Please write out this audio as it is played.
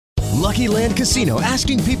Lucky Land Casino,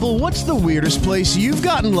 asking people, what's the weirdest place you've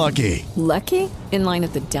gotten lucky? Lucky? In line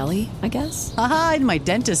at the deli, I guess? Aha, in my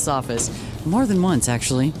dentist's office. More than once,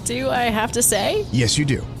 actually. Do I have to say? Yes, you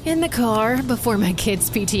do. In the car before my kids'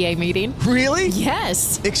 PTA meeting. Really?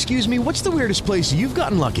 Yes. Excuse me, what's the weirdest place you've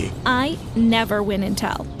gotten lucky? I never win and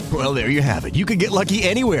tell. Well, there you have it. You can get lucky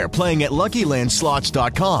anywhere, playing at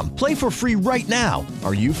LuckyLandSlots.com. Play for free right now.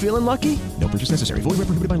 Are you feeling lucky? No purchase necessary. Void where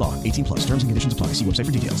prohibited by law. 18 plus. Terms and conditions apply. See website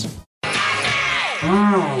for details.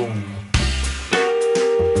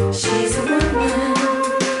 She's a woman.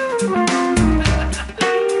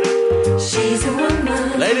 She's a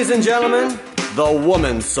woman. Ladies and gentlemen, the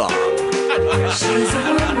woman song. She's a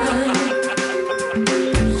woman.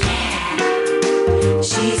 Yeah.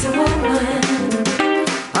 She's a woman.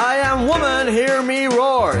 I am woman, hear me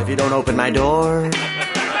roar. If you don't open my door,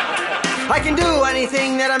 I can do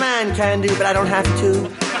anything that a man can do, but I don't have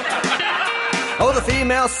to. Oh, the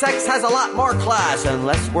female sex has a lot more class,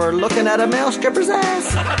 unless we're looking at a male stripper's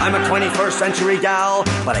ass. I'm a 21st century gal,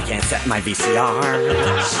 but I can't set my VCR.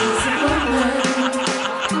 She's a woman.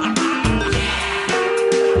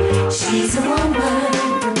 Yeah. She's a woman.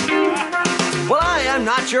 Well, I am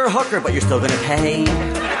not your hooker, but you're still gonna pay.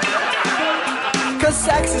 'Cause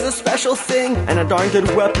sex is a special thing and a darn good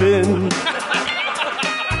weapon.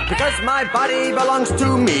 Because my body belongs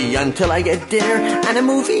to me until I get dinner and a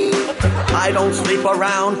movie. I don't sleep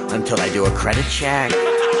around until I do a credit check.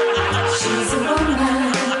 She's a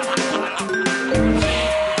woman.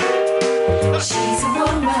 Yeah. She's a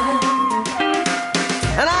woman.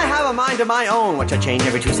 And I have a mind of my own, which I change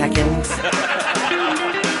every 2 seconds.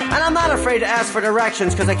 And I'm not afraid to ask for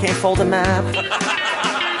directions because I can't fold a map. And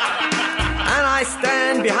I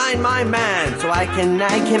stand behind my man so I can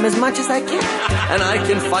nag him as much as I can. And I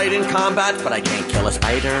can fight in combat, but I can't kill a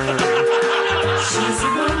spider. She's a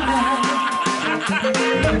woman.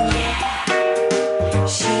 Yeah.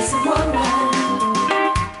 She's a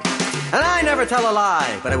woman. And I never tell a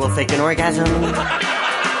lie, but I will fake an orgasm.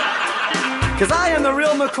 'Cause I am the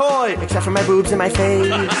real McCoy, except for my boobs and my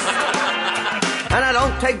face. And I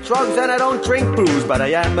don't take drugs and I don't drink booze, but I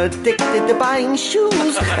am addicted to buying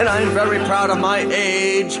shoes. And I'm very proud of my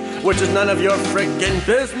age, which is none of your frickin'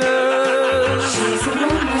 business. She's a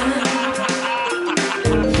woman.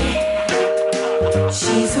 Yeah.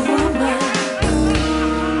 She's a woman.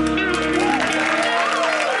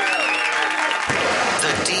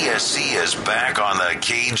 The DSC is back on the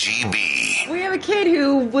KGB. We have a kid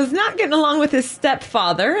who was not getting along with his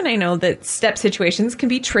stepfather, and I know that step situations can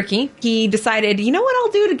be tricky. He decided, you know what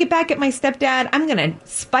I'll do to get back at my stepdad? I'm going to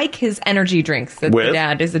spike his energy drinks that the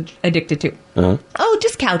dad is addicted to. Oh,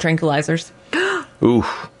 just cow tranquilizers. Ooh.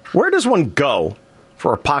 Where does one go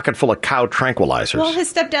for a pocket full of cow tranquilizers? Well,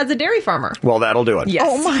 his stepdad's a dairy farmer. Well, that'll do it. Yes.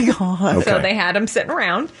 Oh, my God. Okay. So they had him sitting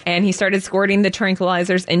around, and he started squirting the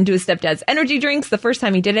tranquilizers into his stepdad's energy drinks. The first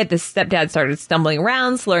time he did it, the stepdad started stumbling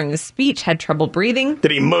around, slurring his speech, had trouble breathing. Did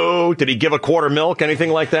he moo? Did he give a quarter milk? Anything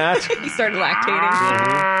like that? He started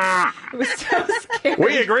lactating. It was so scary.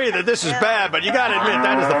 We agree that this is bad, but you got to admit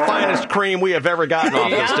that is the finest cream we have ever gotten off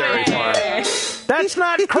this dairy farm. That's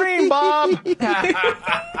not cream, Bob.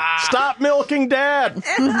 Stop milking Dad.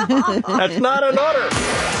 That's not an udder.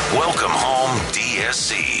 Welcome home,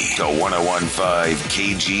 DSC, to 1015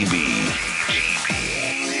 KGB.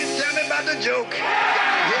 Tell me about the joke.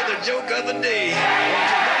 Hear the joke of the day. Want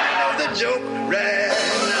you to know the joke right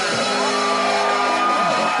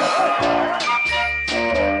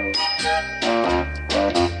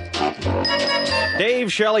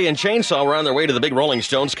Dave, Shelley, and Chainsaw were on their way to the big Rolling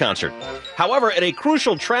Stones concert. However, at a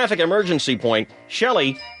crucial traffic emergency point,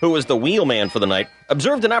 Shelley, who was the wheelman for the night,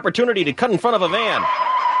 observed an opportunity to cut in front of a van,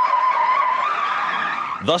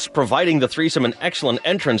 thus providing the threesome an excellent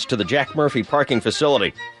entrance to the Jack Murphy parking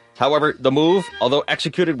facility. However, the move, although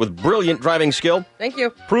executed with brilliant driving skill, Thank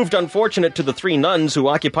you. proved unfortunate to the three nuns who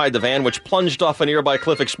occupied the van, which plunged off a nearby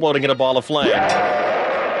cliff, exploding in a ball of flame.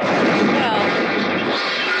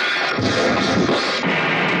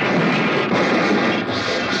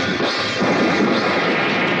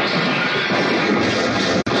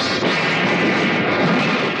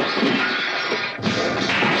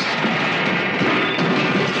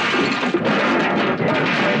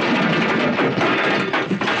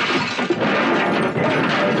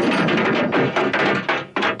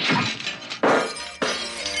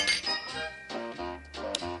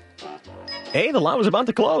 Hey, the line was about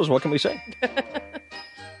to close. What can we say?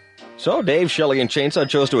 So Dave, Shelley, and Chainsaw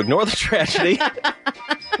chose to ignore the tragedy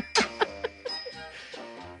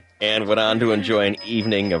and went on to enjoy an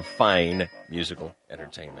evening of fine musical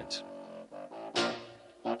entertainment.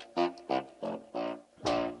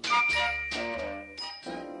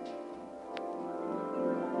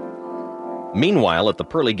 Meanwhile, at the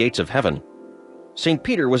pearly gates of heaven, St.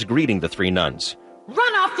 Peter was greeting the three nuns.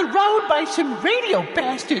 Run off the road by some radio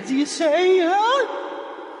bastards, you say, huh?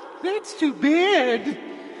 That's too bad.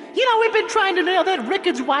 You know, we've been trying to nail that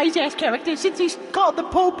Rickard's wise-ass character since he's called the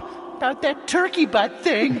Pope about that turkey butt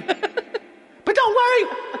thing. But don't worry.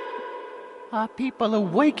 Our people are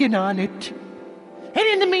working on it. And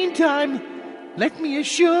in the meantime, let me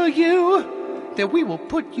assure you that we will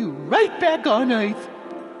put you right back on Earth.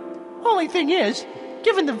 Only thing is,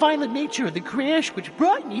 given the violent nature of the crash which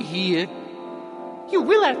brought you here, you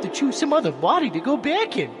will have to choose some other body to go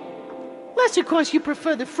back in. Unless, of course, you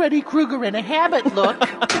prefer the Freddy Krueger in a habit look.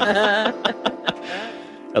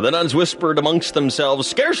 The nuns whispered amongst themselves,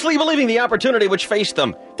 scarcely believing the opportunity which faced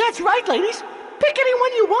them. That's right, ladies. Pick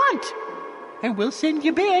anyone you want. And we'll send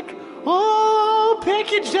you back all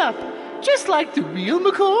packaged up, just like the real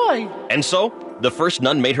McCoy. And so, the first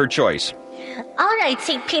nun made her choice. All right,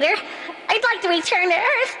 St. Peter. I'd like to return to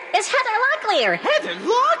Earth as Heather Locklear. Heather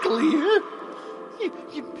Locklear?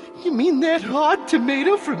 You mean that hot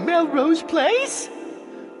tomato from Melrose Place?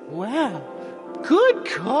 Wow, good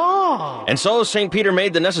call. And so St. Peter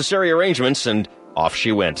made the necessary arrangements, and off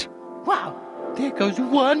she went. Wow, there goes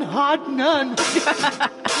one hot nun. St.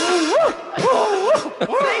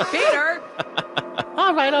 Peter!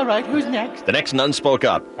 All right, who's next? The next nun spoke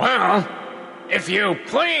up. Well, if you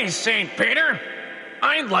please, St. Peter,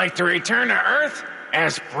 I'd like to return to Earth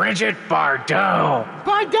as Bridget Bardot.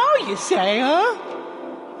 Bardot, you say, huh?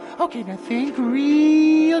 Okay, now think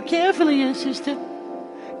real carefully here, sister.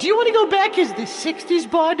 Do you want to go back as the 60s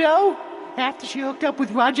Bardot, after she hooked up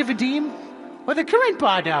with Roger Vadim? Or the current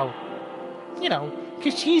Bardot? You know,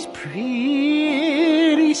 because she's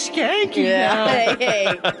pretty skanky now.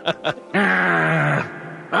 Hey.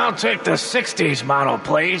 I'll take the 60s model,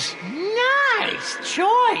 please. Nice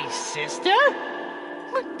choice, sister.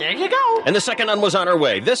 There you go. And the second nun was on her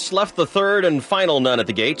way. This left the third and final nun at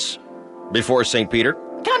the gates before St. Peter.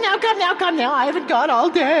 Come now. I haven't gone all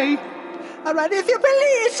day. All right, if you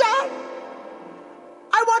please, sir.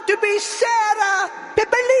 I want to be Sarah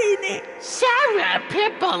Pippolini. Sarah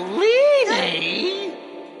Pippolini?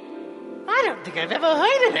 I don't think I've ever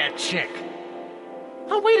heard of that chick.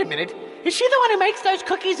 Oh, wait a minute. Is she the one who makes those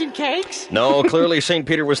cookies and cakes? No, clearly St.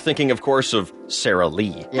 Peter was thinking, of course, of Sarah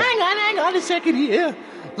Lee. Yeah. Hang on a second here.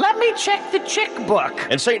 Let me check the chick book.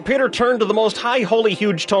 And St. Peter turned to the most high holy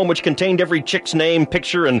huge tome which contained every chick's name,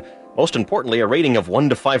 picture, and, most importantly, a rating of 1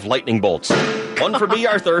 to 5 lightning bolts. 1 for B.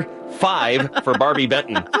 Arthur, 5 for Barbie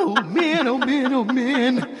Benton. Oh, man.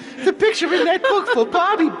 The picture in that book for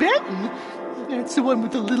Barbie Benton. That's the one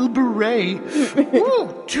with the little beret.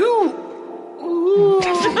 Ooh, 2. Ooh.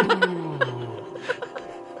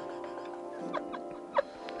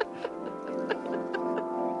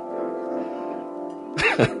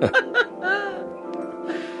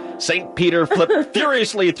 St. Peter flipped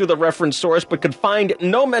furiously through the reference source, but could find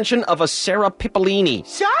no mention of a Sarah Pippolini.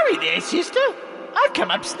 Sorry there, sister. I've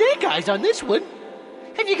come up snake eyes on this one.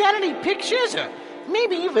 Have you got any pictures or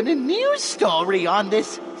maybe even a news story on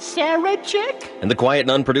this Sarah chick? And the quiet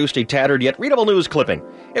nun produced a tattered yet readable news clipping.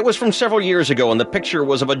 It was from several years ago, and the picture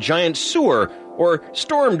was of a giant sewer or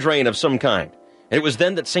storm drain of some kind. And it was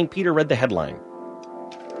then that St. Peter read the headline.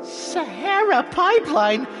 Sahara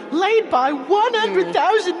pipeline laid by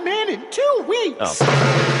 100,000 men in 2 weeks.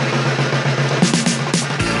 Oh.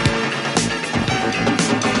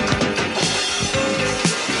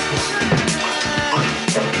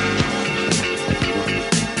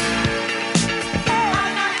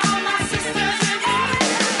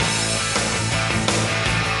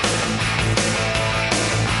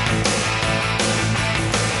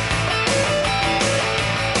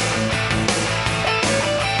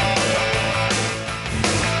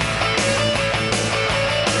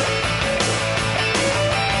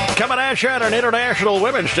 Coming at you on an International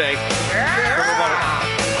Women's Day.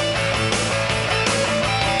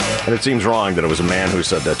 And it seems wrong that it was a man who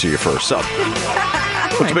said that to you first. So,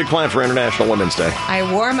 what's the big plan for International Women's Day? I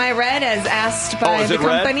wore my red as asked by the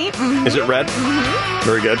company. Mm-hmm. Is it red? Mm-hmm.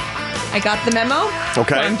 Very good. I got the memo.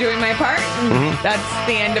 Okay. So I'm doing my part. Mm-hmm. That's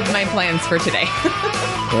the end of my plans for today.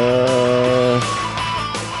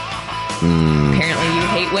 Apparently you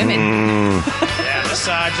hate women. Yeah,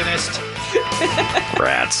 misogynist.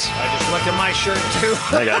 Rats. I just looked at my shirt, too.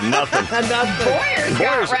 I got nothing.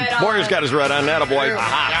 Boyer's got his red on. Attaboy.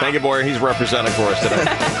 Aha. Thank you, Boyer. He's representing for us today.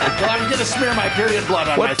 Well, I'm going to smear my period blood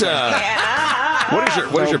on myself. What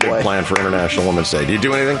is your big plan for International Women's Day? Do you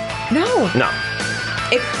do anything? No. No.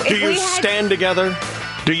 Do you stand together?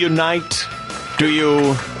 Do you unite? Do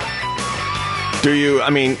you Do you, I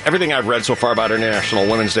mean, everything I've read so far about International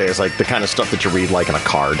Women's Day is like the kind of stuff that you read like in a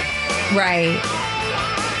card. Right.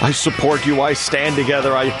 I support you. I stand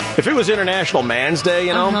together. If it was International Man's Day,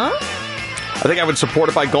 you know, I think I would support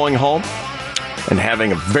it by going home and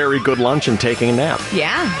having a very good lunch and taking a nap.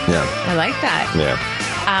 Yeah. I like that. Yeah.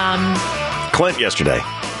 Clint yesterday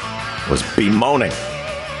was bemoaning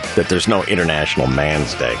that there's no International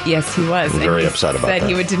Man's Day. Yes, he was. I'm very upset about that. Said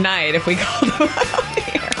he would deny it if we called him out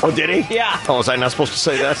here. Oh, did he? Yeah. Oh, was I not supposed to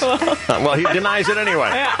say that? Well, he denies it anyway.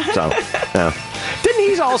 Yeah. So, yeah. Didn't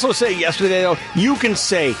he also say yesterday, though, you can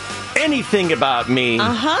say anything about me?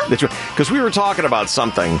 Because we were talking about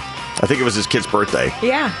something. I think it was his kid's birthday.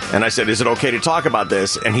 Yeah. And I said, is it okay to talk about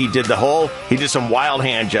this? And he did some wild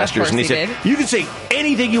hand gestures. And he said, you can say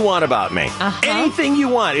anything you want about me. Anything you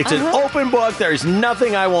want. It's an open book. There's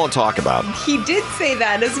nothing I won't talk about. He did say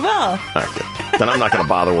that as well. Okay. Then I'm not going to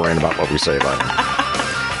bother worrying about what we say about him.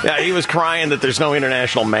 Yeah, he was crying that there's no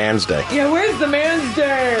International Man's Day. Yeah, where's the Man's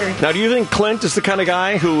Day? Now, do you think Clint is the kind of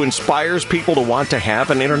guy who inspires people to want to have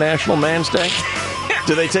an International Man's Day?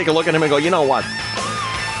 Do they take a look at him and go, you know what?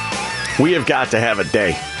 We have got to have a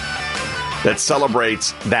day that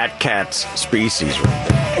celebrates that cat's species.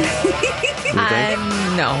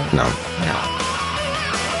 No.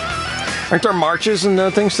 Aren't there marches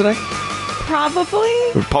and things today? Probably.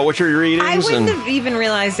 Poetry readings? I wouldn't have even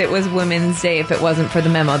realized it was Women's Day if it wasn't for the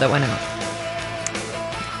memo that went out.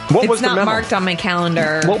 What was the memo? It's not marked on my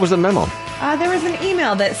calendar. What was the memo? There was an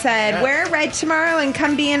email that said, wear red tomorrow and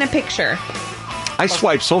come be in a picture. I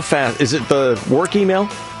swiped so fast. Is it the work email?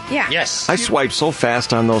 Yeah. Yes. I swipe so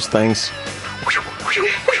fast on those things.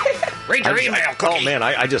 Read your email, Cookie. Oh, man,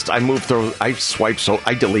 I move through. I swipe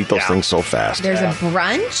I delete those things so fast. There's a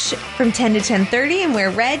brunch from 10 to 10:30 and wear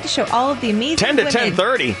red to show all of the amazing 10 to women.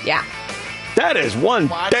 10:30? Yeah. That is one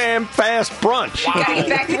damn fast brunch. Wow. Gotta get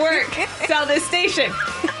back to work. Sell this station.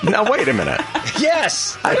 Now, wait a minute.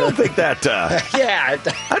 Yes. I don't think that...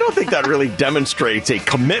 I don't think that really demonstrates a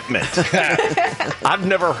commitment. I've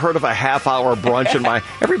never heard of a half-hour brunch in my...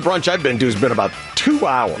 Every brunch I've been to has been about 2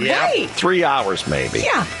 hours. Yeah. Right. 3 hours, maybe.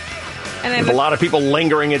 Yeah. And with a lot of people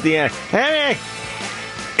lingering at the end. Hey,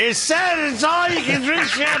 it says it's all you can drink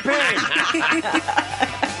champagne.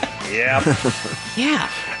 Yep. Yeah.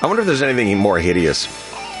 I wonder if there's anything more hideous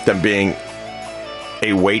than being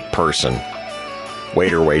a wait person,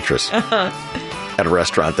 waiter, waitress, at a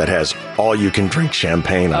restaurant that has all you can drink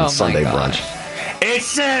champagne on Sunday brunch. It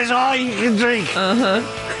says all you can drink.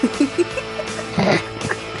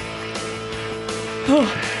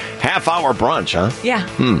 Half-hour brunch, huh? Yeah.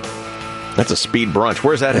 That's a speed brunch.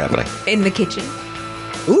 Where's that happening? In the kitchen.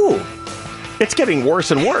 Ooh. It's getting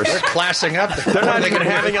worse and worse. They're classing up. They're not even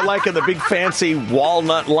having it like in the big fancy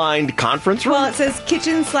walnut-lined conference room? Well, it says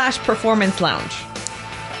kitchen/performance lounge.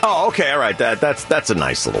 Oh, okay. All right. That's a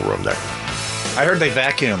nice little room there. I heard they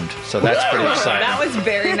vacuumed, so that's pretty exciting. That was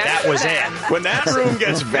very nice. That was it. When that room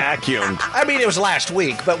gets vacuumed. I mean, it was last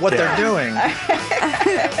week, but what they're doing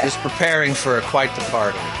is preparing for quite the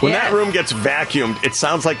party. When that room gets vacuumed, it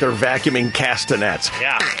sounds like they're vacuuming castanets.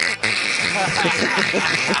 Yeah.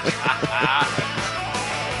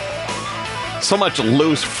 So much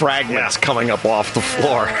loose fragments coming up off the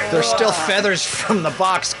floor. There's still feathers from the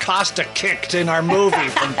box Costa kicked in our movie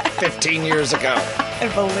from 15 years ago. I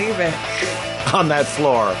believe it. On that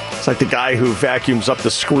floor. It's like the guy who vacuums up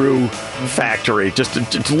the screw factory. Just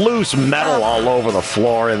loose metal all over the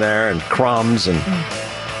floor in there and crumbs. And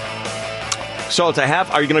So it's a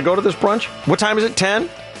half. Are you going to go to this brunch? What time is it? 10?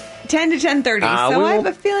 10 to 10:30. So I have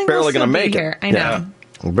a feeling barely we'll still gonna be make here. it. I know. Yeah.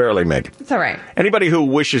 We'll barely make it. It's all right. Anybody who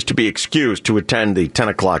wishes to be excused to attend the 10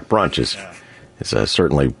 o'clock brunch is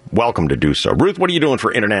certainly welcome to do so. Ruth, what are you doing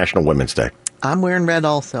for International Women's Day? I'm wearing red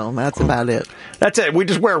also. That's about it. That's it? We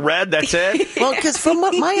just wear red? That's it? Well, because from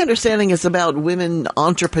what my understanding is about women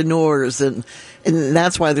entrepreneurs, and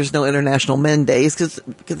that's why there's no International Men Days, because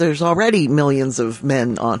there's already millions of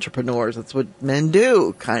men entrepreneurs. That's what men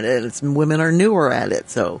do, kind of, and women are newer at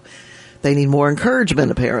it, so they need more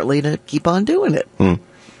encouragement, apparently, to keep on doing it.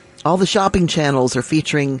 All the shopping channels are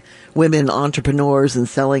featuring women entrepreneurs and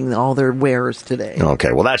selling all their wares today.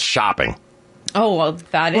 Okay, well, that's shopping. Oh, well,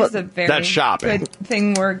 that is a very that's shopping. good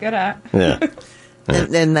thing we're good at. Yeah.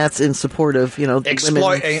 And that's in support of, the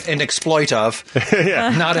women. In exploit of.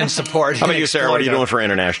 Yeah. Not in support. How about you, Sarah? What are you doing for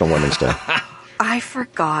International Women's Day? I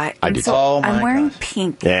forgot. I And did. so Oh, my I'm wearing gosh.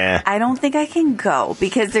 pink. Yeah. I don't think I can go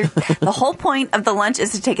because the whole point of the lunch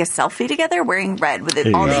is to take a selfie together wearing red with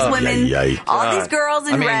all these women, all these girls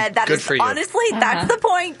in red. That good is for you. honestly, that's the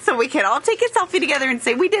point. So we can all take a selfie together and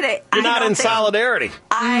say we did it. You're not in solidarity.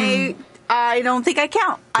 I I don't think I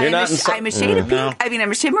count. I'm a shade of pink. No. I mean,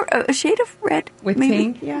 I'm a shade of red. With maybe.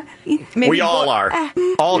 pink, yeah. Maybe we all are.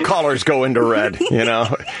 All colors go into red, you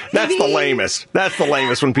know. That's the lamest. That's the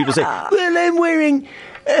lamest when people say, well, I'm wearing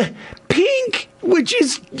pink, which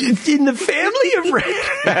is in the family of red.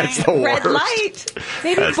 That's the worst. Red light.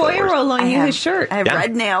 Maybe That's the Boyer worst. will loan you his shirt. I have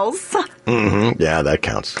red nails. Mm-hmm. Yeah, that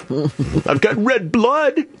counts. I've got red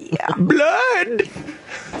blood. Yeah. Blood.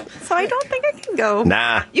 So I don't think I can go.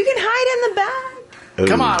 Nah. You can hide in the bag.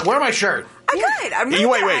 Come on, wear my shirt. I could. I'm really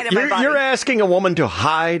Wait, gonna hide in my body. you're asking a woman to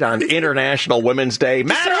hide on International Women's Day?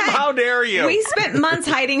 Madam, how dare you? We spent months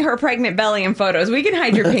hiding her pregnant belly in photos. We can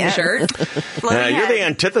hide your pink shirt. You're the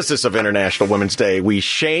antithesis of International Women's Day. We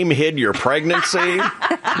shame hid your pregnancy.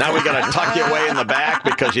 Now we got to tuck you away in the back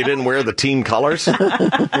because you didn't wear the team colors. They're going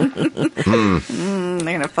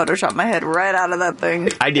to Photoshop my head right out of that thing.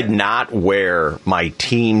 I did not wear my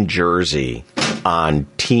team jersey on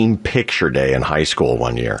Team Picture Day in high school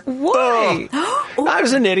one year. Why? I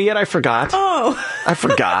was an idiot. I forgot. I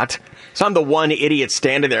forgot. So I'm the one idiot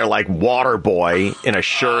standing there like water boy in a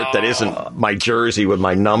shirt that isn't my jersey with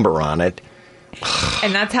my number on it.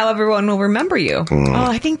 And that's how everyone will remember you. Oh,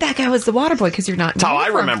 I think that guy was the water boy because you're not. That's how I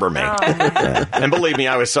remember me. Yeah. And believe me,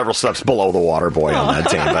 I was several steps below the water boy on that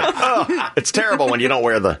team. But it's terrible when you don't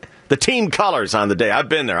wear the team colors on the day. I've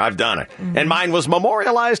been there. I've done it. Mm-hmm. And mine was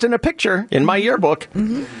memorialized in a picture in my yearbook.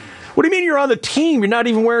 Mm-hmm. What do you mean you're on the team? You're not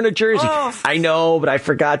even wearing a jersey. I know, but I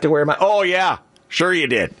forgot to wear my... Oh, yeah. Sure you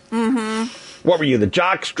did. Mm-hmm. What were you, the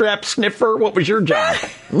jockstrap sniffer? What was your job?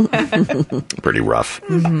 Pretty rough.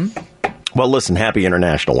 Mm-hmm. Well, listen, happy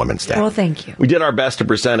International Women's Day. Well, thank you. We did our best to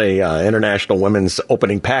present a International Women's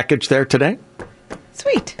opening package there today.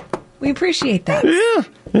 Sweet. We appreciate that.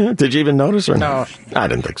 Yeah. Did you even notice or no? I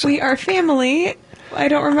didn't think so. We are family. I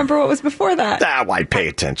don't remember what was before that. Why pay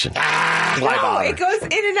attention? Why No, bother? it goes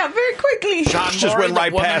in and out very quickly. Just went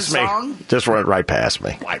right past me. Just went right past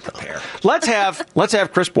me. Why prepare? Let's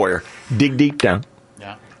have Chris Boyer dig deep down.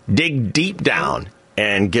 Yeah. Dig deep down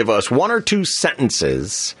and give us one or two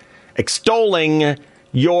sentences extolling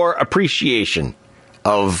your appreciation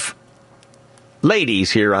of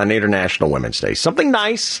ladies here on International Women's Day. Something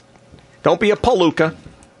nice. Don't be a palooka.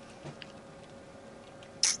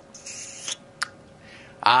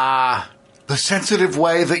 The sensitive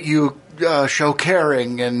way that you show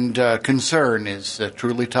caring and concern is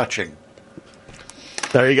truly touching.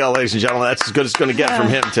 There you go, ladies and gentlemen. That's as good as it's going to get from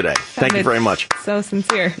him today. Thank you very much. So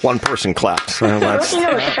sincere. One person clapped. So that's, You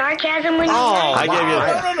know sarcasm when you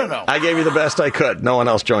I gave you the best I could. No one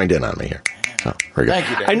else joined in on me here. So, very good. Thank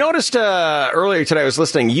you, Dave. I noticed earlier today I was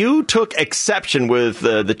listening. You took exception with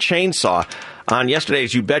the chainsaw on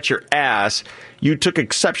yesterday's You Bet Your Ass. You took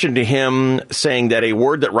exception to him saying that a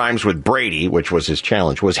word that rhymes with Brady, which was his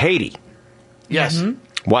challenge, was Haiti. Yes.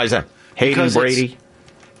 Mm-hmm. Why is that? Haiti, Because Brady?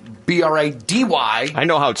 B-R-A-D-Y. I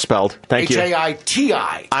know how it's spelled. Thank you.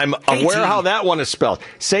 H-A-I-T-I. I'm aware how that one is spelled.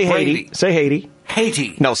 Say Haiti. Brady. Say Haiti.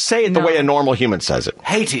 Haiti. No, say it the way a normal human says it.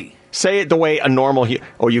 Haiti. Say it the way a normal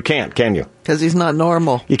Oh, you can't, can you? Because he's not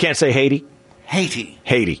normal. You can't say Haiti? Haiti.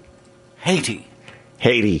 Haiti. Haiti.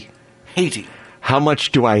 Haiti. Haiti. How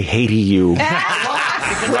much do I hate you?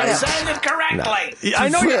 Because I'm saying it correctly.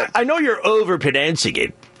 I know you're over-pronouncing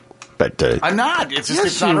it, but... I'm not. It's just Yes,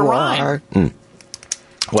 it's not a you rhyme. are.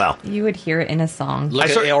 Well, You would hear it in a song. Look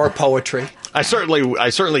at our poetry. I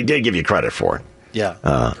certainly did give you credit for it. Yeah.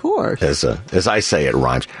 Of course. As I say, it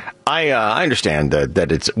rhymes. I understand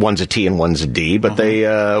that it's one's a T and one's a D, but they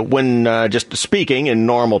when just speaking in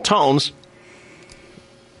normal tones,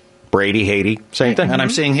 Brady, Haiti, same thing. And I'm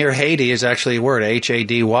seeing here Haiti is actually a word,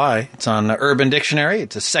 H-A-D-Y. It's on the Urban Dictionary.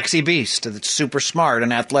 It's a sexy beast. It's super smart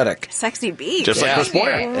and athletic. Sexy beast. Just like Chris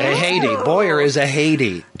Boyer. A Haiti. Boyer is a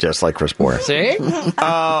Haiti. Just like Chris Boyer. See?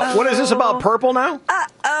 What is this about purple now?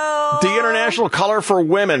 Uh-oh. The international color for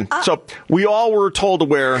women. So we all were told to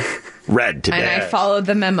wear red today. And I followed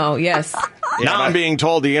the memo, yes. Now I'm being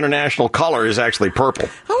told the international color is actually purple.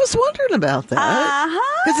 I was wondering about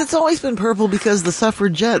that. Because it's always been purple because the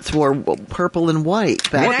suffragettes wore purple and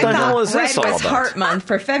white. Back What the hell is this Red all was about? Heart Month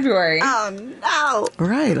for February. Oh, no.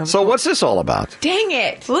 Right. So what's this all about? Dang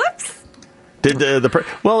it. Whoops. Did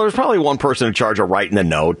well, there's probably one person in charge of writing the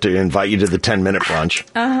note to invite you to the 10-minute brunch.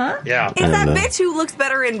 Uh-huh. Yeah. Is that bitch who looks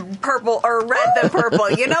better in purple or red than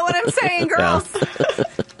purple? You know what I'm saying, girls?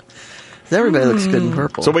 Everybody looks good in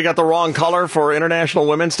purple. So we got the wrong color for International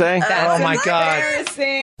Women's Day? That's Oh, my God.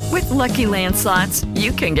 embarrassing. With Lucky Land Slots,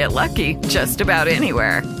 you can get lucky just about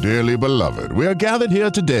anywhere. Dearly beloved, we are gathered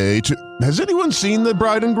here today to... Has anyone seen the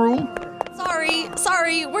bride and groom?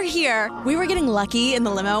 Sorry, we're here. We were getting lucky in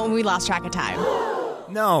the limo and we lost track of time.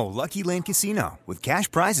 No, Lucky Land Casino, with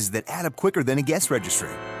cash prizes that add up quicker than a guest registry.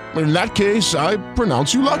 In that case, I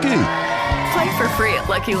pronounce you lucky. Play for free at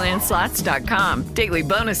LuckyLandSlots.com. Daily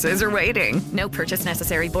bonuses are waiting. No purchase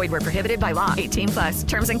necessary. Void where prohibited by law. 18+.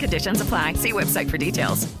 Terms and conditions apply. See website for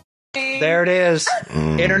details. There it is.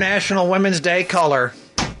 International Women's Day color.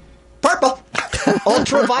 Purple.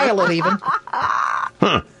 Ultraviolet, even.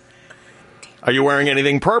 Huh. Are you wearing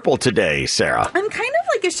anything purple today, Sarah? I'm kind of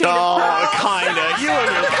like a shade of Oh, purple. kinda. You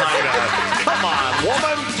and your kinda. Come on,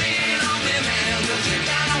 woman.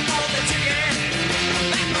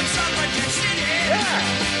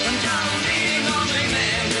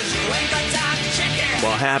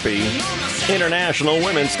 Well, happy International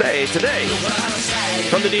Women's Day today.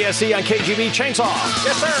 From the DSC on KGB Chainsaw.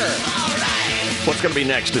 Yes, sir. What's going to be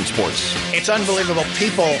next in sports? It's unbelievable.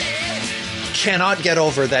 People cannot get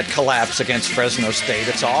over that collapse against Fresno State.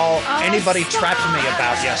 It's all anybody trapped me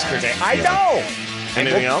about yesterday. I know.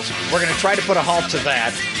 Anything else? We're going to try to put a halt to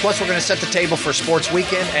that. Plus, we're going to set the table for sports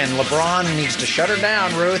weekend, and LeBron needs to shut her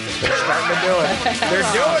down, Ruth. They're starting to do it.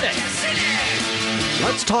 They're doing it.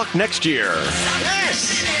 Let's talk next year.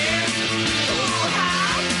 Yes.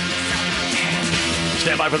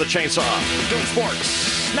 Stand by for the chainsaw. Doing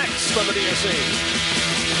sports. Next from the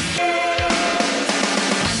DSC.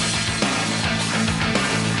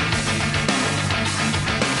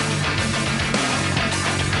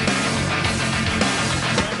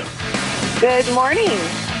 Good morning.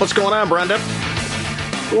 What's going on, Brenda?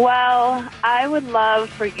 Well, I would love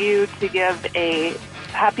for you to give a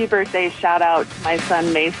happy birthday shout out to my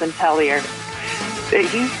son, Mason Tellier.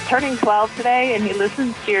 He's turning 12 today, and he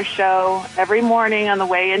listens to your show every morning on the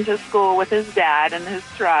way into school with his dad in his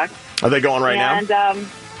truck. Are they going right now?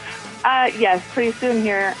 And, yes, pretty soon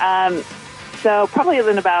here. So probably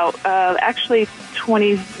in about, actually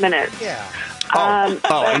 20 minutes. Yeah.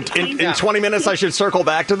 In 20 minutes I should circle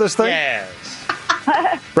back to this thing? Yes.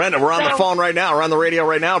 Brenda, we're on the phone right now. We're on the radio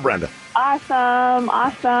right now, Brenda. Awesome.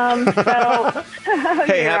 So,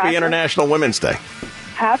 Hey, happy International Women's Day.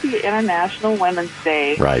 Happy International Women's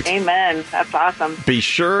Day. Right. Amen. That's awesome. Be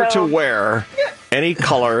sure to wear any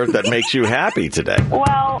color that makes you happy today.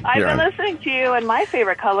 Well, I've Here, been I'm- listening to you, and my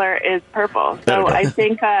favorite color is purple. There So we go. I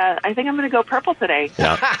think I'm going to go purple today.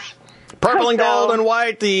 Yeah. Purple and gold and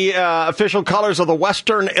white, the official colors of the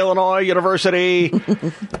Western Illinois University.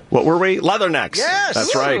 What were we? Leathernecks. Yes.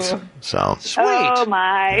 That's Ooh. right. So Oh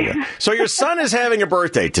my! So your son is having a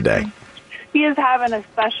birthday today. He is having a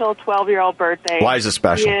special 12-year-old birthday. Why is it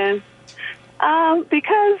special? He is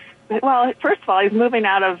because, well, first of all, he's moving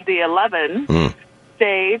out of the 11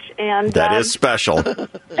 stage, and That is special.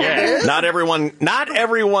 Not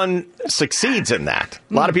everyone succeeds in that.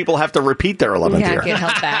 A lot of people have to repeat their 11th year.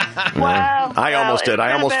 Well, I almost did.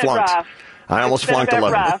 I almost flunked. I almost It's been a flunked bit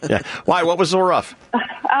 11. rough. Yeah. Why? What was so rough?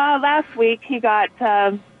 Last week he got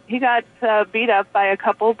beat up by a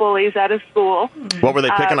couple bullies at his school. What were they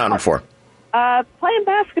picking on him for? Playing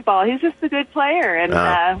basketball. He's just a good player, and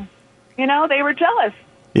they were jealous.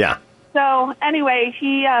 Yeah. So anyway,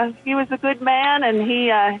 he was a good man, and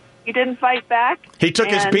he didn't fight back. He took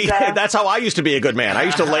his And, beat. That's how I used to be a good man. I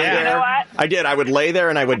used to lay You there. know what? I did. I would lay there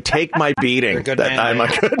and I would take my beating. I'm a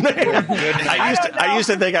good man. I used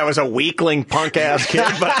to think I was a weakling, punk ass kid,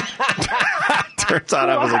 but turns out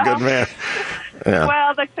I was a good man. Yeah.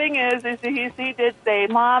 Well, the thing is he did say,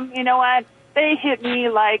 "Mom, you know what? They hit me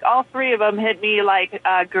like, all three of them hit me like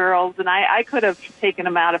girls, and I could have taken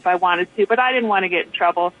them out if I wanted to, but I didn't want to get in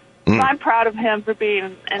trouble." So I'm proud of him for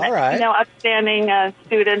being an upstanding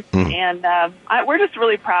student, and we're just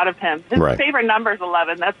really proud of him. His favorite number is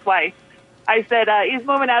 11. That's why I said he's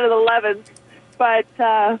moving out of the 11s.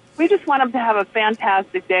 But we just want him to have a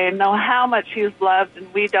fantastic day and know how much he's loved,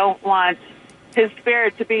 and we don't want his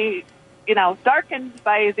spirit to be, darkened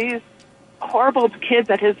by these horrible kids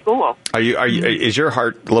at his school. Is your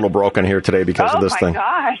heart a little broken here today because of this thing? Oh,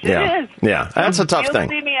 my gosh, Yeah. it is. Yeah, that's a tough You'll thing.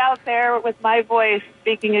 see me out there with my voice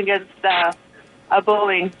speaking against a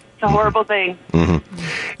bullying. It's a horrible thing.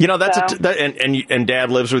 That's and Dad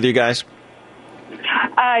lives with you guys.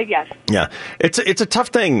 Yes. Yeah, it's a tough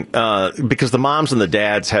thing because the moms and the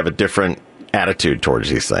dads have a different attitude towards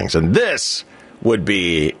these things, and this would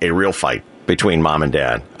be a real fight between mom and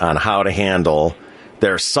dad on how to handle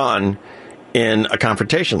their son in a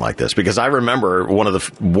confrontation like this. Because I remember one of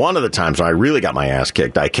the times when I really got my ass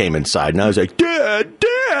kicked, I came inside and I was like, Dad,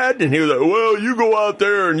 and he was like, well, you go out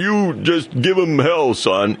there and you just give him hell,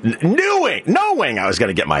 son. Knowing I was going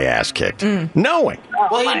to get my ass kicked. Knowing.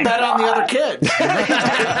 Well, you bet on the other kid.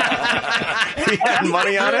 He had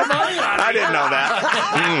money on it? I didn't know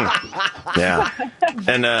that. Yeah.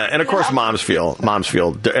 And of course, moms feel.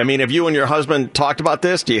 I mean, have you and your husband talked about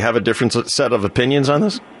this? Do you have a different set of opinions on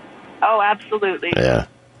this? Oh, absolutely. Yeah,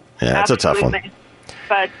 it's a tough one.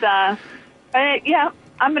 But yeah,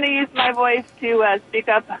 I'm going to use my voice to speak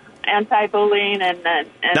up anti-bullying and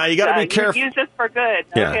now you got to be careful. Use this for good.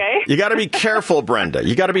 Yeah. Okay. You got to be careful, Brenda.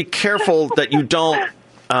 You got to be careful that you don't.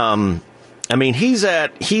 I mean, he is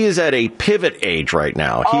at a pivot age right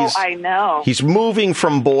now. I know. He's moving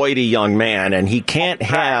from boy to young man, and he can't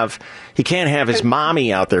have his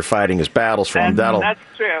mommy out there fighting his battles for him. That's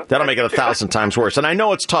true. That'll make it 1,000 times worse. And I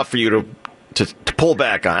know it's tough for you to pull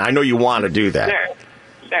back on. I know you want to do that.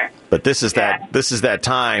 Sure. But this is that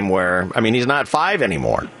time where, I mean, he's not 5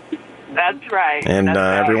 anymore. That's right. And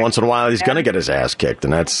every once in a while, he's going to get his ass kicked,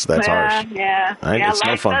 and that's harsh. Yeah. It's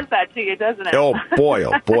no life fun. does that to you, doesn't it? Oh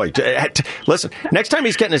boy! Listen, next time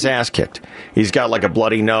he's getting his ass kicked, he's got like a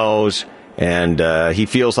bloody nose, and he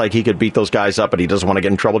feels like he could beat those guys up, but he doesn't want to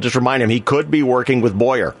get in trouble. Just remind him he could be working with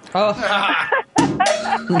Boyer. Oh.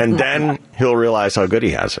 And then he'll realize how good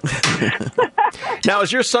he has it. Now,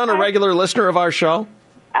 is your son a regular listener of our show?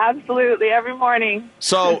 Absolutely, every morning.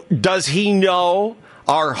 So, does he know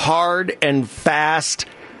our hard and fast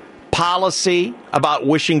policy about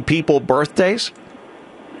wishing people birthdays?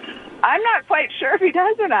 I'm not quite sure if he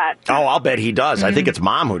does or not. Oh, I'll bet he does. I think it's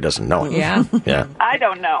Mom who doesn't know it. Yeah. I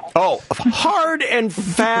don't know. Oh, hard and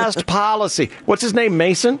fast policy. What's his name,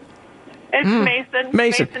 Mason? It's Mason.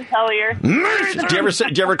 Mason Tellier. Mason. Do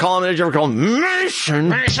you ever call him Mason?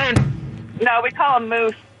 No, we call him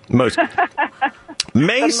Moose. Moose.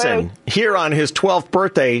 Mason, here on his 12th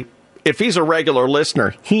birthday, if he's a regular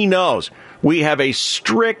listener, he knows we have a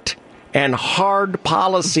strict and hard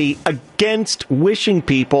policy against wishing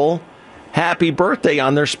people happy birthday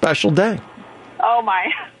on their special day. Oh,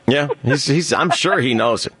 my. Yeah, I'm sure he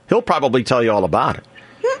knows it. He'll probably tell you all about it.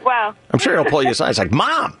 Well, I'm sure he'll pull you aside. It's like,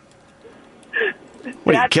 Mom!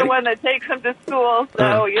 That's the one that takes him to school,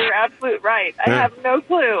 so you're absolutely right. I have no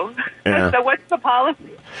clue. Yeah. So what's the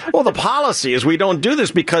policy? Well, the policy is we don't do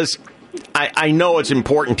this because I know it's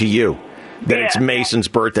important to you that it's Mason's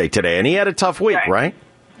birthday today. And he had a tough week, right?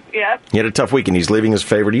 Yep. He had a tough week, and he's living his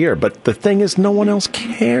favorite year. But the thing is, no one else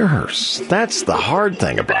cares. That's the hard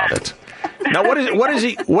thing about it. Now, what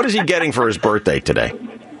is he getting for his birthday today?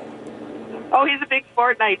 Oh, he's a big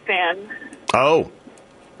Fortnite fan. Oh,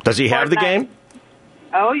 does he have the game?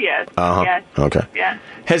 Oh, yes. Uh-huh. Yes. Okay. Yeah.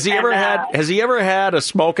 Has he ever had a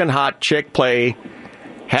smoking hot chick play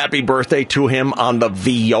happy birthday to him on the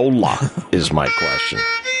viola, is my question.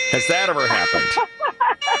 Has that ever happened?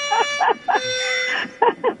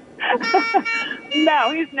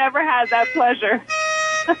 No, he's never had that pleasure.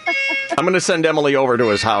 I'm going to send Emily over to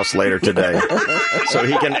his house later today so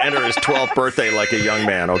he can enter his 12th birthday like a young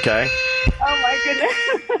man, okay? Oh, my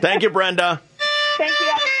goodness. Thank you, Brenda. Thank you.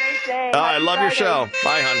 Have a great day. I love your show.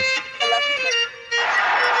 Bye, hon. I love you.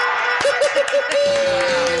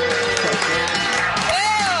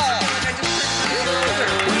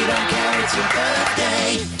 We don't care, it's your birthday.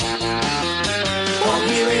 Won't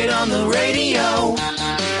hear it on the radio.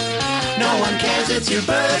 No one cares, it's your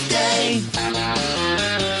birthday.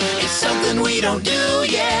 It's something we don't do,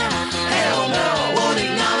 yeah. Hell no, won't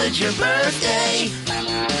acknowledge your birthday.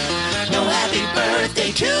 No happy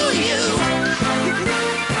birthday to you.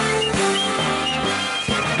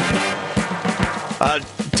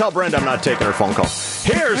 Tell Brenda I'm not taking her phone call.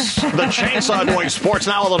 Here's the Chainsaw doing sports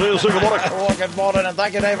now with the news. Good morning. Oh, good morning, and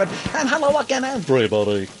thank you, David. And hello again,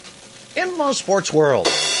 everybody. In the sports world.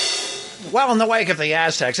 Well, in the wake of the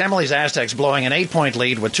Aztecs, Emily's Aztecs blowing an 8-point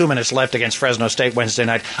lead with 2 minutes left against Fresno State Wednesday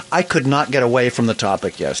night, I could not get away from the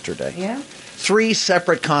topic yesterday. Yeah? 3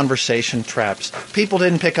 separate conversation traps. People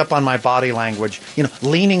didn't pick up on my body language.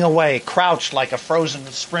 Leaning away, crouched like a frozen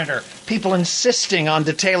sprinter. People insisting on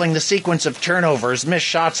detailing the sequence of turnovers, missed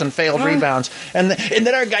shots, and failed rebounds. And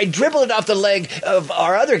then our guy dribbled it off the leg of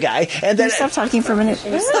our other guy. And then Stop talking for a minute.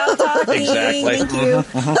 Stop talking. Exactly. Thank you.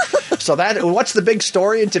 So what's the big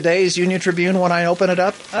story in today's Union Tribune when I open it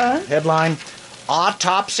up? Headline: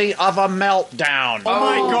 Autopsy of a meltdown. Oh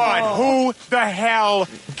my God, who the hell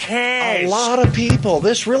cares? A lot of people.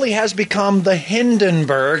 This really has become the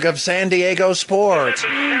Hindenburg of San Diego sports.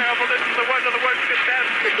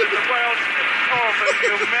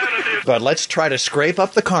 But let's try to scrape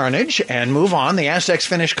up the carnage and move on. The Aztecs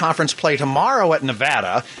finish conference play tomorrow at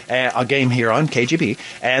Nevada, a game here on KGB.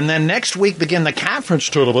 And then next week begin the conference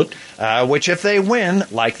tournament, which if they win,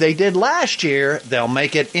 like they did last year, they'll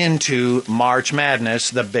make it into March Madness,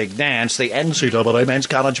 the big dance, the NCAA Men's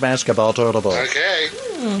College Basketball Tournament. Okay.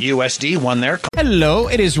 USD won their... Hello,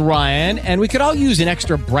 it is Ryan, and we could all use an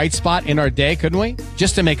extra bright spot in our day, couldn't we?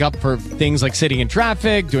 Just to make up for things like sitting in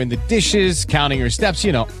traffic, doing the dishes, counting your steps,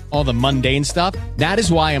 all the mundane stuff. That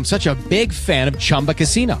is why I'm such a big fan of Chumba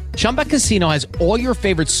Casino. Chumba Casino has all your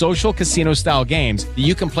favorite social casino-style games that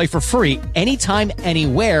you can play for free anytime,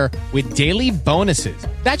 anywhere with daily bonuses.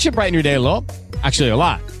 That should brighten your day a little. Actually, a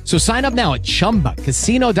lot. So sign up now at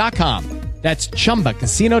ChumbaCasino.com. That's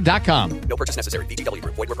ChumbaCasino.com. No purchase necessary. VGW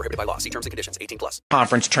Group. Void where prohibited by law. See terms and conditions. 18+.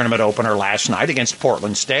 Conference tournament opener last night against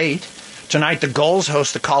Portland State. Tonight, the Gulls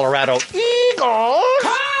host the Colorado Eagles.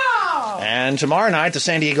 And tomorrow night, the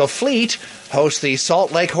San Diego Fleet hosts the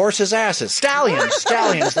Salt Lake Horses' Asses.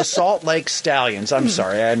 Stallions, the Salt Lake Stallions. I'm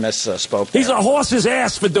sorry, I misspoke. He's a horse's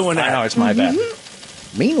ass for doing that. I know, it's my bad.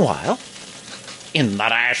 Meanwhile, in the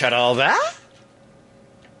National Bell...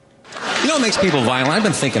 You know what makes people violent? I've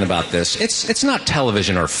been thinking about this. It's not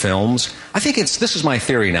television or films. I think this is my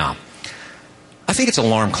theory now. I think it's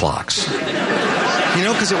alarm clocks.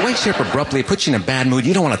 Because it wakes you up abruptly, it puts you in a bad mood.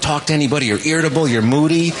 You don't want to talk to anybody, you're irritable, you're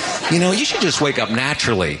moody. You should just wake up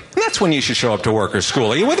naturally. And that's when you should show up to work or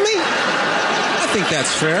school. Are you with me? I think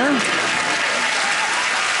that's fair.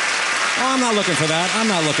 Oh, I'm not looking for that.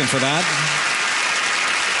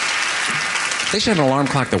 They should have an alarm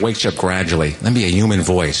clock that wakes you up gradually. Then be a human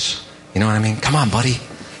voice. You know what I mean? Come on, buddy.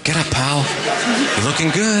 Get up, pal. You're looking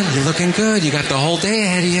good. You got the whole day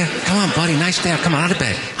ahead of you. Come on, buddy. Nice day. Come on, out of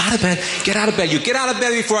bed. Get out of bed. You get out of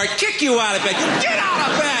bed before I kick you out of bed. You get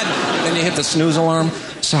out of bed. Then you hit the snooze alarm.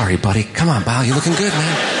 Sorry, buddy. Come on, pal. You're looking good,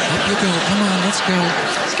 man. Up you go. Come on, let's go.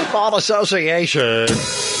 Basketball Association.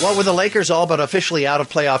 Well, with the Lakers all but officially out of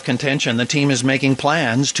playoff contention, the team is making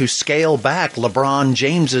plans to scale back LeBron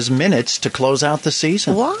James's minutes to close out the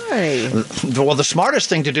season. Why? Well, the smartest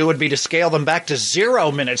thing to do would be to scale them back to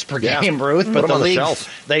 0 minutes per game, Ruth. But the league,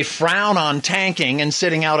 they frown on tanking, and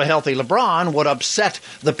sitting out a healthy LeBron would upset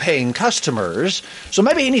the paying customers. So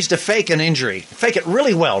maybe he needs to fake an injury. Fake it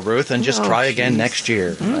really well, Ruth, and just try again next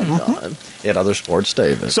year. Oh, my God. At Other Sports,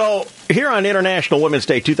 David. So, here on International Women's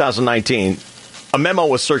Day 2019, a memo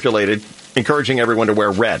was circulated encouraging everyone to wear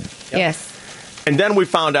red. Yes. And then we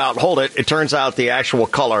found out, it turns out the actual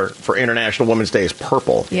color for International Women's Day is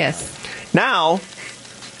purple. Yes. Now,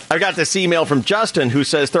 I got this email from Justin who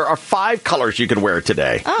says there are 5 colors you can wear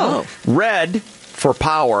today. Oh. Red for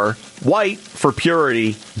power, white for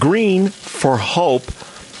purity, green for hope,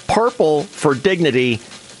 purple for dignity,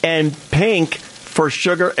 and pink for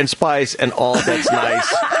sugar and spice and all that's nice.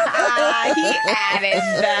 He added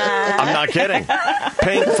that. I'm not kidding.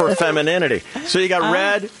 Pink for femininity. So you got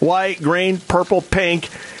red, white, green, purple, pink.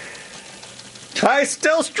 I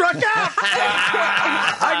still struck out.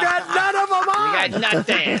 I got none of them on. You got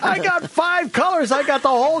nothing. I got 5 colors. I got the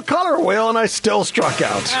whole color wheel, and I still struck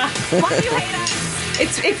out. Why do you hate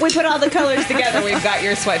us? If we put all the colors together, we've got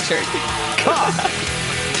your sweatshirt. God.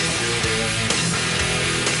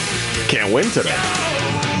 Can't win today.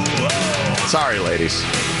 Sorry, ladies.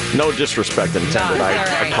 No disrespect intended,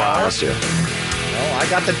 I promise you. Oh, I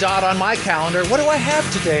got the dot on my calendar. What do I have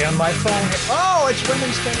today on my phone? Oh, it's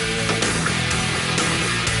Women's Day.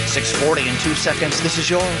 6:40 in 2 seconds. This is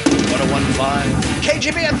your 101.5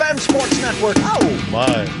 KGB FM Sports Network. Oh,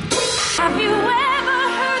 my. Have you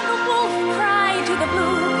ever heard the wolf cry to the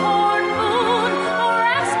blue corn moon, or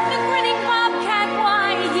asked the grinning bobcat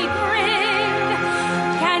why he grinned?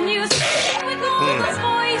 Can you sing with all the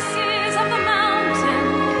voices of the mountain?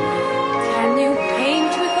 Can you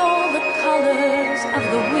paint with all the colors of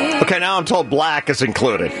the wind? Okay, now I'm told black is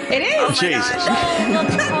included. It is. Jesus.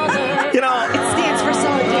 It stands for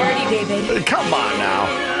solidarity, David. Come on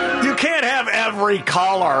now. You can't have every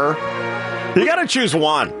color. You got to choose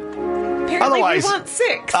one. Apparently Otherwise, we want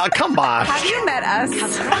 6. Come on. Have you met us?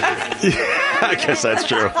 I guess that's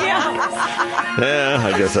true. Yeah,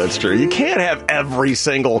 I guess that's true. You can't have every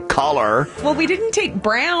single color. Well, we didn't take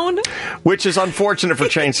brown. Which is unfortunate for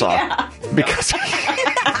Chainsaw. Because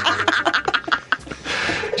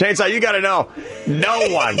Chainsaw, you got to know, no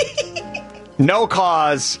one, no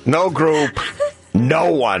cause, no group,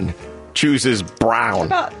 no one chooses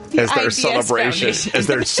brown as their celebration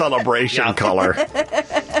color.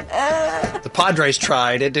 The Padres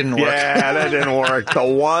tried. It didn't work. Yeah, that didn't work. The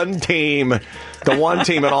one team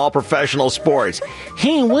in all professional sports.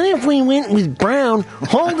 Hey, what if we went with brown?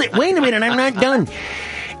 Hold it. Wait a minute. I'm not done.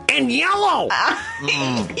 And yellow.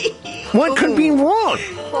 What could be wrong?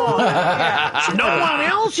 No one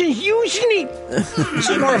else is using it. Is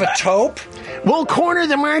it more of a taupe? We'll corner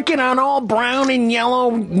the market on all brown and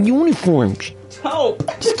yellow uniforms. Taupe.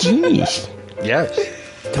 Jeez. Yes.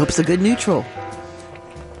 Taupe's a good neutral.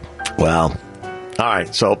 Well, all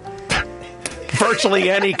right. So, Virtually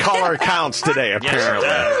any color counts today, apparently.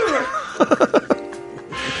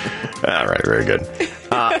 All right, very good.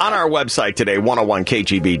 On our website today,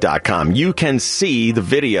 101kgb.com, you can see the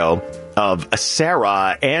video of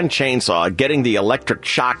Sarah and Chainsaw getting the electric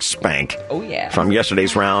shock spank from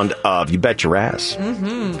yesterday's round of You Bet Your Ass.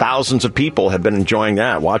 Mm-hmm. Thousands of people have been enjoying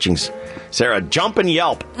that, watching Sarah jump and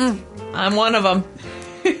yelp. I'm one of them.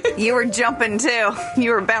 You were jumping, too.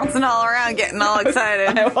 You were bouncing all around, getting all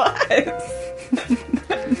excited. I was.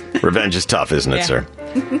 Revenge is tough, isn't it, sir?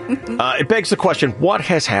 It begs the question, what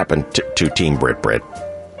has happened to Team Brit?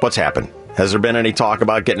 What's happened? Has there been any talk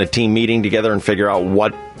about getting a team meeting together and figure out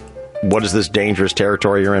what is this dangerous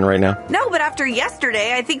territory you're in right now? No, but after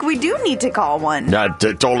yesterday, I think we do need to call one. I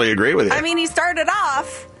totally agree with you. I mean, he started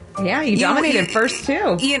off. Yeah, you dominated first,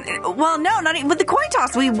 too. Well, no, not even with the coin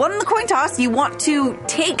toss. We won the coin toss. You want to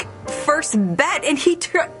take first bet, and he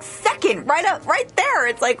took second right there.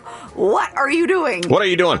 It's like, what are you doing? What are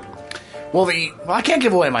you doing? Well, I can't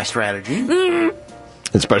give away my strategy.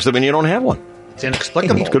 Especially when you don't have one. It's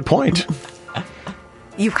inexplicable. Good point.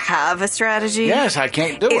 You have a strategy? Yes, I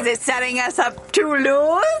can't do it. Is it setting us up to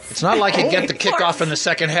lose? It's not like you get the kickoff in the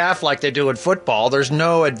second half like they do in football. There's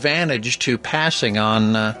no advantage to passing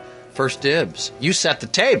on first dibs. You set the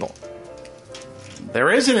table.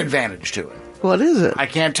 There is an advantage to it. What is it? I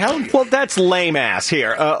can't tell you. Well, that's lame ass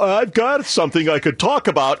here. I've got something I could talk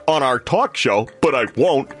about on our talk show, but I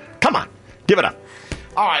won't. Come on, give it up.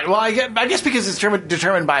 All right, well, I guess because it's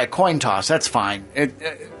determined by a coin toss, that's fine.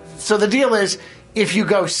 So the deal is, if you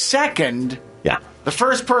go second, the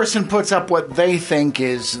first person puts up what they think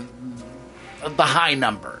is the high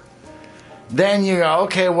number. Then you go,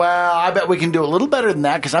 okay, well, I bet we can do a little better than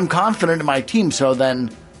that because I'm confident in my team. So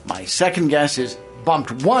then my second guess is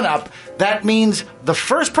bumped one up. That means the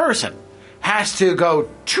first person has to go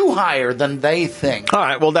two higher than they think. All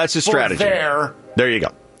right, well, that's his strategy. There you go.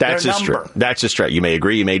 That's his strategy. That's his strategy. You may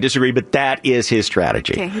agree, you may disagree, but that is his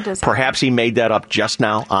strategy. Okay, he does. Perhaps he made that up just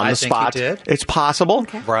now on the spot. He did. It's possible,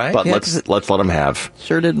 right? But let's let him have.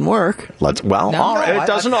 Sure didn't work. It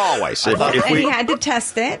doesn't always. And he had to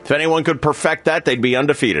test it. If anyone could perfect that, they'd be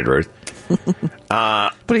undefeated, Ruth.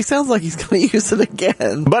 But he sounds like he's going to use it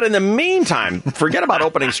again. But in the meantime, forget about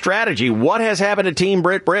opening strategy. What has happened to Team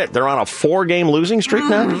Brit? They're on a 4-game losing streak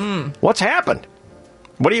now. What's happened?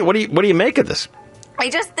 What do you make of this? I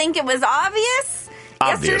just think it was obvious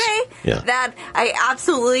yesterday that I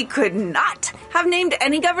absolutely could not have named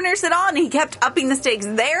any governors at all, and he kept upping the stakes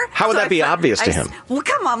there. How would that be obvious to him? Well,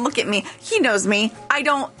 come on, look at me. He knows me. I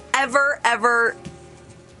don't ever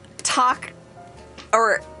talk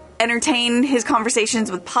or entertain his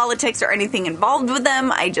conversations with politics or anything involved with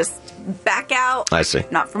them. I just back out. I see.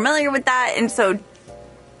 Not familiar with that, and so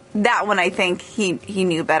that one, I think he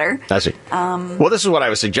knew better. I see. Well, this is what I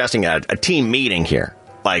was suggesting at a team meeting here.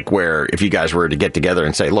 Like where if you guys were to get together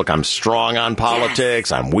and say, look, I'm strong on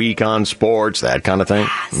politics, I'm weak on sports, that kind of thing.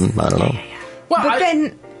 I don't know. Well, but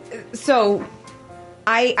then, so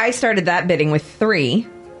I started that bidding with 3.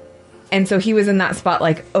 And so he was in that spot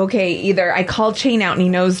like, okay, either I call Chain out and he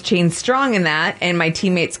knows Chain's strong in that and my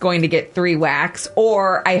teammate's going to get 3 whacks,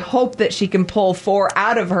 or I hope that she can pull 4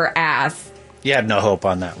 out of her ass. You had no hope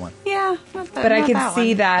on that one. Yeah, but I could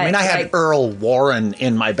see that. I mean, I had Earl Warren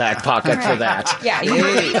in my back pocket for that. Yeah,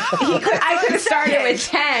 I could have started with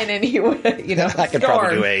 10, and he would, I could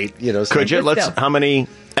probably do 8. Could you? How many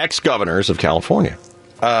ex-governors of California?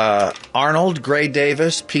 Arnold, Gray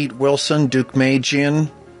Davis, Pete Wilson, Duke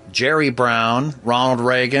Magian, Jerry Brown, Ronald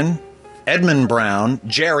Reagan, Edmund Brown,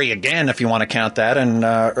 Jerry again, if you want to count that, and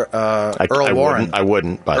Earl Warren. I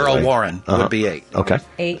wouldn't. By the way, Earl Warren would be 8. Okay,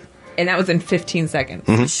 8. And that was in 15 seconds.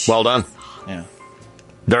 Mm-hmm. Well done. Yeah.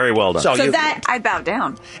 Very well done. So that I bowed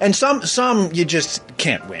down. And some you just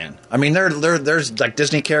can't win. I mean, there's like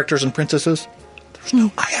Disney characters and princesses. I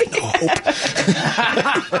had no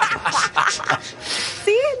hope.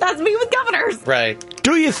 See, that's me with governors. Right.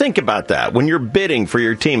 Do you think about that when you're bidding for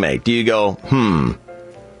your teammate? Do you go,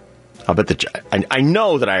 I'll bet I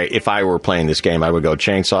know that if I were playing this game, I would go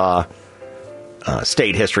Chainsaw.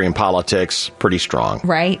 State history and politics, pretty strong.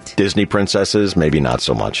 Right. Disney princesses, maybe not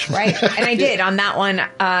so much. Right. And I did. On that one,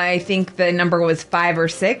 I think the number was 5 or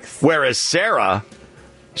 6. Whereas Sarah,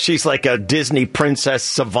 she's like a Disney princess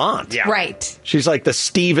savant. Yeah. Right. She's like the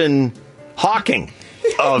Stephen Hawking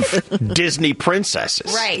of Disney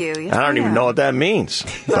princesses. Right. I don't even know what that means,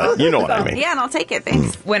 but you know what I mean. Yeah, and I'll take it.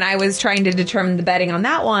 Thanks. When I was trying to determine the betting on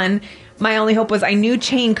that one, my only hope was I knew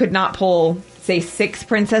Chain could not pull, say, 6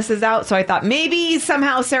 princesses out. So I thought maybe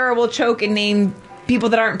somehow Sarah will choke and name people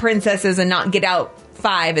that aren't princesses and not get out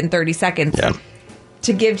 5 in 30 seconds. Yeah.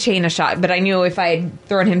 to give Shane a shot, but I knew if I had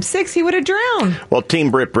thrown him 6, he would have drowned. Well,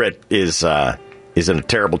 Team Brit is in a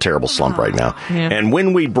terrible, terrible slump right now. Yeah. And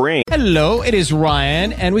when we bring... Hello, it is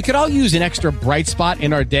Ryan, and we could all use an extra bright spot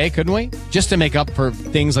in our day, couldn't we? Just to make up for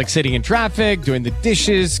things like sitting in traffic, doing the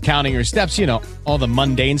dishes, counting your steps, all the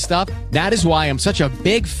mundane stuff. That is why I'm such a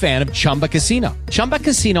big fan of Chumba Casino. Chumba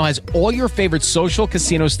Casino has all your favorite social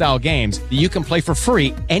casino-style games that you can play for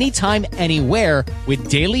free anytime, anywhere with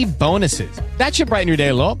daily bonuses. That should brighten your day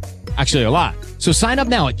a little. Actually, a lot. So sign up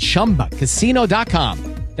now at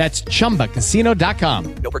ChumbaCasino.com. That's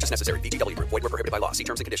ChumbaCasino.com. No purchase necessary. VGW. Void where prohibited by law. See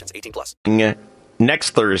terms and conditions. 18+.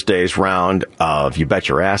 Next Thursday's round of You Bet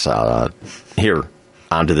Your Ass Out here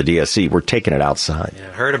onto the DSC. We're taking it outside.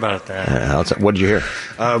 Yeah, heard about that. Outside. What did you hear?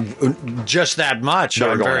 Just that much.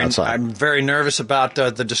 No, I'm very nervous about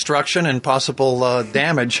the destruction and possible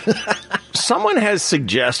damage. Someone has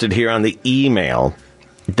suggested here on the email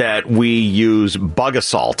that we use bug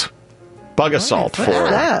assault. Bug assault for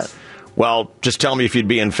that. Well, just tell me if you'd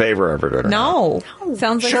be in favor of it or not. No.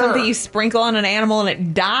 Sounds like something you sprinkle on an animal and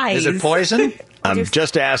it dies. Is it poison? I'm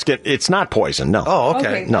just asking. It's not poison, no. Oh,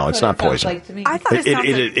 okay. No, it's not poison. Like to me. I thought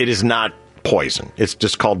it is not poison. It's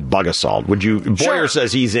just called bug assault. Would you... Boyer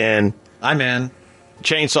says he's in. I'm in.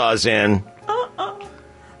 Chainsaw's in.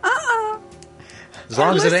 As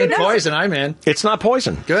long as it ain't poison, I'm in. It's not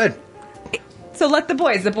poison. Good. So let the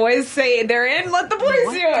boys say they're in, let the boys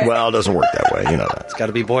do it. Well, it doesn't work that way. You know that. It's got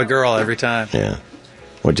to be boy-girl every time. Yeah.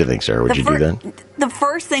 What'd you think, Sarah? Would you do that? The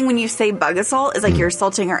first thing when you say bug assault is like you're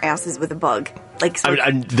assaulting our asses with a bug. Like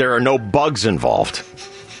there are no bugs involved.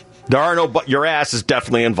 There are no your ass is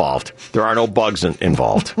definitely involved. There are no bugs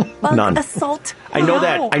involved. Bug None. assault. I know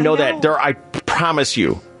that. I know that. I promise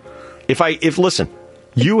you. If listen,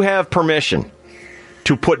 you have permission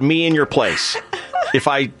to put me in your place. If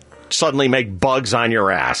I suddenly make bugs on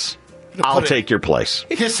your ass, I'll take your place.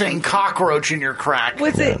 Hissing cockroach in your crack.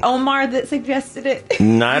 Was it Omar that suggested it?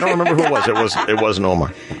 No, I don't remember who it was. It wasn't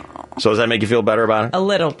Omar. So does that make you feel better about it? A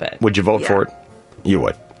little bit. Would you vote for it? You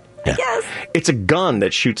would. Yeah. Yes. It's a gun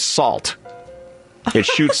that shoots salt. It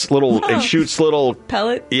shoots little. It shoots little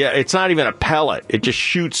pellet. Yeah, it's not even a pellet. It just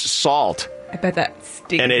shoots salt. I bet that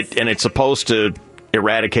stinks. And it's supposed to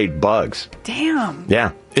eradicate bugs. Damn.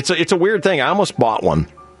 Yeah, it's a weird thing. I almost bought one.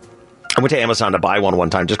 I went to Amazon to buy one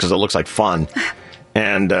time just because it looks like fun.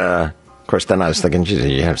 And, of course, then I was thinking, geez,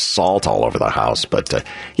 you have salt all over the house. But,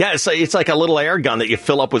 yeah, it's like a little air gun that you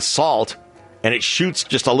fill up with salt, and it shoots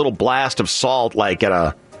just a little blast of salt like at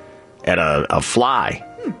a fly,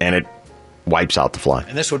 and it wipes out the fly.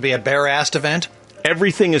 And this would be a bare-assed event?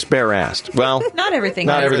 Everything is bare-assed. Well, not everything.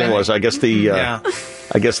 Not everything was. I guess the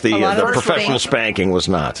professional spanking was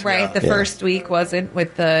not. Right. Yeah. The first week wasn't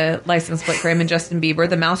with the license plate frame and Justin Bieber.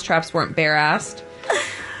 The mousetraps weren't bare-assed.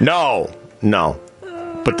 No.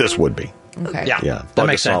 But this would be. Okay. Yeah. That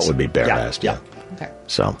makes sense. Salt would be bare-assed. Yeah. Okay.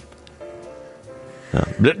 So.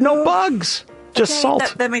 But no bugs. Just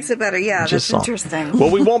salt. That makes it better. Yeah, Just that's salt. interesting.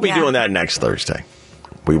 Well, we won't be doing that next Thursday.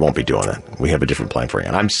 We won't be doing that. We have a different plan for you.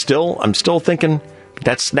 And I'm still thinking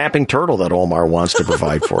that snapping turtle that Omar wants to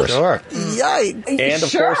provide for us. Sure. Yikes. And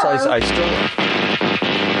of course,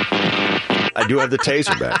 I do have the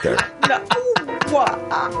taser back there.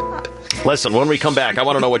 Listen, when we come back, I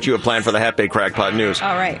want to know what you have planned for the Half Baked Crackpot News.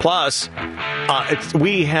 All right. Plus,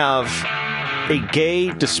 we have a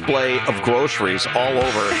gay display of groceries all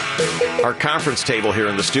over our conference table here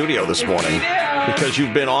in the studio this morning. Because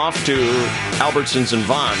you've been off to Albertsons and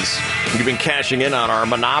Vons. You've been cashing in on our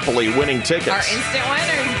Monopoly winning tickets. Our instant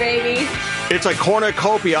winners, baby. It's a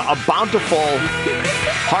cornucopia, a bountiful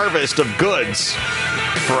harvest of goods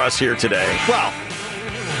for us here today. Well,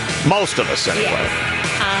 most of us anyway.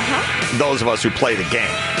 Uh-huh. Those of us who play the game.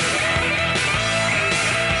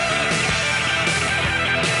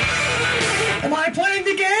 Am I playing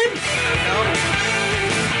the game?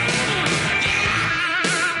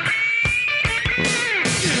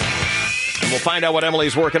 We'll find out what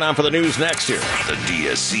Emily's working on for the news next year. The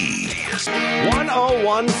DSC.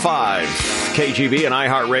 1015 KGB and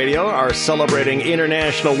iHeartRadio are celebrating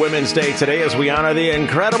International Women's Day today as we honor the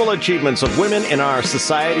incredible achievements of women in our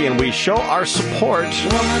society and we show our support.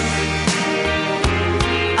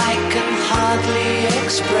 I can hardly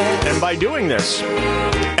express. And by doing this,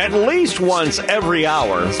 at least once every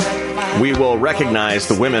hour, we will recognize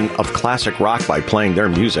the women of classic rock by playing their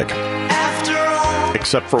music.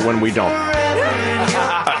 Except for when we don't.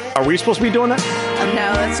 Are we supposed to be doing that?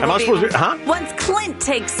 that's Am I supposed to? Huh? Once Clint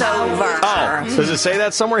takes over. Oh, does it say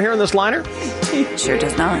that somewhere here in this liner? Sure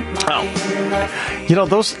does not. Oh. You know,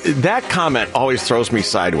 that comment always throws me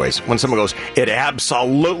sideways when someone goes, "It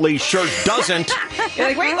absolutely sure doesn't." You're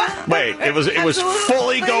like, wait, what? Wait, it was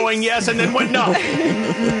fully going yes and then went no.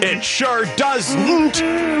 It sure doesn't.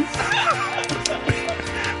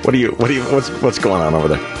 What's going on over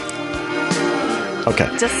there? Okay.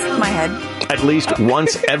 Just my head. At least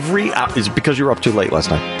once every hour. Is it because you were up too late last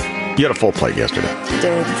night? You had a full plate yesterday.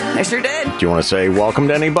 I sure did. Do you want to say welcome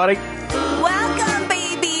to anybody? Welcome,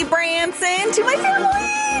 baby Branson, to my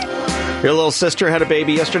family. Your little sister had a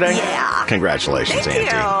baby yesterday? Yeah. Congratulations,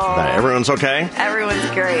 Thank Auntie. you. Everyone's okay? Everyone's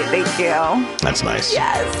great. Thank you. That's nice.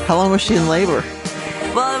 Yes. How long was she in labor?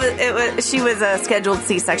 Well, she was a scheduled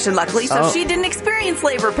C-section, luckily, so she didn't experience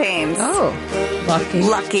labor pains. Oh, lucky.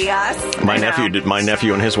 Lucky us. My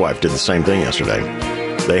nephew and his wife did the same thing yesterday.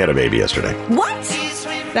 They had a baby yesterday. What?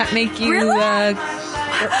 That make you Really?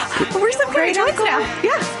 We're some great uncle now.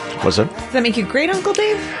 Yeah. What's it? Does that make you great Uncle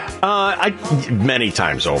Dave? Many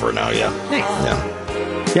times over now, yeah.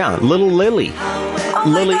 Nice. Yeah, little Lily. Oh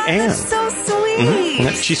Lily my God, Ann. that's so sweet.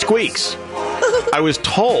 Mhm. She squeaks. I was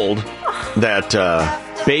told that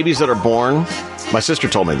babies that are born, my sister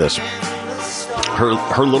told me this,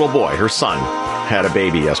 her little boy, her son, had a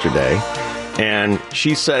baby yesterday, and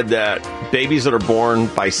she said that babies that are born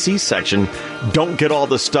by C-section don't get all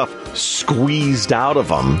the stuff squeezed out of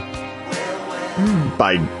them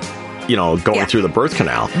by, going through the birth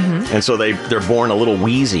canal. Mm-hmm. And so they're born a little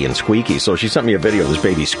wheezy and squeaky. So she sent me a video of this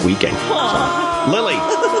baby squeaking. So, Lily.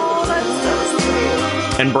 Oh, that's so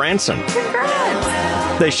sweet. And Branson.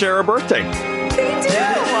 Congrats. They share a birthday. They do.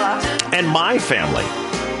 And my family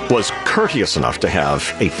was courteous enough to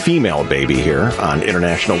have a female baby here on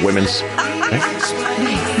International Women's Day.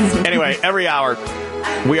 Anyway, every hour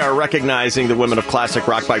we are recognizing the women of classic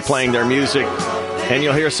rock by playing their music. And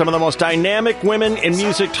you'll hear some of the most dynamic women in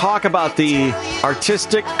music talk about the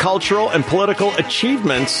artistic, cultural, and political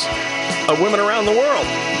achievements of women around the world.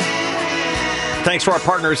 Thanks to our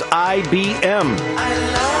partners, IBM.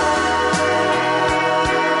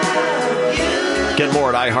 Get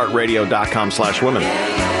more at iHeartRadio.com/women.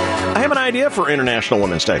 I have an idea for International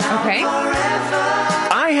Women's Day. Okay.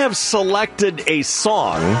 I have selected a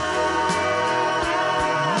song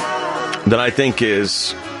that I think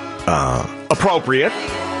is appropriate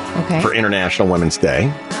for International Women's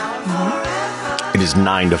Day. Mm-hmm. It is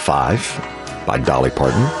 9 to 5 by Dolly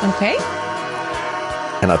Parton. Okay.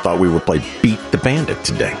 And I thought we would play Beat the Bandit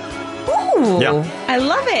today. Ooh. Yeah. I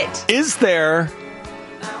love it. Is there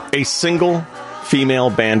a single female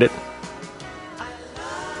bandit?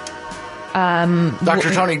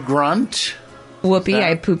 Dr. Tony Grunt. Whoopi,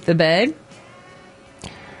 I pooped the bed.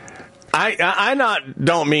 I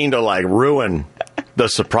don't mean to ruin the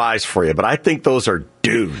surprise for you, but I think those are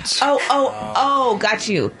dudes. Oh, got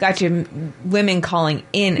you. Women calling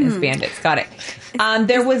in as bandits. Got it.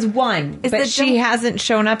 There was one, but she hasn't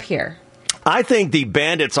shown up here. I think the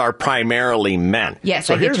bandits are primarily men. Yes,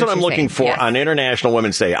 so I get here's what I'm you're looking saying. for Yes. on International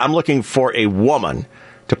Women's Day. I'm looking for a woman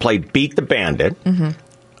to play Beat the Bandit. Mm-hmm.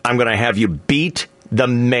 I'm going to have you beat the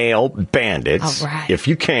male bandits, All right. if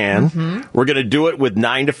you can. Mm-hmm. We're going to do it with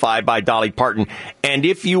 9 to 5 by Dolly Parton. And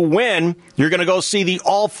if you win, you're going to go see the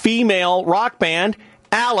all-female rock band,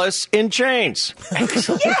 Alice in Chains. Yes!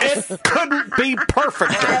 It couldn't be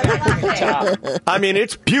perfect. I mean,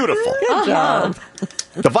 it's beautiful. Good job.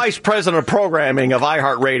 The vice president of programming of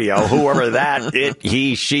iHeartRadio, whoever that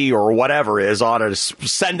he, she, or whatever is, ought to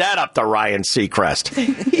send that up to Ryan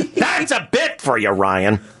Seacrest. That's a bit for you,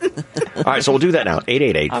 Ryan. All right, so we'll do that now.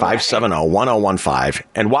 888-570-1015.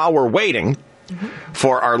 And while we're waiting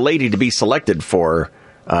for our lady to be selected for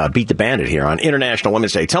Beat the Bandit here on International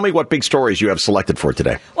Women's Day, tell me what big stories you have selected for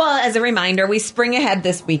today. Well, as a reminder, we spring ahead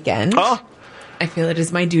this weekend. Oh. I feel it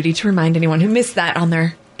is my duty to remind anyone who missed that on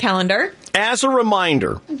their calendar. As a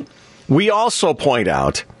reminder, we also point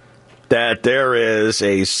out that there is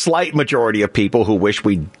a slight majority of people who wish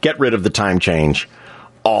we'd get rid of the time change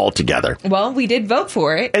altogether. Well, we did vote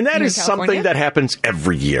for it. And that here is in California. something that happens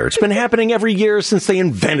every year. It's been happening every year since they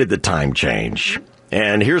invented the time change.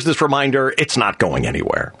 And here's this reminder, it's not going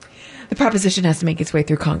anywhere. The proposition has to make its way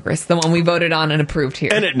through Congress, the one we voted on and approved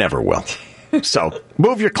here. And it never will. So,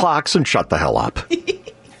 move your clocks and shut the hell up.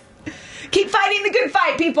 Keep fighting the good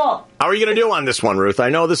fight, people. How are you going to do on this one, Ruth? I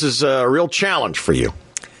know this is a real challenge for you.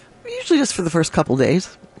 Usually just for the first couple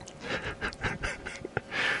days.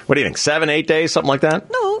 What do you think, 7, 8 days, something like that?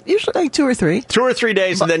 No, usually like 2 or 3. 2 or 3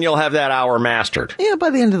 days, and then you'll have that hour mastered. Yeah, by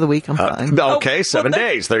the end of the week, I'm fine. Okay, 7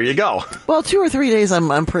 days. There you go. Well, 2 or 3 days,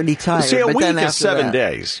 I'm pretty tired. See, a but week then is after 7 that,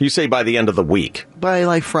 days. You say by the end of the week. By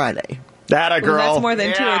like Friday. That a girl. Well, that's more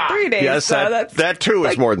than 2 or 3 days. Yes, so that too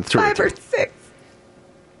is more than 2 or 5 3. or 6.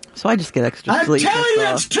 So I just get extra I'm sleep. telling you,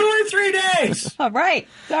 that's it's 2 or 3 days. All right.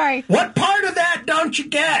 Sorry. What part of that don't you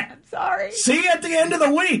get? I'm sorry. See you at the end of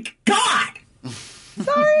the week. God!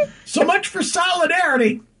 Sorry. So much for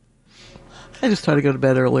solidarity. I just try to go to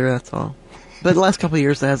bed earlier, that's all. But the last couple of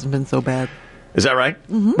years, it hasn't been so bad. Is that right?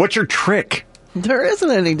 Mm-hmm. What's your trick? There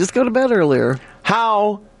isn't any. Just go to bed earlier.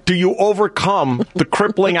 How do you overcome the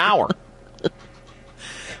crippling hour?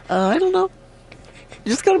 I don't know.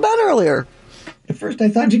 Just go to bed earlier. At first, I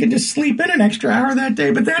thought you could just sleep in an extra hour that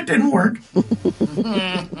day, but that didn't work.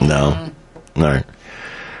 No. All right.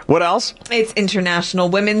 What else? It's International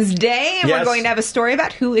Women's Day, and we're going to have a story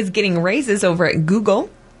about who is getting raises over at Google.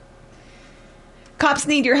 Cops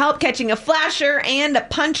need your help catching a flasher and a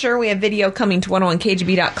puncher. We have video coming to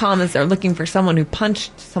 101kgb.com as they're looking for someone who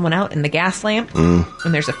punched someone out in the gas lamp.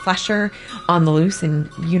 And there's a flasher on the loose in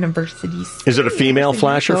University City. Is it a female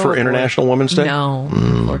flasher for International Women's Day? No,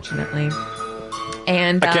 unfortunately.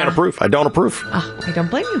 And I can't approve. I don't approve. I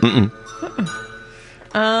don't blame you.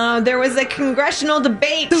 There was a congressional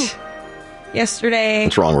debate yesterday.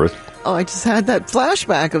 What's wrong, Ruth? Oh, I just had that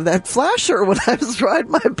flashback of that flasher when I was riding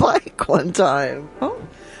my bike one time. Oh.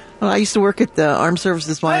 Well, I used to work at the Armed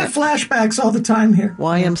Services I have flashbacks all the time here.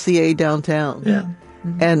 YMCA downtown. Yeah.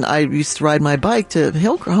 And I used to ride my bike to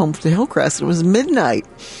home to Hillcrest. It was midnight.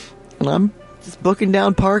 And I'm just booking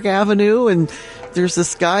down Park Avenue, and there's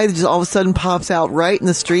this guy that just all of a sudden pops out right in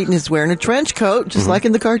the street, and he's wearing a trench coat, just like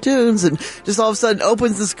in the cartoons, and just all of a sudden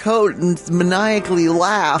opens his coat and maniacally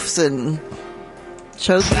laughs and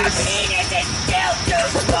shows me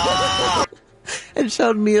and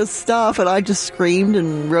showed me his stuff, and I just screamed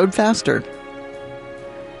and rode faster.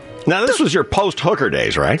 Now, this was your post-hooker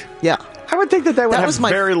days, right? Yeah. I would think that would have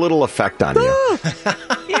very little effect on you.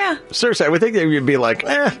 Yeah. Seriously, I would think that you'd be like,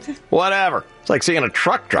 whatever. It's like seeing a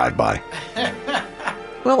truck drive by.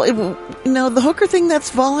 Well, the hooker thing,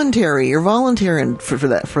 that's voluntary. You're volunteering for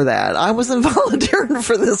that. I wasn't volunteering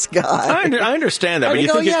for this guy. I understand that. And but you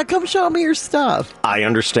you go, think come show me your stuff. I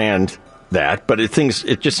understand that, but it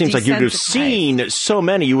just seems like you've seen so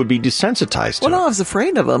many, you would be desensitized to Well, no, I was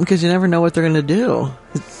afraid of them because you never know what they're going to do.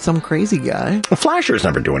 It's some crazy guy. The flashers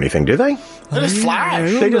never do anything, do they? They just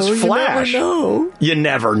flash. They just flash. You never know. You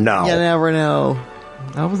never know. You never know.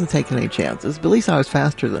 I wasn't taking any chances, but at least I was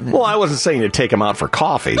faster than him. Well, I wasn't saying to take him out for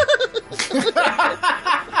coffee.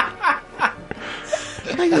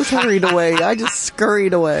 I just hurried away. I just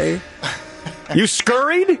scurried away. You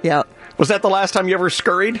scurried? Yeah. Was that the last time you ever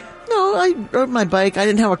scurried? No, I rode my bike. I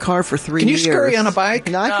didn't have a car for 3 years. Can you scurry on a bike?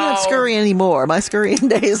 No, I can't scurry anymore. My scurrying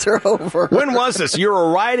days are over. When was this? You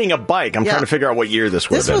were riding a bike. I'm trying to figure out what year this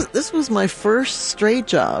would have been. This was my first straight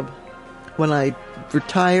job when I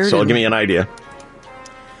retired. So give me an idea.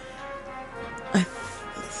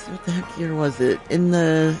 What the heck year was it? It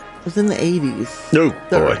was in the 80s. No,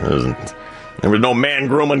 boy. There was no man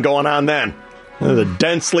grooming going on then. It was a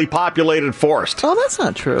densely populated forest. Oh, that's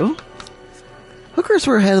not true. Hookers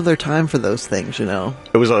were ahead of their time for those things, you know.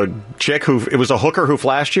 It was a hooker who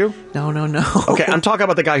flashed you? No. Okay, I'm talking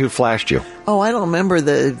about the guy who flashed you. Oh, I don't remember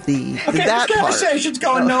that this part. conversation's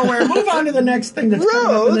going nowhere. Move on to the next thing that's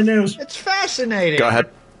coming up in the news. It's fascinating. Go ahead.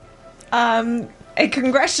 A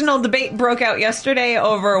congressional debate broke out yesterday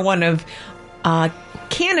over one of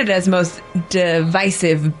Canada's most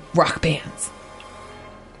divisive rock bands.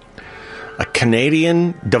 A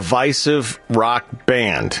Canadian divisive rock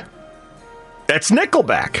band. That's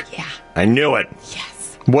Nickelback. Yeah. I knew it.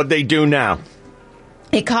 Yes. What'd they do now?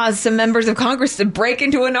 It caused some members of Congress to break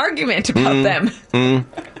into an argument about them.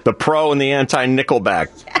 The pro and the anti-Nickelback.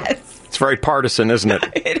 Yes. It's very partisan, isn't it?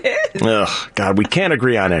 It is. Ugh, God, we can't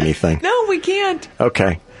agree on anything. No, we can't.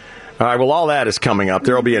 Okay. All right, well, all that is coming up.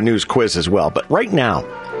 There will be a news quiz as well. But right now,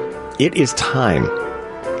 it is time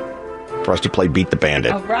for us to play Beat the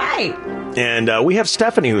Bandit. All right. And we have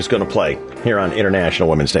Stephanie who's going to play here on International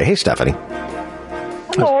Women's Day. Hey, Stephanie.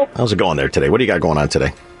 Hello. How's it going there today? What do you got going on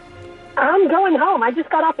today? I'm going home. I just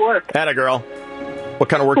got off work. Atta girl. What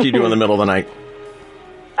kind of work do you do in the middle of the night?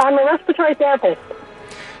 I'm a respiratory therapist.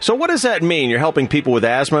 So what does that mean? You're helping people with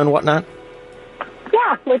asthma and whatnot?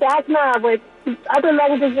 Yeah, with asthma, with other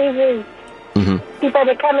lung diseases, people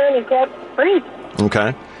that come in and can't breathe.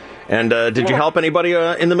 Okay. And did you help anybody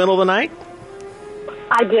in the middle of the night?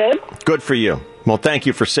 I did. Good for you. Well, thank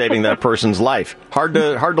you for saving that person's life. Hard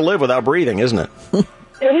to live without breathing, isn't it?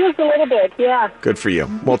 It is a little bit, yeah. Good for you.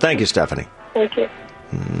 Well, thank you, Stephanie. Thank you.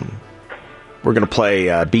 We're going to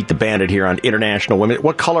play Beat the Bandit here on International Women.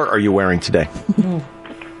 What color are you wearing today?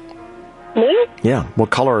 Me? Yeah. What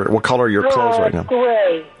color are your clothes right now?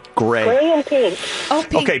 Gray. Gray and pink. Oh,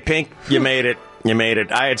 pink. Okay, pink. You made it. You made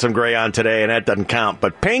it. I had some gray on today, and that doesn't count.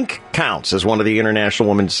 But pink counts as one of the International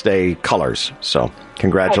Women's Day colors. So,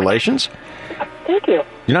 congratulations. Okay. Thank you.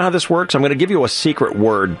 You know how this works? I'm going to give you a secret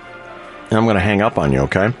word, and I'm going to hang up on you,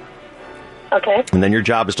 okay? Okay. And then your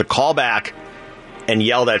job is to call back and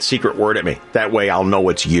yell that secret word at me. That way I'll know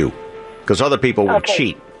it's you. Because other people would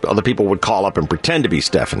cheat. Other people would call up and pretend to be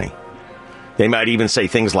Stephanie. They might even say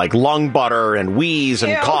things like lung butter and wheeze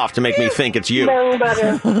and cough to make me think it's you. Lung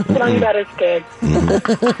butter. Lung butter's good.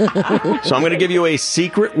 So I'm going to give you a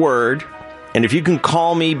secret word, and if you can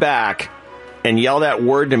call me back and yell that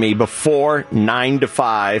word to me before 9 to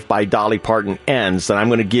 5 by Dolly Parton ends, then I'm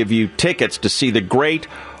going to give you tickets to see the great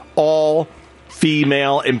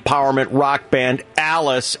all-female empowerment rock band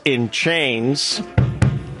Alice in Chains.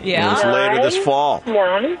 Yeah. It's later this fall.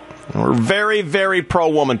 Nice. We're very, very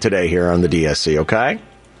pro-woman today here on the DSC, okay?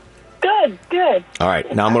 Good. All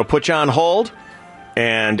right, now I'm going to put you on hold,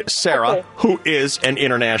 and Sarah, who is an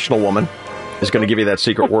international woman, is going to give you that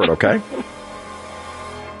secret word, okay?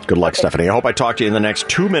 Good luck, Stephanie. I hope I talk to you in the next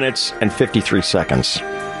 2 minutes and 53 seconds.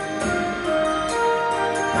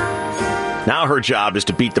 Now her job is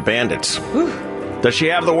to beat the bandits. Does she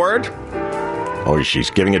have the word? Oh, she's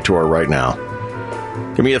giving it to her right now.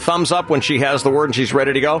 Give me a thumbs up when she has the word and she's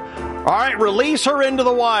ready to go. All right, release her into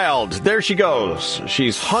the wild. There she goes.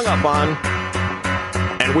 She's hung up on.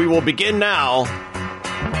 And we will begin now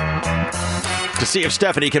to see if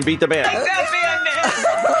Stephanie can beat the bandit.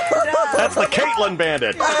 That's the Caitlin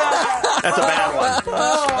bandit. That's a bad one.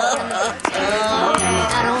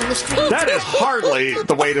 That is hardly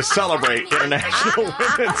the way to celebrate International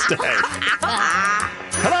Women's Day.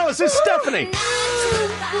 Hello, is this Stephanie?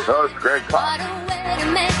 Oh, it's Greg Cox.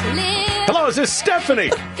 Hello, is this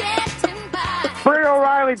Stephanie? Bring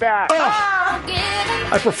O'Reilly back.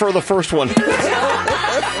 I prefer the first one.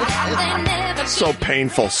 So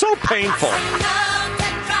painful. So painful.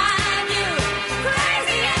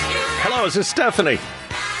 Hello, is this Stephanie?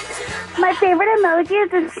 My favorite emoji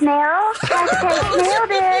is a snail. Hashtag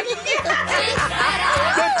nailed it.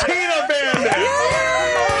 The Tina Bandit.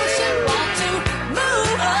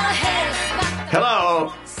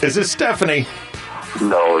 Hello, is this Stephanie?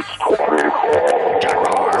 No, it's Tori.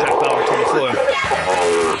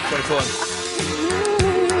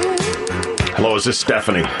 Hello, is this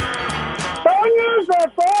Stephanie? All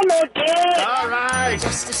right.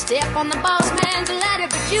 Just a step on the boss man's ladder,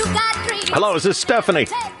 but you got dreams. Hello, is this Stephanie?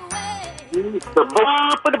 The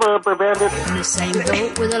same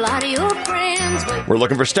boat with a lot of your friends. We're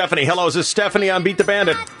looking for Stephanie. Hello, is this Stephanie on Beat the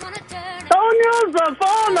Bandit?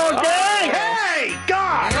 Hey,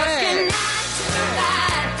 God!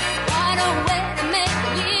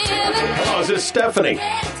 Hello, is this Stephanie?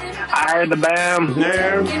 I the bam.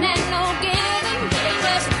 There.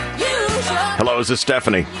 Hello, is this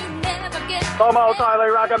Stephanie? The most highly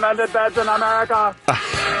recommended beds in America.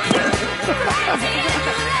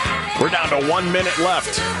 We're down to 1 minute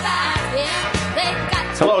left.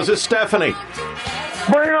 Hello, is this Stephanie?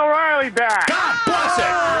 Bring O'Reilly back. God bless it.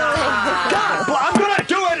 I'm going to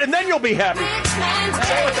do it, and then you'll be happy.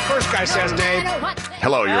 Say what the first guy says, Dave.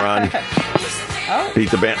 Hello, you're on. Beat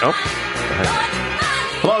the band. Oh.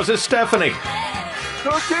 Hello, is this Stephanie?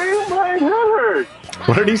 Okay, my head hurts.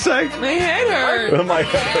 What did he say? My head hurts. My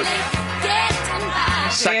head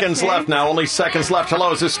hurts. Seconds left now. Only seconds left.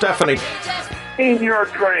 Hello, is this Stephanie? In your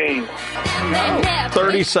train.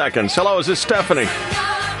 30 seconds. Hello, is this Stephanie?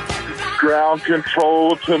 Ground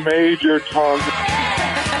control to Major Tom.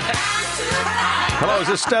 Hello, is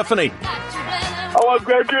this Stephanie? Oh, I'm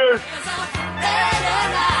good.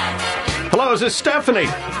 Hello, is this Stephanie?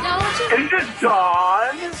 Is it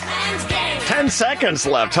Dawn? 10 seconds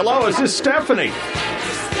left. Hello, is this Stephanie?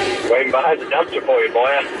 Waiting behind the dumpster for you,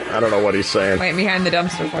 boy. I don't know what he's saying. Wait behind the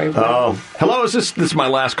dumpster for you. Oh. Hello, is this is my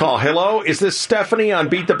last call. Hello, is this Stephanie on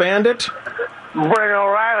Beat the Bandit? Bring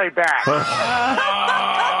O'Reilly back.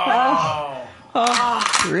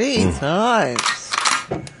 3 times.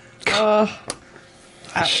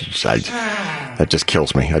 That just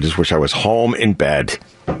kills me. I just wish I was home in bed,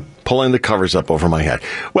 pulling the covers up over my head.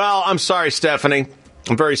 Well, I'm sorry, Stephanie.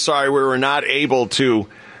 I'm very sorry we were not able to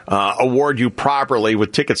award you properly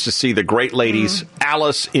with tickets to see the great ladies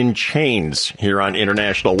Alice in Chains here on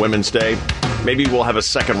International Women's Day. Maybe we'll have a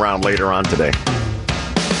second round later on today.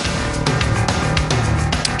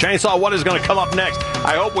 Chainsaw, what is going to come up next?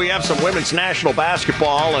 I hope we have some women's national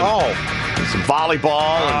basketball and some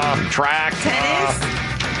volleyball and track. Tennis?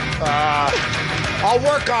 I'll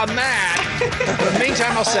work on that. In the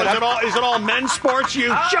meantime, I'll set up. Is it all men's sports,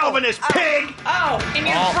 you chauvinist pig? In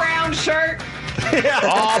your brown shirt.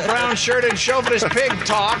 All brown shirt and chauvinist pig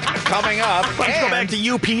talk coming up. Let's go back to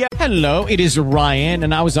UPS. Hello, it is Ryan,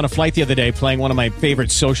 and I was on a flight the other day playing one of my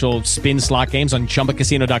favorite social spin slot games on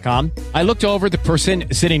ChumbaCasino.com. I looked over at the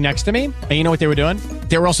person sitting next to me, and you know what they were doing?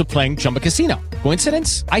 They were also playing Chumba Casino.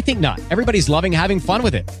 Coincidence? I think not. Everybody's loving having fun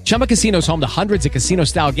with it. Chumba Casino is home to hundreds of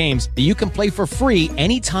casino-style games that you can play for free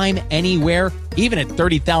anytime, anywhere, even at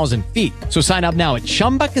 30,000 feet. So sign up now at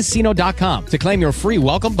ChumbaCasino.com to claim your free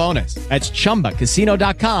welcome bonus. That's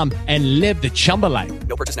ChumbaCasino.com and live the Chumba life.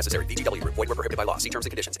 No purchase necessary. VGW. Void where prohibited by law. See terms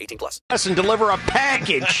and conditions. 18+. And deliver a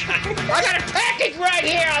package. I got a package right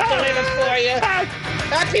here I'll deliver for you.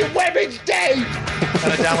 Happy Women's Day.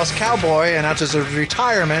 And a Dallas Cowboy announces his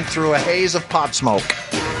retirement through a haze of pot smoke.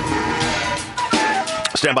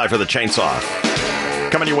 Stand by for the chainsaw.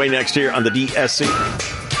 Coming your way next here on the DSC.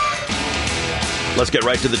 Let's get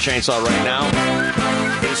right to the chainsaw right now.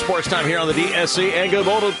 It is sports time here on the DSC, and good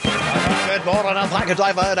morning. Good morning, and thank you,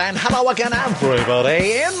 David, and hello again,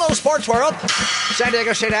 everybody. In the sports world, San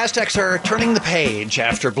Diego State Aztecs are turning the page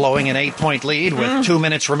after blowing an 8-point lead with 2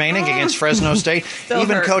 minutes remaining against Fresno State.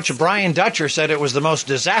 Even hurts. Coach Brian Dutcher said it was the most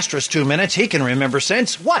disastrous 2 minutes he can remember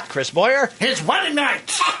since. What, Chris Boyer? His wedding night.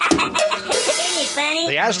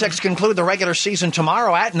 The Aztecs conclude the regular season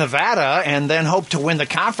tomorrow at Nevada and then hope to win the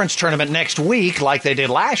conference tournament next week like they did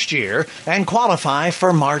last year and qualify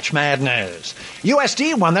for March Madness.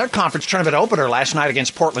 USD won their conference tournament opener last night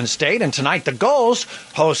against Portland State, and tonight the Gulls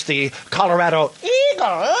host the Colorado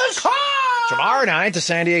Eagles. Tomorrow night, the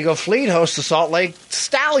San Diego Fleet hosts the Salt Lake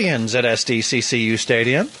Stallions at SDCCU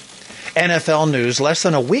Stadium. NFL news, less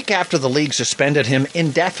than a week after the league suspended him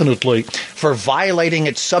indefinitely for violating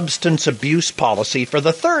its substance abuse policy for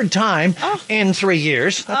the third time in 3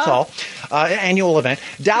 years. That's all. Annual event.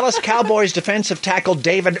 Dallas Cowboys defensive tackle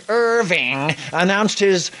David Irving announced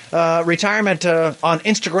his retirement on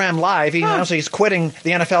Instagram Live. He announced he's quitting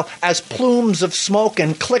the NFL as plumes of smoke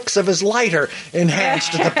and clicks of his lighter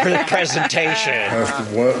enhanced the presentation. That's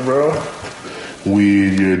the what, bro?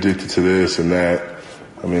 Weed, you're addicted to this and that.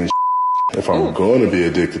 I mean, if I'm going to be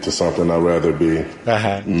addicted to something, I'd rather be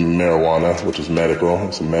marijuana, which is medical.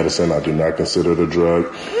 It's a medicine. I do not consider it a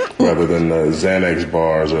drug. Rather than the Xanax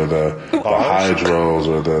bars or the Hydros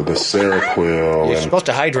or the Seroquel. You're supposed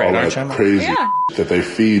to hydrate, all aren't that you? crazy that they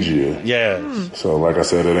feed you. Yes. So, like I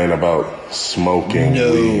said, it ain't about smoking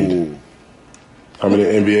weed. How many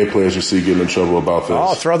NBA players you see getting in trouble about this?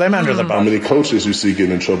 Oh, throw them under the bus. How many coaches you see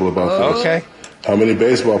getting in trouble about this? Okay. How many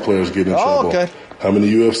baseball players get in trouble? Okay. How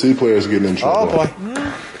many UFC players getting in trouble? Oh, boy.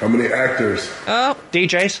 How many actors?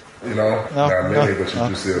 DJs? You know, not many, but you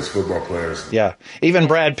do see as football players. Yeah. Even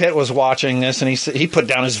Brad Pitt was watching this, and he put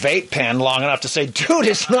down his vape pen long enough to say, dude,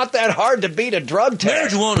 it's not that hard to beat a drug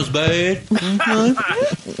test. Marijuana's bad.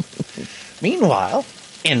 Meanwhile,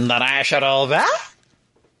 in the national vet.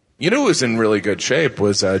 You know who was in really good shape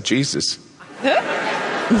was Jesus.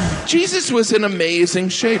 Jesus was in amazing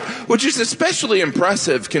shape, which is especially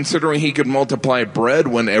impressive considering he could multiply bread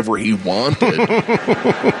whenever he wanted.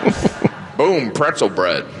 Boom, pretzel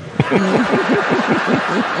bread.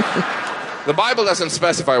 The Bible doesn't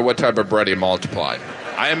specify what type of bread he multiplied.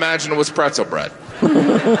 I imagine it was pretzel bread.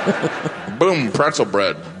 Boom, pretzel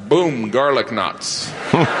bread. Boom, garlic nuts.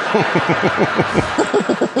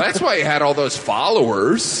 That's why he had all those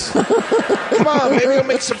followers. Come on, maybe I'll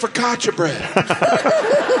make some focaccia bread.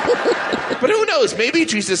 But who knows? Maybe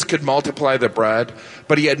Jesus could multiply the bread,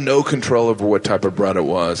 but he had no control over what type of bread it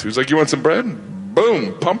was. He was like, you want some bread?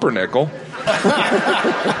 Boom, pumpernickel.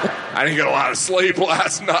 I didn't get a lot of sleep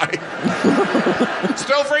last night.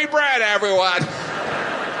 Still free bread, everyone.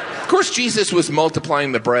 Of course, Jesus was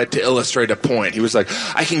multiplying the bread to illustrate a point. He was like,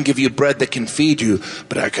 I can give you bread that can feed you,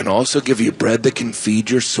 but I can also give you bread that can feed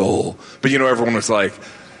your soul. But, you know, everyone was like,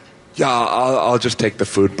 yeah, I'll just take the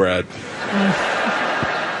food bread.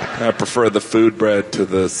 I prefer the food bread to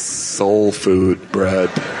the soul food bread.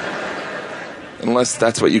 Unless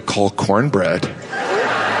that's what you call cornbread.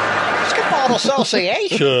 Basketball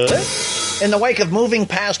Association. In the wake of moving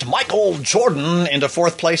past Michael Jordan into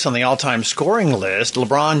fourth place on the all-time scoring list,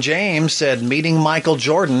 LeBron James said meeting Michael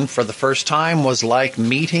Jordan for the first time was like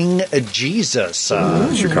meeting Jesus.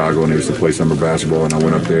 Chicago, and they used to play summer basketball, and I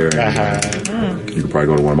went up there. And, you could probably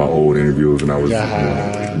go to one of my old interviews when I was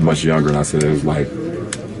much younger, and I said it was like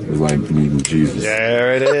meeting Jesus.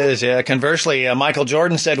 There it is. Yeah. Conversely, Michael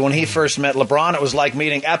Jordan said when he first met LeBron, it was like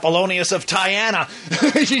meeting Apollonius of Tyana.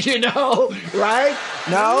 You know, right?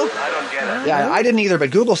 No? I don't get it. Yeah, I didn't either,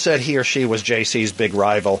 but Google said he or she was JC's big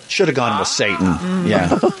rival. Should have gone with Satan.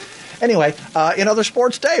 Yeah. Anyway, in other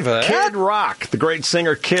sports, David. Kid Rock, the great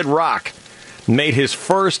singer Kid Rock, made his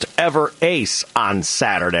first ever ace on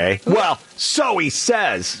Saturday. Well, so he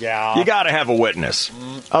says. Yeah. You got to have a witness.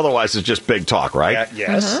 Otherwise, it's just big talk, right? Yeah,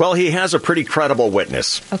 yes. Uh-huh. Well, he has a pretty credible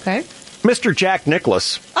witness. Okay. Mr. Jack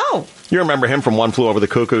Nicklaus. Oh. You remember him from One Flew Over the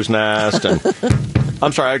Cuckoo's Nest? And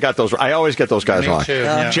I'm sorry, I always get those guys Me wrong. too,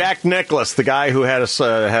 yeah. Jack Nicklaus, the guy who had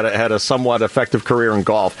a somewhat effective career in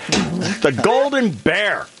golf. The Golden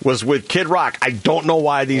Bear was with Kid Rock. I don't know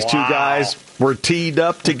why these two guys were teed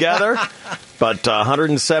up together, but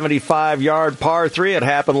 175-yard par 3. It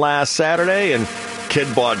happened last Saturday, and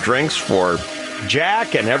Kid bought drinks for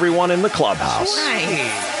Jack and everyone in the clubhouse.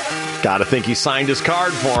 Nice. Gotta think he signed his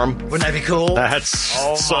card for him. Wouldn't that be cool? That's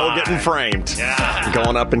so getting framed. Yeah.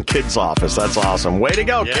 Going up in Kid's office. That's awesome. Way to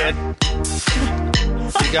go, Kid.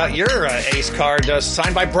 You got your ace card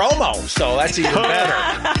signed by Bromo, so that's even better.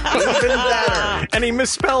 Even better. And he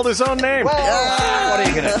misspelled his own name. Well, what are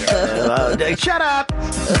you going to do? Shut up.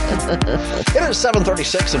 It is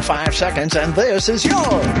 7:36 and 5 seconds, and this is your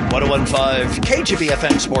 101.5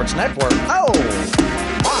 KGBFM Sports Network.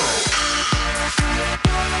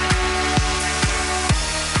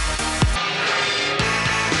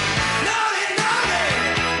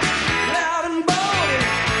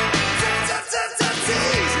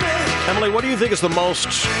 Emily, what do you think is the most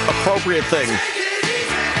appropriate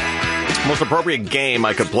game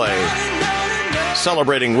I could play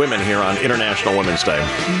celebrating women here on International Women's Day?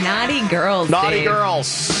 Naughty girls. Naughty Dave.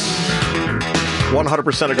 girls.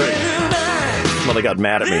 100% agree. Well, they got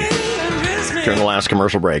mad at me during the last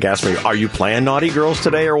commercial break. Asked me, are you playing Naughty Girls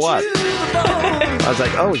today or what? I was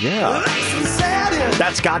like, oh, yeah.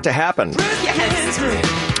 That's got to happen.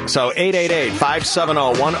 Yes. So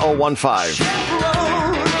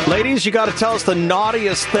 888-570-1015. Ladies, you got to tell us the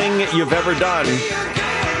naughtiest thing you've ever done.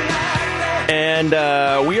 And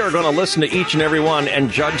we are going to listen to each and every one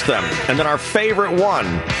and judge them. And then our favorite one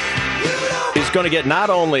is going to get not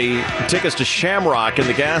only tickets to Shamrock in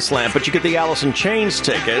the Gaslamp, but you get the Alice in Chains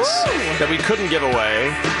tickets that we couldn't give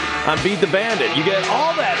away on Beat the Bandit. You get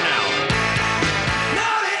all that now.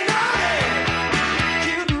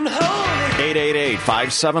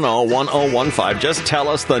 888-570-1015. Just tell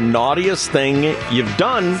us the naughtiest thing you've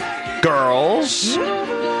done, girls.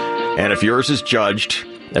 And if yours is judged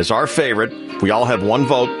as our favorite, we all have one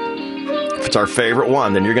vote. If it's our favorite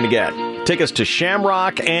one, then you're going to get tickets to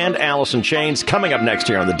Shamrock and Alice in Chains coming up next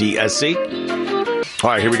year on the DSC. All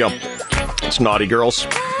right, here we go. It's Naughty Girls.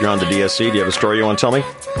 You're on the DSC. Do you have a story you want to tell me?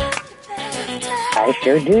 I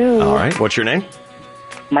sure do. All right. What's your name?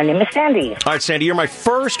 My name is Sandy. All right, Sandy, you're my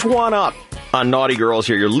first one up on Naughty Girls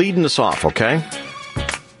here. You're leading us off, okay?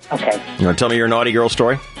 Okay. You want to tell me your Naughty Girl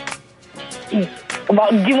story? Well,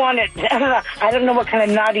 do you want it? I don't know what kind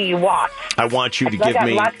of naughty you want. I want you to I give got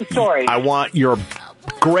me... lots of stories. I want your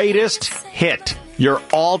greatest hit, your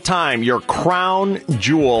all-time, your crown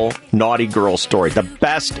jewel Naughty Girl story. The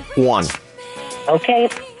best one. Okay.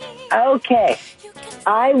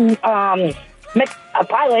 I met a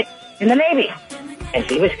pilot in the Navy, and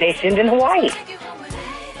he was stationed in Hawaii.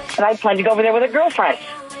 And I planned to go over there with a girlfriend.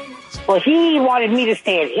 Well, he wanted me to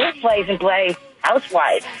stay at his place and play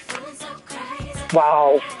housewife.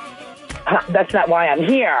 Well, that's not why I'm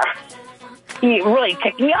here. He really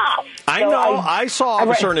ticked me off. I know. I saw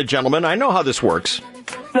Officer and a Gentleman. I know how this works.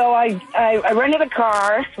 So I rented a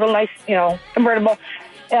car, real nice, convertible,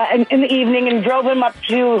 in the evening, and drove him up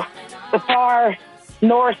to the far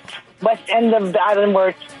northwest end of the island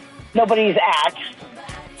where nobody's at.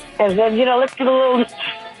 And then, let's get a little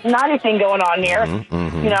naughty thing going on here.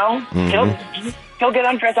 Go get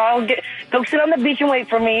undressed. Go sit on the beach and wait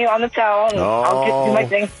for me on the towel, and I'll just do my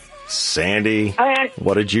thing. Sandy,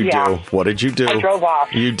 what did you do? What did you do? I drove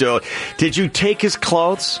off. You do. Did you take his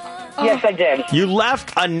clothes? Yes, I did. You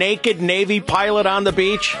left a naked Navy pilot on the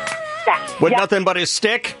beach? With nothing but his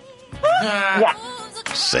stick? Yeah.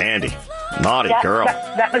 Sandy, naughty girl.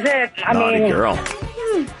 That was it. Naughty girl.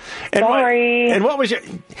 And sorry. What was your...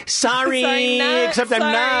 Sorry, except I'm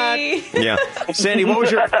not. Yeah. Sandy, what was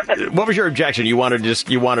your objection? You wanted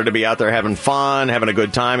to be out there having fun, having a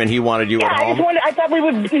good time, and he wanted you at home? I thought we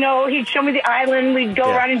would, he'd show me the island, we'd go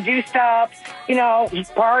around and do stuff,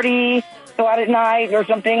 party, go out at night or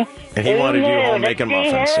something. And he wanted you home making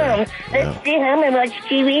muffins. Let's stay home and watch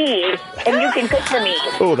TV, and you can cook for me.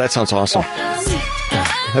 Oh, that sounds awesome.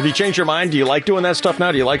 Have you changed your mind? Do you like doing that stuff now?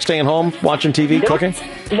 Do you like staying home, watching TV, cooking?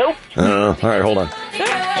 Nope. All right, hold on.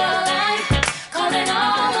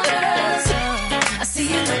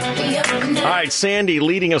 All right, Sandy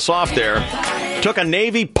leading us off there. Took a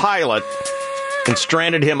Navy pilot and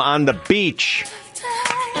stranded him on the beach.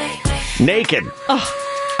 Naked.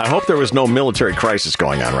 I hope there was no military crisis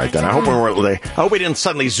going on right then. I hope we didn't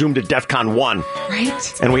suddenly zoom to DEFCON 1.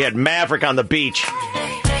 Right. And we had Maverick on the beach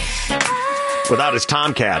without his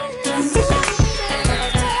Tomcat.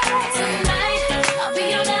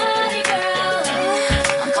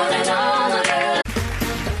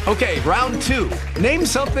 Okay, round 2. Name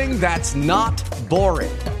something that's not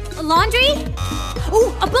boring. A laundry?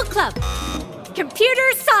 Ooh, a book club.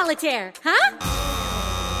 Computer solitaire, huh?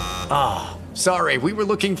 Ah, sorry, we were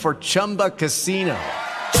looking for Chumba Casino.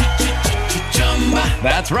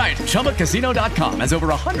 That's right, ChumbaCasino.com has over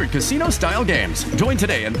 100 casino-style games. Join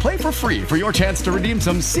today and play for free for your chance to redeem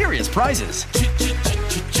some serious prizes.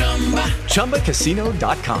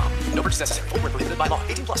 ChumbaCasino.com. No purchase necessary. Void where prohibited by law.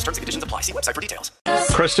 18+ terms and conditions apply. See website for details.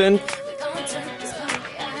 Kristen?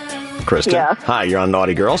 Yes. Hi, you're on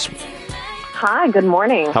Naughty Girls. Hi, good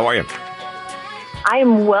morning. How are you?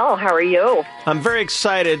 I'm well. How are you? I'm very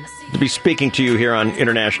excited to be speaking to you here on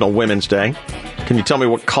International Women's Day. Can you tell me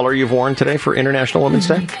what color you've worn today for International Women's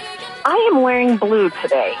Day? I am wearing blue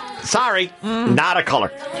today. Sorry, not a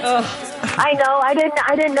color. I know. I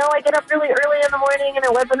didn't know. I get up really early in the morning, and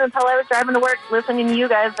it wasn't until I was driving to work listening to you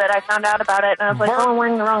guys that I found out about it. And I was like, I'm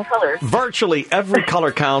wearing the wrong colors. Virtually every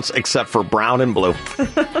color counts except for brown and blue.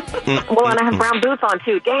 Well, and I have brown boots on,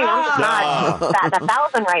 too. Dang, I'm just not at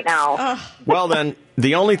 1,000 right now. Well, then,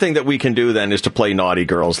 the only thing that we can do then is to play Naughty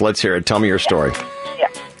Girls. Let's hear it. Tell me your story. Yeah.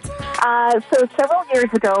 So several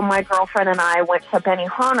years ago, my girlfriend and I went to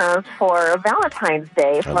Benihana's for Valentine's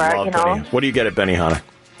Day. What do you get at Benihana?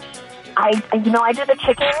 I did the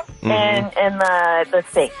chicken and the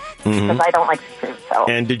steak because I don't like food. So.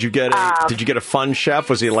 And did you get a fun chef?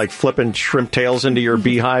 Was he like flipping shrimp tails into your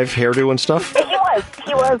beehive hairdo and stuff?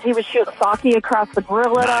 He was shooting sake across the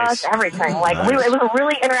grill at us, everything. Like it was a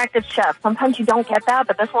really interactive chef. Sometimes you don't get that,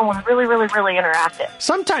 but this one was really, really, really interactive.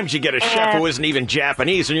 Sometimes you get a chef who isn't even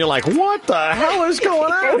Japanese, and you're like, "What the hell is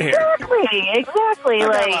going on here?" Exactly.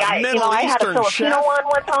 I had a Filipino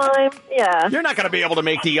one time. Yeah. You're not going to be able to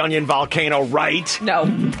make the onion volcano right. No.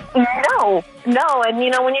 And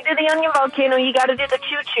when you do the onion volcano, you got to do the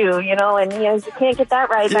choo-choo, and you can't get that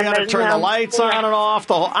right. You got to turn the lights on and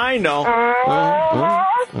off. I know.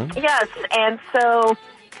 Yes, and so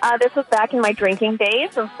this was back in my drinking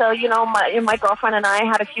days, and so my girlfriend and I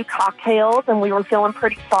had a few cocktails, and we were feeling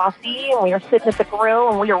pretty saucy, and we were sitting at the grill,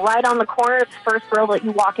 and we were right on the corner. It's the first grill that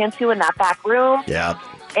you walk into in that back room. Yeah.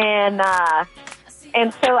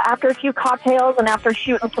 And so after a few cocktails and after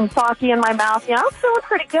shooting some sake in my mouth, I was feeling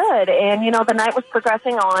pretty good. And, the night was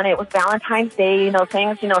progressing on. It was Valentine's Day.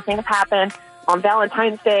 Things happen on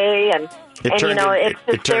Valentine's Day. And there's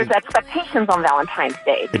expectations on Valentine's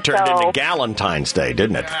Day. It turned into Galentine's Day,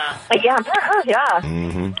 didn't it? Yeah.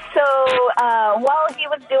 Mm-hmm. So while he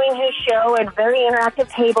was doing his show and very interactive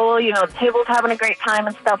table, the table's having a great time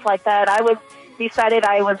and stuff like that, I decided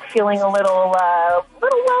I was feeling a little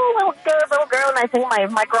girl, and I think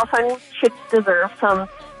my girlfriend should deserve some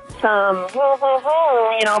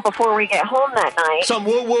before we get home that night. Some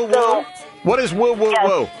woo. What is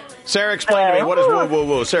woo? Sarah, explain to me, what is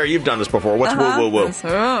woo? Sarah, you've done this before. What's woo?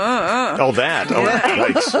 Oh, that. Oh,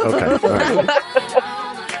 yikes. Okay. All right.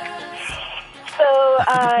 So,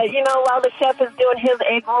 while the chef is doing his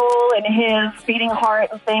egg roll and his beating heart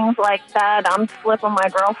and things like that, I'm slipping my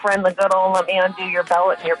girlfriend the good old let me undo your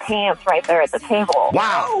belt and your pants right there at the table.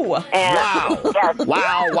 Wow. Yes.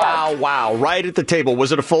 Wow. Right at the table.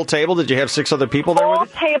 Was it a full table? Did you have 6 other people there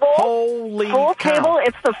with you? Full table.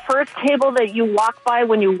 It's the first table that you walk by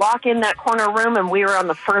when you walk in that corner room, and we were on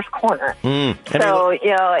the first corner. So,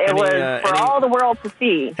 it was for all the world to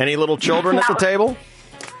see. Any little children at the table?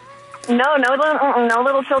 No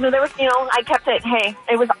little children. There was, I kept it. Hey,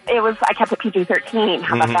 I kept it PG-13.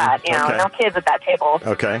 How about that? Okay. No kids at that table.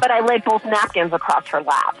 Okay. But I laid both napkins across her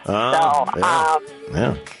lap.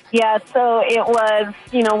 Yeah. Yeah. So it was,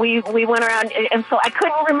 we went around, and so I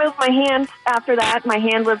couldn't remove my hand after that. My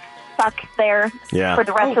hand was stuck there for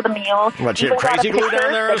the rest of the meal. What, you have crazy glue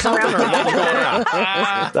down there or something? Or what's going on?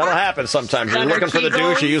 That'll happen sometimes. You're looking for the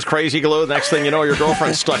douche, you use crazy glue, next thing you know, your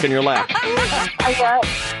girlfriend's stuck in your lap. They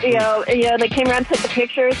came around and took the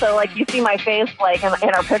picture, so, you see my face, in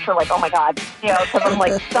our picture, oh, my God, because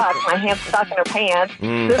I'm, stuck. My hand's stuck in her pants.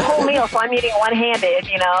 This whole meal, so I'm eating one-handed,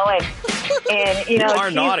 and you are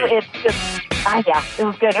naughty. It's just, it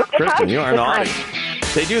was good. Kristen, you are naughty.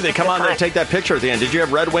 They do. They come on there and take that picture at the end.Id you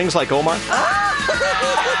have Red Wings like Omar? All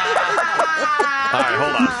right,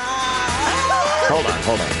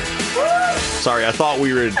 hold on. Sorry, I thought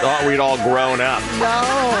we'd all grown up.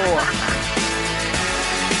 No.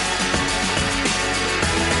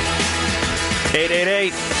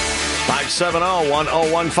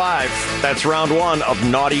 570-1015. That's round one of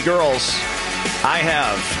Naughty Girls. I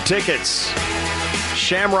have tickets.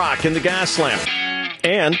 Shamrock in the Gas Lamp.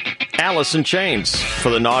 And Alice in Chains for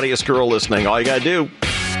the naughtiest girl listening. All you got to do,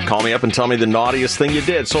 call me up and tell me the naughtiest thing you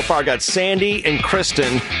did. So far, I got Sandy and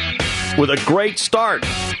Kristen with a great start.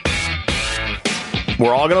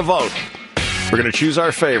 We're all going to vote. We're going to choose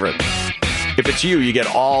our favorite. If it's you, you get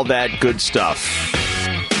all that good stuff.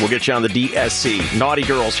 We'll get you on the DSC. Naughty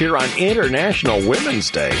Girls here on International Women's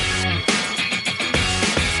Day.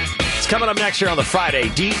 It's coming up next here on the Friday,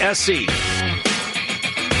 DSC.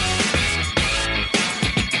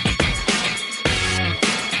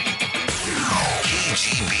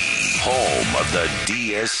 KGB, home of the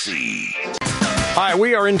DSC. All right,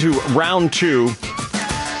 we are into round two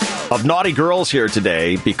of Naughty Girls here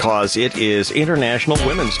today because it is International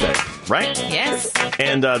Women's Day, right? Yes.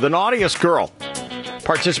 And the naughtiest girl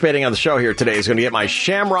participating on the show here today is going to get my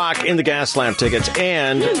Shamrock in the Gas Lamp tickets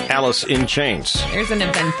and Alice in Chains. There's an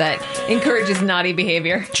event that encourages naughty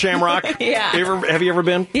behavior. Shamrock? Yeah. Have you ever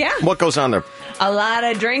been? Yeah. What goes on there? A lot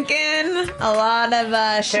of drinking, a lot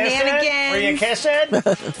of shenanigans. Were you kissing?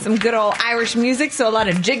 Some good old Irish music, so a lot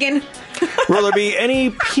of jigging. Will there be any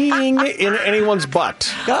peeing in anyone's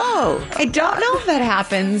butt? Oh. I don't know if that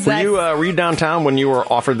happens. Were you downtown when you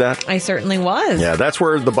were offered that? I certainly was. Yeah, that's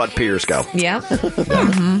where the butt peers go. Yeah.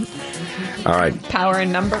 All right. Power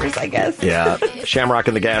in numbers, I guess. Yeah. Shamrock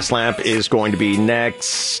in the Gas Lamp is going to be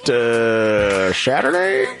next Saturday?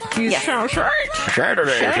 Saturday.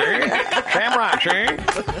 Shamrock, see?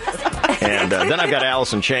 And then I've got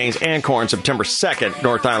Alice in Chains and Korn September 2nd,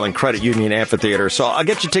 North Island Credit Union Amphitheater. So I'll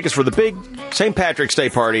get you tickets for the big St. Patrick's Day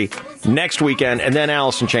party next weekend, and then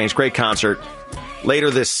Alice in Chains, great concert, later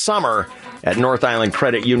this summer at North Island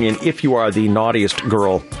Credit Union if you are the naughtiest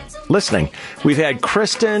girl listening. We've had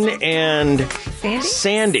Kristen and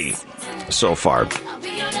Sandy so far.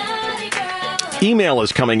 Email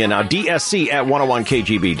is coming in now,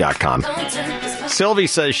 dsc@101kgb.com. Sylvie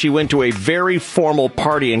says she went to a very formal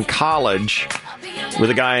party in college with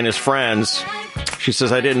a guy and his friends. She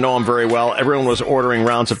says, I didn't know him very well. Everyone was ordering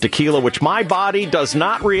rounds of tequila, which my body does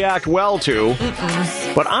not react well to.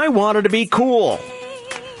 But I wanted to be cool.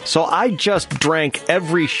 So I just drank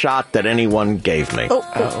every shot that anyone gave me. You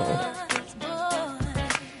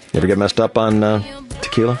ever get messed up on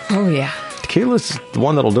tequila? Oh, yeah. Tequila's the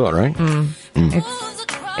one that'll do it, right?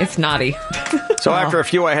 It's naughty. So after a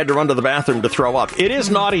few, I had to run to the bathroom to throw up. It is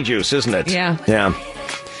naughty juice, isn't it? Yeah. Yeah.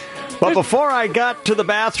 But before I got to the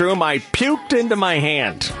bathroom, I puked into my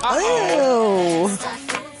hand. Oh.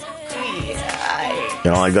 You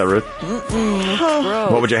don't like that, Ruth?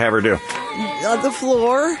 What would you have her do? On the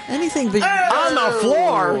floor. Anything. But on the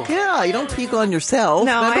floor? Yeah, you don't puke on yourself.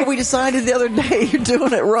 No, Remember we decided the other day you're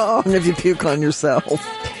doing it wrong if you puke on yourself.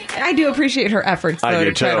 I do appreciate her efforts, though,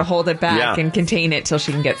 to try to hold it back and contain it till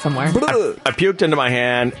she can get somewhere. I puked into my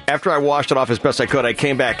hand. After I washed it off as best I could, I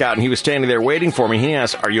came back out, and he was standing there waiting for me. He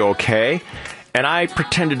asked, are you okay? And I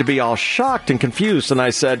pretended to be all shocked and confused, and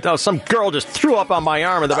I said, oh, some girl just threw up on my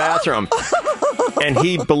arm in the bathroom. And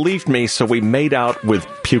he believed me, so we made out with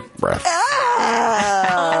puke breath.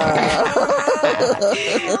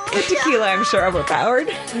 The tequila, I'm sure, overpowered.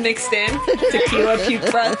 Mixed in. Tequila,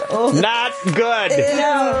 puke breath. Oh. Not good.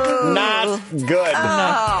 No. Not good.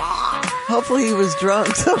 Hopefully he was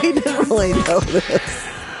drunk, so he didn't really notice.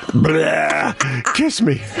 Blah. Kiss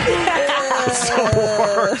me. It's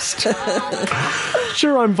the worst.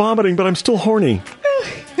 Sure, I'm vomiting, but I'm still horny.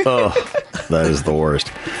 Oh, that is the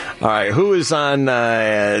worst. All right, who is on?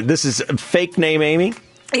 This is fake name Amy.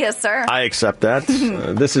 Yes, sir. I accept that.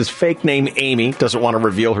 This is fake name Amy. Doesn't want to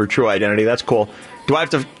reveal her true identity. That's cool. Do I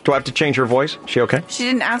have to change her voice? Is she okay? She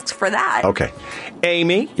didn't ask for that. Okay.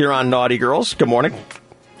 Amy, you're on Naughty Girls. Good morning.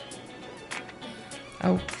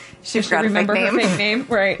 Oh, she should remember her fake name,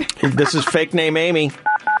 right? This is fake name Amy.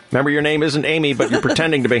 Remember, your name isn't Amy, but you're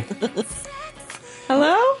pretending to be.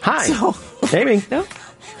 Hello? Hi. Amy. No.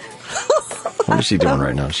 What is she doing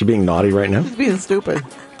right now? Is she being naughty right now? She's being stupid.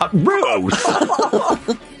 Rose!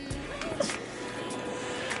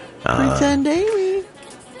 Pretend Amy.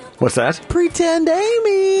 What's that? Pretend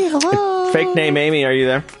Amy. Hello. Fake name Amy, are you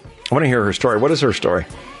there? I want to hear her story. What is her story?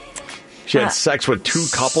 She had sex with two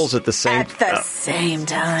couples at the same same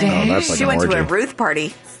time. Oh, that's like she an went to orgy. a Ruth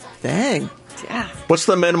party. Dang. Yeah. What's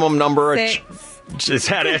the minimum number? Is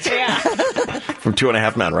that it? Yeah. From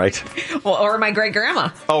 2.5 Men, right? Well, or my great grandma.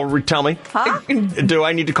 Oh, tell me. Huh? Do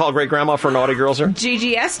I need to call great grandma for Naughty Girls here?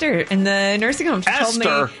 Gigi Esther in the nursing home. She told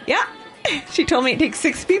Esther? me. Yeah. She told me it takes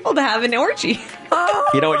 6 people to have an orgy.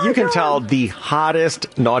 You know what? You can tell the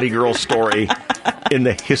hottest Naughty Girl story in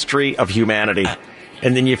the history of humanity.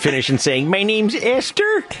 And then you finish in saying, my name's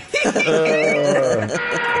Esther.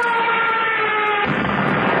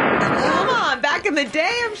 Come on, back in the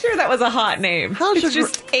day, I'm sure that was a hot name. It's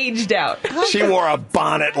just aged out. She wore a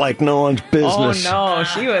bonnet like no one's business. Oh no,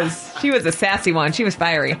 she was a sassy one. She was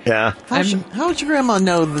fiery. Yeah. How would your grandma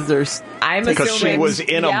know that there's... I'm Because assuming, she was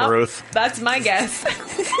in 'em, Ruth. That's my guess.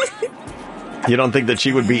 You don't think that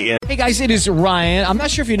she would be in? Hey guys, it is Ryan. I'm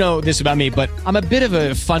not sure if you know this about me, but I'm a bit of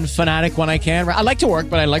a fun fanatic when I can. I like to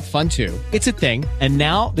work, but I like fun too. It's a thing. And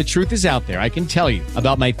now the truth is out there. I can tell you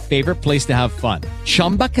about my favorite place to have fun.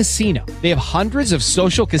 Chumba Casino. They have hundreds of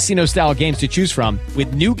social casino style games to choose from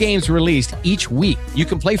with new games released each week. You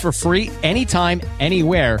can play for free anytime,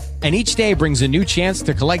 anywhere. And each day brings a new chance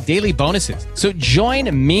to collect daily bonuses. So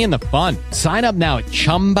join me in the fun. Sign up now at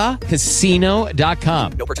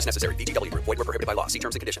ChumbaCasino.com. No purchase necessary. VGW Group. Void where prohibited by law. See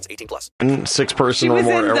terms and conditions. 18+. 6-person or was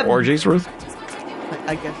more in the- orgies, Ruth?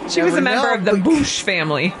 I guess She was a member of the Bush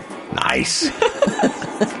family. Nice.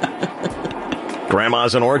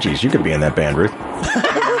 Grandmas and orgies. You could be in that band, Ruth.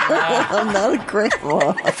 I'm not a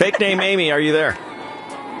grandma. Fake name Amy, are you there?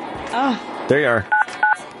 Oh. There you are.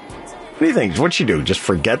 What do you think? What'd she do? Just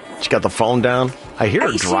forget she got the phone down? I hear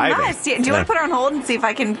her She driving. must. Do you want to put her on hold and see if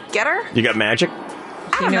I can get her? You got magic?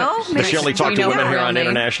 I don't know. Does she only talk to women here on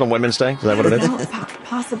International Women's Day? Is that what it is?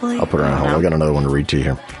 Possibly. I'll put her on hold. I got another one to read to you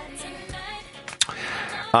here.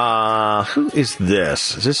 Who is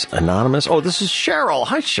this? Is this anonymous? Oh, this is Cheryl.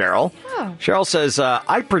 Hi, Cheryl. Oh. Cheryl says,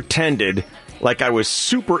 I pretended like I was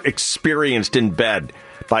super experienced in bed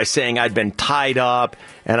by saying I'd been tied up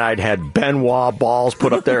and I'd had Benoit balls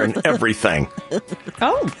put up there and everything.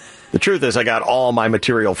 Oh. The truth is I got all my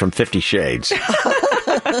material from 50 Shades,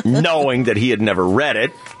 knowing that he had never read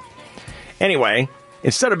it. Anyway,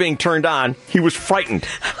 instead of being turned on, he was frightened.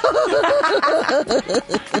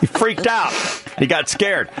 He freaked out. He got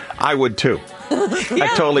scared. I would too.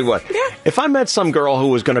 I totally would. Yeah. If I met some girl who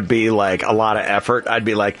was going to be like a lot of effort, I'd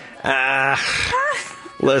be like,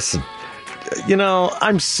 listen,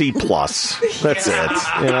 I'm C+. That's it.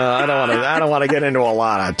 I don't want to get into a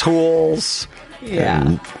lot of tools. Yeah.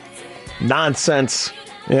 And nonsense.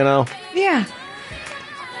 Yeah.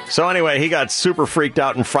 So anyway, he got super freaked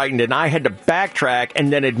out and frightened, and I had to backtrack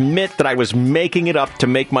and then admit that I was making it up to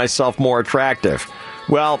make myself more attractive.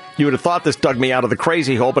 Well, you would have thought this dug me out of the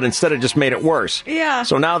crazy hole, but instead it just made it worse. Yeah.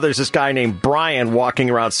 So now there's this guy named Brian walking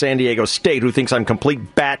around San Diego State who thinks I'm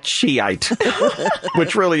complete bat Shiite,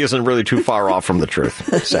 which really isn't really too far off from the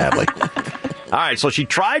truth, sadly. All right, so she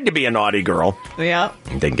tried to be a naughty girl. Yeah.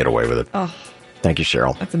 And didn't get away with it. Oh, Thank you,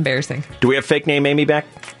 Cheryl. that's embarrassing. Do we have fake name Amy back?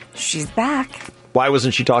 She's back. Why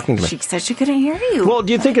wasn't she talking to me? She said she couldn't hear you. Well,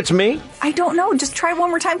 do you think it's me? I don't know. Just try one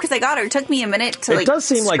more time because I got her. It took me a minute to It does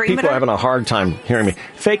seem like scream people at are her. having a hard time hearing me.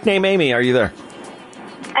 Fake name Amy, are you there?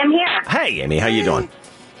 I'm here. Hey, Amy, how you doing?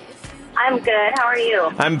 I'm good. How are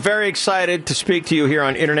you? I'm very excited to speak to you here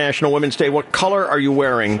on International Women's Day. What color are you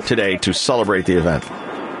wearing today to celebrate the event?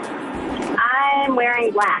 I'm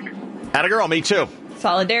wearing black. Atta girl, me too.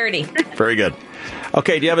 Solidarity. Very good.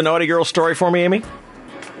 Okay, do you have a naughty girl story for me, Amy?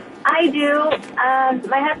 I do.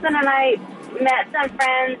 My husband and I met some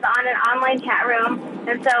friends on an online chat room,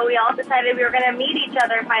 and so we all decided we were going to meet each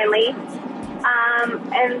other finally.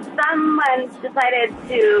 And someone decided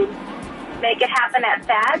to make it happen at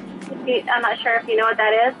Thad's. I'm not sure if you know what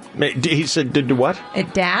that is. He said, did what?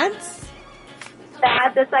 At Dad's?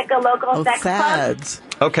 Thad's is like a local sex Thad's.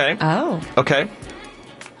 Okay. Oh. Okay. club.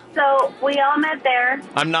 So we all met there.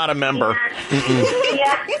 I'm not a member.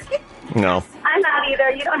 Yeah. No. I'm not either.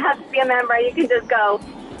 You don't have to be a member. You can just go.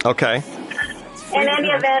 Okay. In any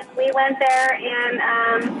event, we went there and,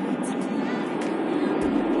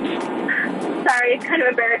 sorry, it's kind of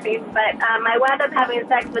embarrassing, but I wound up having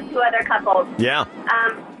sex with two other couples. Yeah.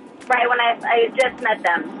 Right when I just met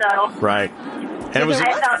them, so. Right. And it was.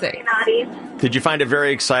 I felt pretty naughty. Did you find it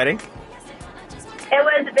very exciting? It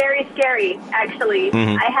was very scary, actually.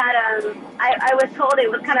 Mhm. I had, I was told it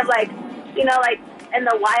was kind of like, like in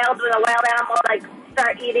the wild, when the wild animals, like,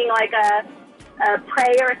 start eating, like, a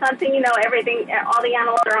prey or something, everything, all the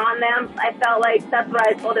animals are on them. I felt like that's what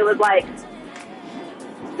I was told it was like.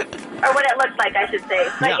 Or what it looked like, I should say.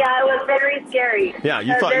 But yeah, it was very scary. Yeah,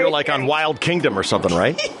 you thought you were like on Wild Kingdom or something,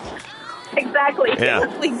 right? Exactly. Yeah.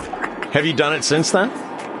 Have you done it since then?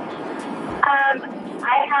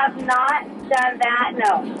 I have not done that,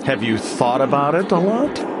 no. Have you thought about it a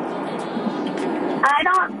lot? I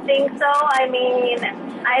don't think so. I mean,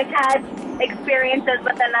 I've had experiences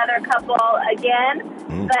with another couple again,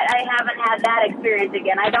 but I haven't had that experience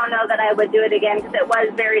again. I don't know that I would do it again because it was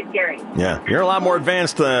very scary. Yeah, you're a lot more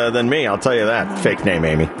advanced than me, I'll tell you that. Fake name,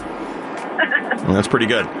 Amy. That's pretty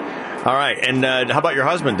good. All right. And how about your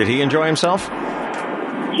husband? Did he enjoy himself?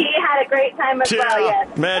 He had a great time as well, yes.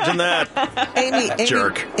 Imagine that.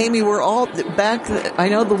 Jerk. Amy, we're all back. I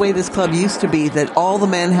know the way this club used to be that all the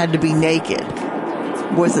men had to be naked.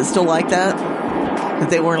 Was it still like that? That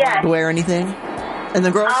they weren't allowed to wear anything? And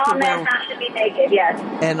the girls All could men wear, have to be naked, yes.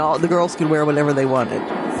 and all the girls could wear whatever they wanted.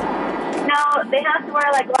 No, they have to wear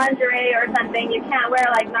like lingerie or something. You can't wear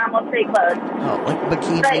like normal street clothes. Oh, like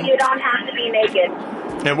bikini. But you don't have to be naked.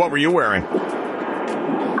 And what were you wearing?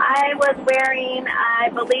 I was wearing, I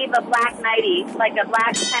believe, a black nightie, like a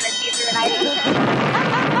black kind of see-through nightie.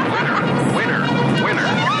 Winner.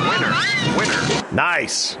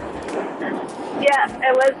 Nice. Yeah,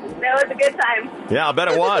 it was a good time. Yeah, I'll bet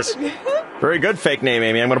it was. Very good fake name,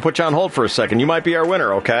 Amy. I'm going to put you on hold for a second. You might be our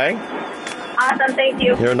winner, okay? Awesome, thank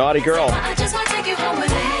you. You're a naughty girl.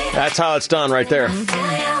 That's how it's done right there.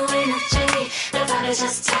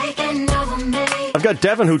 I've got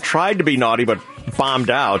Devin who tried to be naughty but bombed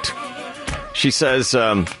out. She says,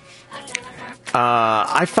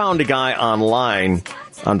 I found a guy online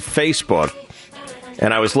on Facebook,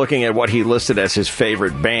 and I was looking at what he listed as his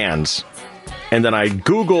favorite bands. And then I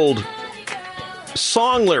Googled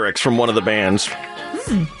song lyrics from one of the bands,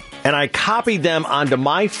 and I copied them onto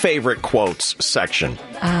my favorite quotes section.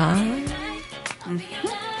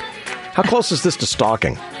 How close is this to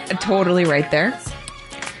stalking? Totally right there.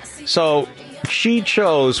 So she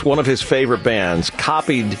chose one of his favorite bands,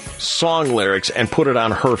 copied song lyrics, and put it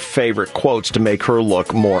on her favorite quotes to make her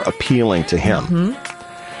look more appealing to him.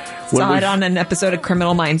 Saw it on an episode of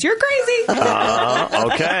Criminal Minds. You're crazy.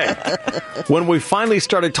 Okay. When we finally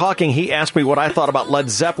started talking, he asked me what I thought about Led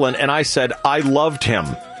Zeppelin, and I said I loved him.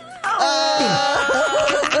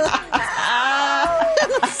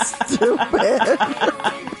 Stupid.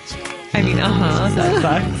 I mean, that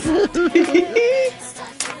sucks.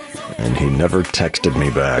 And he never texted me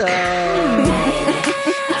back.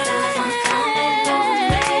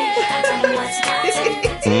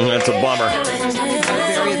 That's a bummer.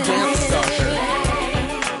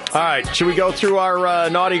 All right, should we go through our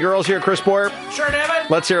naughty girls here, Chris Boyer? Sure, David.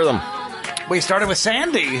 Let's hear them. We started with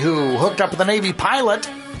Sandy, who hooked up with a Navy pilot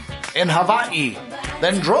in Hawaii,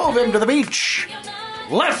 then drove him to the beach,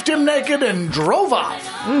 left him naked, and drove off.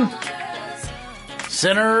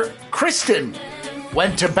 Sinner Kristen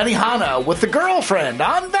went to Benihana with the girlfriend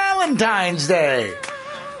on Valentine's Day.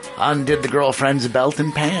 Undid the girlfriend's belt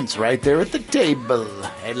and pants right there at the table.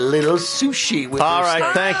 Had a little sushi with All her right,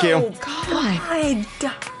 stuff. thank you. God.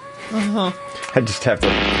 I just have to...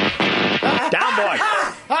 Down, boy.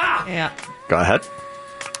 Yeah. Go ahead.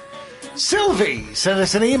 Sylvie sent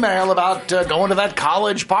us an email about going to that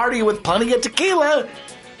college party with plenty of tequila.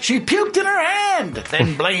 She puked in her hand,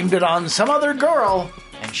 then blamed it on some other girl,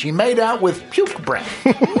 and she made out with puke breath.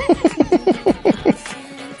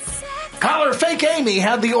 Caller Fake Amy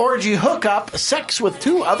had the orgy hookup sex with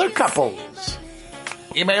two other couples.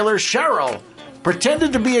 Emailer Cheryl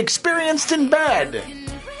pretended to be experienced in bed.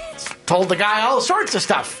 Told the guy all sorts of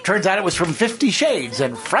stuff. Turns out it was from 50 Shades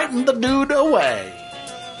and frightened the dude away.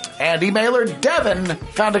 And emailer Devin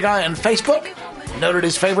found a guy on Facebook, noted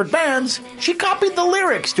his favorite bands. She copied the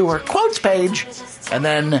lyrics to her quotes page and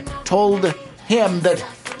then told him that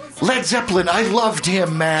Led Zeppelin, I loved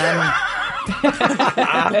him, man.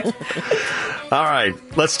 All right,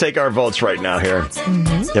 let's take our votes right now here.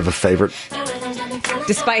 You have a favorite?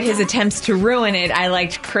 Despite his attempts to ruin it, I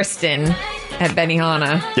liked Kristen at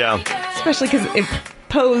Benihana. Yeah. Especially because it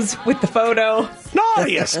posed with the photo.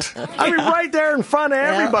 Naughtiest. I mean, right there in front of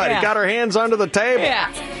everybody. Yeah. Got her hands under the table.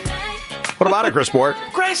 Yeah. What about it, Chris Bort?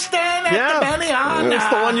 Kristen at the Benihana. It's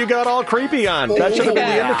the one you got all creepy on. That should have been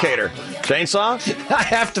the Yeah. indicator. Chainsaw? I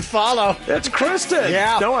have to follow. It's Kristen.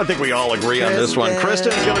 Yeah. No, I think we all agree on this one.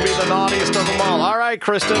 Kristen's going to be the naughtiest of them all. All right,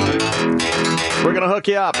 Kristen. We're going to hook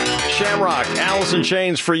you up. Shamrock, Allison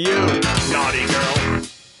Chains for you, naughty girl.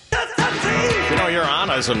 You know, your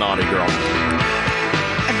Anna's a naughty girl.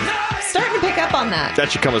 Starting to pick up on that.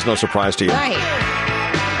 That should come as no surprise to you. Right.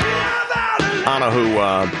 Anna, who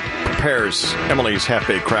prepares Emily's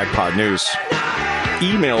Half-Baked Crackpot News,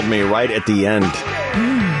 emailed me right at the end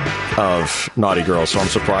of Naughty Girl, so I'm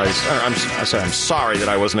surprised. I'm sorry that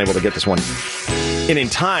I wasn't able to get this one in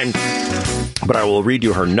time, but I will read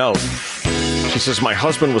you her note. She says, my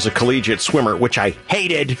husband was a collegiate swimmer, which I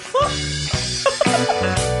hated.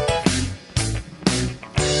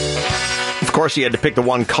 Of course, he had to pick the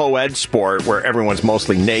one co-ed sport where everyone's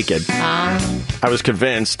mostly naked. I was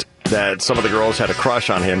convinced that some of the girls had a crush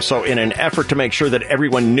on him, so in an effort to make sure that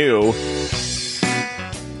everyone knew,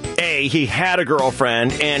 A, he had a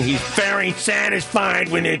girlfriend, and he's very satisfied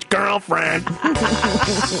with his girlfriend.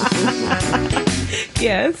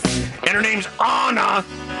 Yes. And her name's Anna.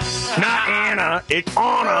 Not Anna. It's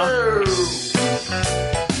Anna.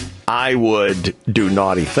 I would do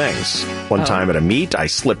naughty things. One time at a meet, I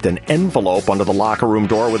slipped an envelope under the locker room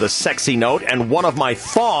door with a sexy note and one of my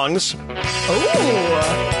thongs.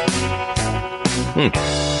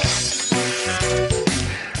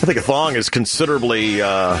 I think a thong is considerably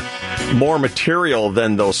more material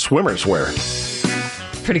than those swimmers wear.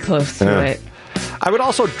 Pretty close to it. I would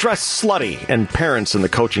also dress slutty, and parents and the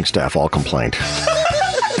coaching staff all complained.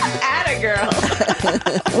 Atta girl.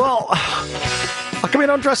 Well, how come you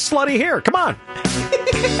don't dress slutty here? Come on.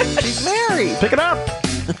 She's married. Pick it up.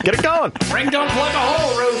 Get it going. Ring don't plug a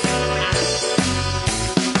hole, Ruth.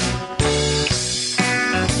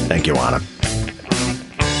 Thank you, Anna.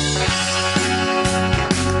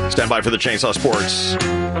 Stand by for the Chainsaw Sports.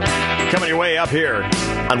 Coming your way up here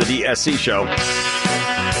on the DSC Show.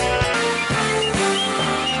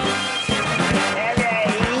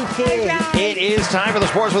 It is time for the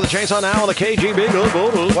Sports with the Chainsaw now on the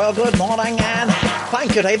KGB. Well, good morning, and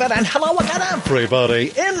thank you, David, and hello again, everybody.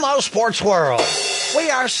 In the sports world, we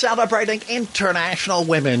are celebrating International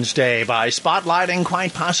Women's Day by spotlighting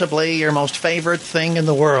quite possibly your most favorite thing in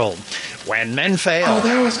the world. When men fail. Oh,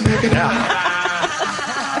 that was Megan.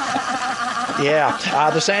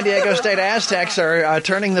 The San Diego State Aztecs are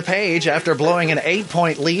turning the page after blowing an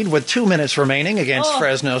 8-point lead with 2 minutes remaining against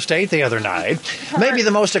Fresno State the other night. Maybe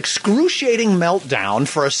the most excruciating meltdown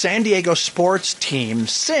for a San Diego sports team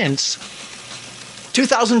since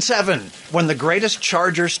 2007, when the greatest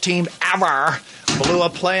Chargers team ever blew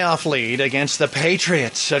a playoff lead against the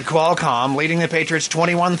Patriots at Qualcomm, leading the Patriots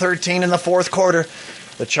 21-13 in the fourth quarter.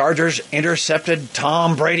 The Chargers intercepted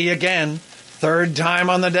Tom Brady again, third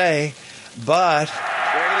time on the day. But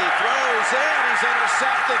Brady throws in. He's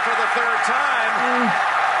intercepted for the third time.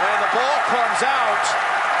 And the ball comes out.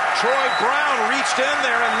 Troy Brown reached in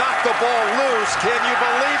there and knocked the ball loose. Can you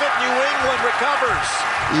believe it? New England recovers.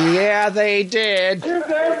 Yeah, they did. Is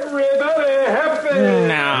everybody happy?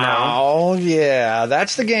 No. Yeah,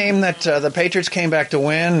 that's the game that the Patriots came back to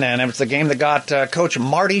win, and it was the game that got Coach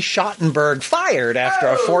Marty Schottenberg fired after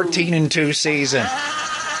a 14-2 season.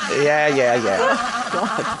 Yeah.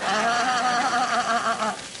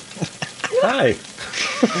 Hi.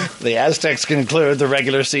 The Aztecs conclude the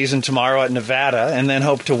regular season tomorrow at Nevada and then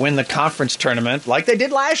hope to win the conference tournament like they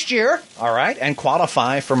did last year, all right, and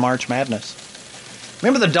qualify for March Madness.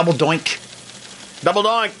 Remember the double doink? Double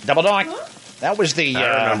doink. Double doink. That was the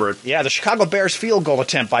I remember it. Yeah, the Chicago Bears field goal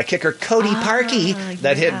attempt by kicker Cody Parkey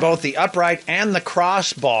that hit both the upright and the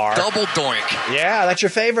crossbar. Double doink. Yeah, that's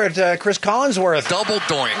your favorite, Chris Collinsworth. Double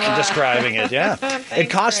doink. Describing it, yeah.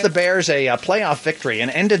 It cost the Bears a playoff victory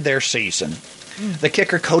and ended their season. The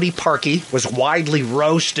kicker, Cody Parkey, was widely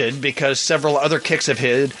roasted because several other kicks of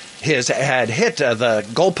his had hit the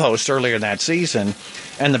goalpost earlier in that season.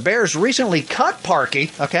 And the Bears recently cut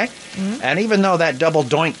Parkey, okay? And even though that double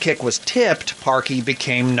doink kick was tipped, Parkey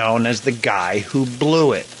became known as the guy who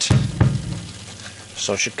blew it.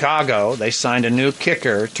 So Chicago, they signed a new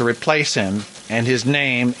kicker to replace him, and his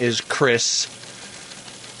name is Chris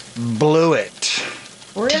Blewett.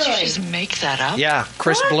 Really? Did you just make that up? Yeah,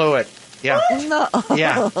 Chris Blewett. Yeah. No.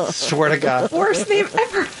 Yeah, swear to God. Worst name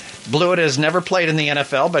ever. Blewett has never played in the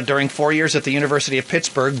NFL, but during 4 years at the University of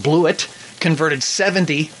Pittsburgh, Blewett converted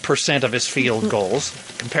 70% of his field goals.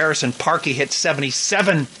 In comparison, Parkey hit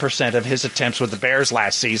 77% of his attempts with the Bears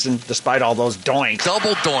last season, despite all those doinks.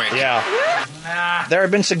 Double doink. Yeah. There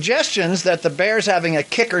have been suggestions that the Bears having a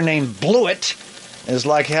kicker named Blewett is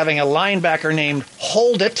like having a linebacker named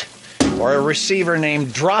Hold It, or a receiver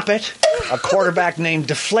named Drop It, a quarterback named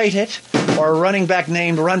Deflate It, or a running back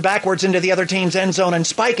named Run Backwards into the other team's end zone and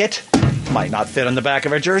Spike It. Might not fit on the back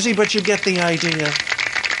of a jersey, but you get the idea.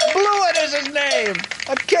 Blewett is his name.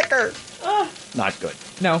 A kicker. Not good.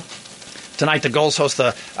 No. Tonight, the Gulls host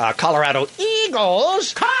the Colorado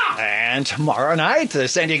Eagles. And tomorrow night, the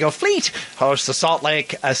San Diego Fleet hosts the Salt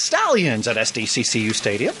Lake Stallions at SDCCU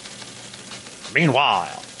Stadium.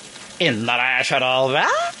 Meanwhile, in the National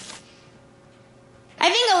Valley, I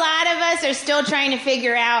think a lot of us are still trying to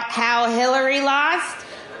figure out how Hillary lost.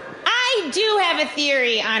 I do have a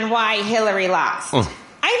theory on why Hillary lost. I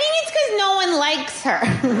think it's because no one likes her.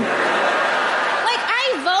 Like,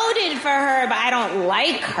 I voted for her, but I don't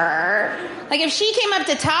like her. Like, if she came up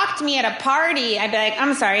to talk to me at a party, I'd be like,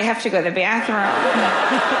 I'm sorry, I have to go to the bathroom.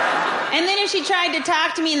 And then if she tried to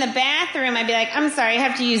talk to me in the bathroom, I'd be like, I'm sorry, I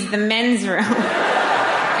have to use the men's room.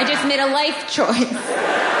 I just made a life choice.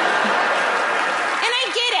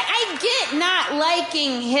 Not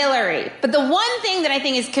liking Hillary. But the one thing that I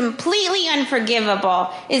think is completely unforgivable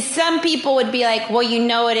is some people would be like, well, you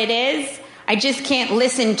know what it is? I just can't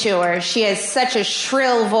listen to her. She has such a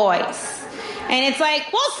shrill voice. And it's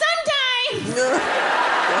like, well, sometimes that's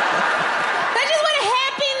just what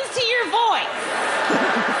happens to your voice.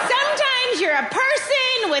 Sometimes you're a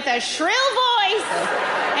person with a shrill voice,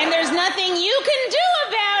 and there's nothing you can do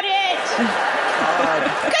about it.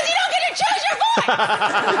 Because you don't get to choose your voice.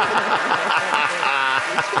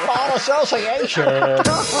 All association.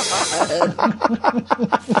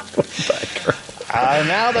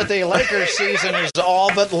 Now that the Lakers season is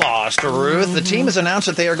all but lost, Ruth, the team has announced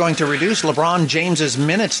that they are going to reduce LeBron James's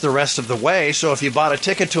minutes the rest of the way. So if you bought a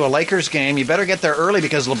ticket to a Lakers game, you better get there early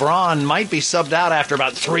because LeBron might be subbed out after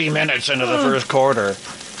about 3 minutes into the first quarter.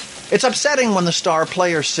 It's upsetting when the star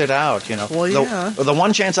players sit out, you know. Well, yeah. The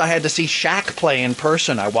one chance I had to see Shaq play in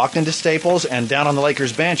person, I walked into Staples, and down on the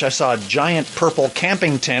Lakers bench, I saw a giant purple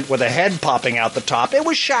camping tent with a head popping out the top. It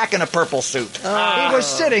was Shaq in a purple suit. He was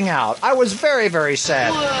sitting out. I was very, very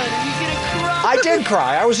sad. I did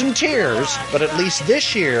cry. I was in tears. But at least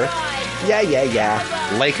this year,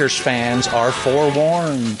 Lakers fans are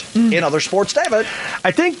forewarned. In other sports, David.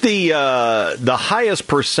 I think the highest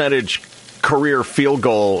percentage career field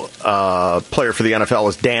goal player for the NFL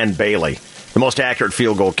is Dan Bailey, the most accurate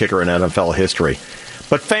field goal kicker in NFL history.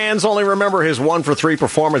 But fans only remember his 1-for-3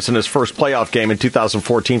 performance in his first playoff game in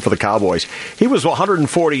 2014 for the Cowboys. He was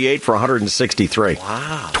 148 for 163.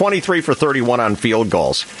 Wow. 23 for 31 on field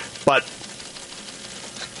goals. But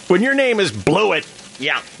when your name is Blewett,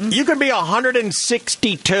 you could be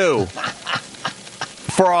 162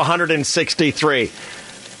 for 163.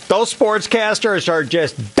 Those sportscasters are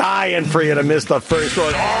just dying for you to miss the first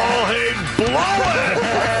one. Oh, hey, blow it!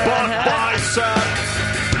 Buck bicep.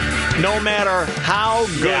 No matter how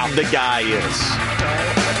good the guy is.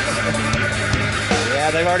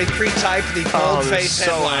 Yeah, they've already pre-typed the bold-faced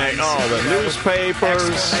headlines. The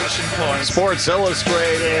newspapers, Sports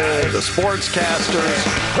Illustrated, the sportscasters.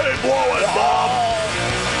 Hey, blow it, Bob!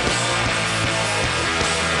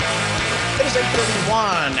 It is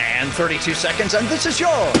 8:31 and 32 seconds, and this is your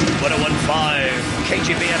 101.5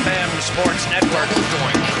 KGB-FM Sports Network.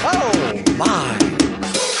 Oh, my.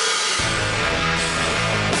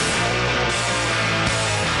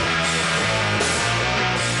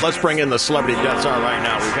 Let's bring in the Celebrity Death Czar right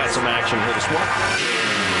now. We've got some action here this morning.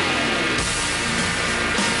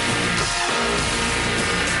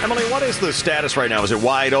 Emily, what is the status right now? Is it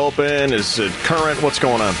wide open? Is it current? What's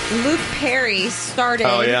going on? Luke Perry started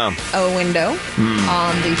a window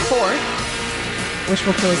on the 4th, which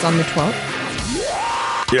will close on the 12th.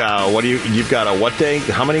 Yeah, you've got a what day?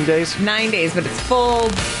 How many days? 9 days, but it's full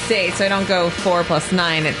days, so I don't go 4 plus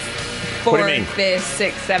 9. It's 4, What do you mean? 5th,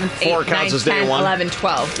 6th, 7th, 4 8th, counts 9th, as day 10th, 1? 11,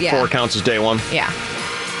 12. Yeah. 4 counts as day 1? Yeah.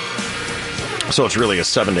 So it's really a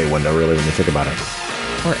 7-day window, really, when you think about it.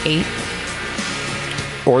 Or 8.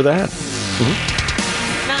 Or that.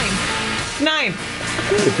 9.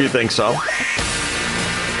 If you think so. I'm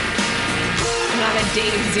not a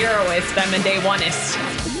day zeroist. I'm a day oneist.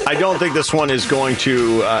 I don't think this one is going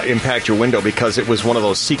to impact your window because it was one of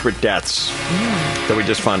those secret deaths that we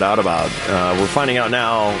just found out about. We're finding out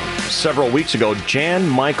now, several weeks ago, Jan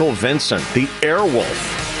Michael Vincent, the Airwolf,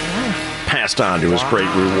 passed on to his great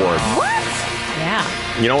reward. What? Yeah.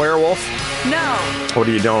 You know Airwolf? No. What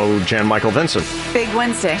do you know, Jan Michael Vincent? Big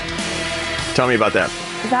Wednesday. Tell me about that.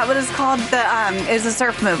 Is that what it's called? It's a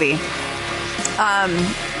surf movie.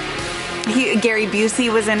 Gary Busey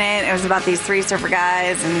was in it. It was about these 3 surfer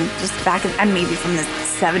guys, and just and maybe from the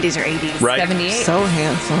 70s or 80s. Right. 78. So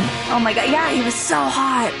handsome. Oh my God! Yeah, he was so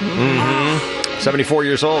hot. 74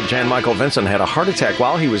 years old, Jan Michael Vincent had a heart attack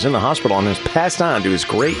while he was in the hospital and has passed on to his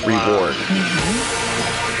great reward.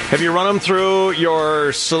 Have you run him through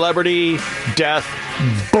your celebrity death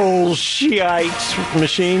bullshit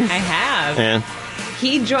machine? I have. And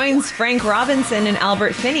He joins Frank Robinson and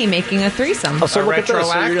Albert Finney making a threesome. Oh, so look at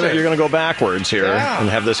this. So you're going to go backwards here and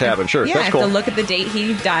have this happen. Sure, Yeah, that's I have cool. to look at the date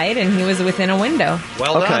he died, and he was within a window.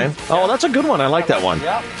 Well done. Okay. Oh, that's a good one. I like that one.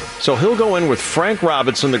 Yep. So he'll go in with Frank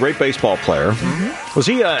Robinson, the great baseball player. Mm-hmm. Was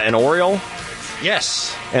he an Oriole?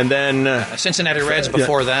 Yes. And then Cincinnati Reds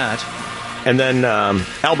before that. And then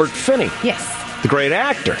Albert Finney. Yes. The great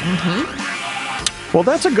actor. Mm-hmm. Well,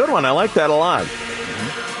 that's a good one. I like that a lot.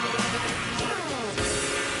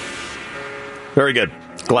 Very good.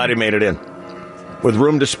 Glad he made it in. With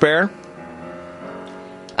room to spare?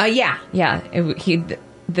 Yeah.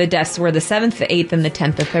 The deaths were the 7th, the 8th, and the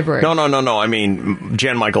 10th of February. No. I mean,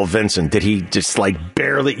 Jan Michael Vincent. Did he just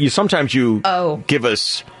barely? Sometimes you give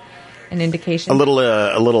us an indication, a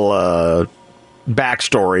little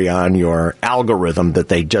backstory on your algorithm that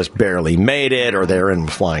they just barely made it, or they're in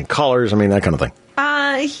flying colors. I mean, that kind of thing.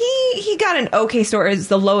 He got an okay score. It's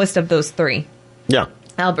the lowest of those three. Yeah.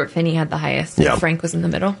 Albert Finney had the highest. Yeah. Frank was in the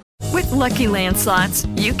middle. With Lucky Land Slots,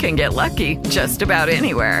 you can get lucky just about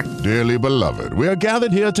anywhere. Dearly beloved, we are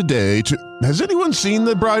gathered here today to... Has anyone seen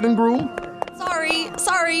the bride and groom?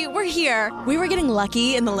 Sorry, we're here. We were getting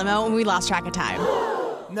lucky in the limo and we lost track of time.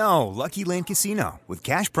 No, Lucky Land Casino, with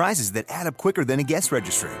cash prizes that add up quicker than a guest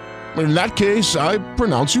registry. In that case, I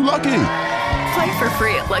pronounce you lucky. Play for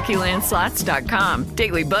free at LuckyLandSlots.com.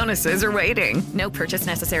 Daily bonuses are waiting. No purchase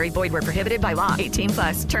necessary. Void where prohibited by law.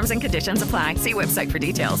 18+. Terms and conditions apply. See website for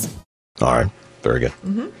details. All right. Very good.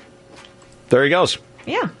 Mm-hmm. There he goes.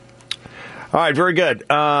 Yeah. All right. Very good.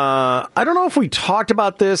 I don't know if we talked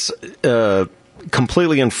about this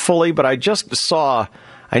completely and fully, but I just saw...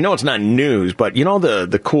 I know it's not news, but you know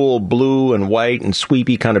the cool blue and white and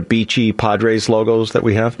sweepy kind of beachy Padres logos that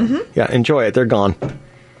we have? Mm-hmm. Yeah, enjoy it. They're gone.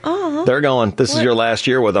 Oh. They're going. This is your last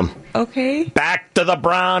year with them. Okay. Back to the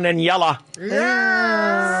brown and yellow.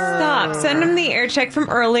 Stop. Send them the air check from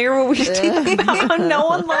earlier where we were talking about how no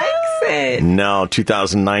one likes it. No,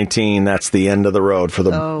 2019, that's the end of the road for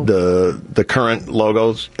the current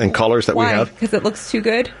logos and colors that we have. Because it looks too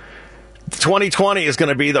good? 2020 is going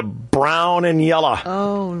to be the brown and yellow.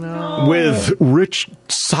 Oh, no. With rich,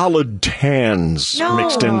 solid tans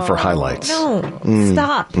mixed in for highlights. No.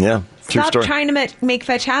 Stop. Yeah. True Stop story. trying to make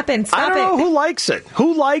fetch happen. Stop I don't know who likes it.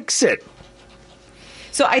 Who likes it?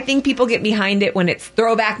 So I think people get behind it when it's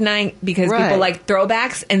throwback night because people like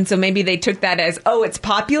throwbacks. And so maybe they took that as, oh, it's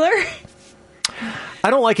popular. I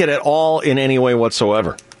don't like it at all in any way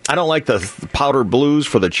whatsoever. I don't like the powder blues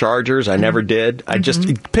for the Chargers. I never did. I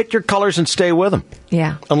just pick your colors and stay with them.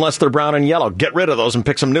 Yeah. Unless they're brown and yellow. Get rid of those and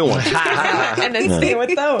pick some new ones. And then stay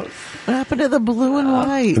with those. What happened to the blue and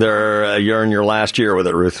white? You're in your last year with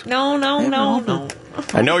it, Ruth. No.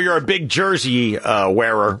 I know you're a big jersey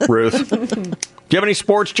wearer, Ruth. Do you have any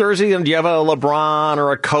sports jersey? Do you have a LeBron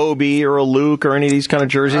or a Kobe or a Luke or any of these kind of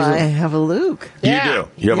jerseys? I have a Luke. You do?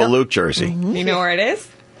 You have a Luke jersey. Mm-hmm. You know where it is?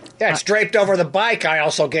 Yeah, it's draped over the bike. I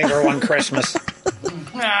also gave her one Christmas.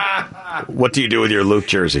 What do you do with your Luke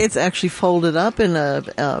jersey? It's actually folded up in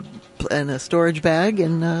a storage bag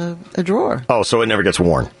in a drawer. Oh, so it never gets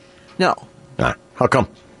worn? No. How come?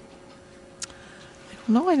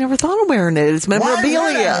 No, I never thought of wearing it. It's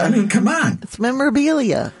memorabilia. I mean, come on. It's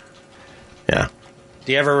memorabilia. Yeah.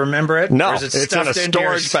 Do you ever remember it? No, Or is it it's in a stuffed into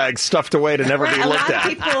your- storage bag stuffed away to never be A looked lot at.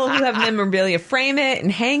 of people who have memorabilia frame it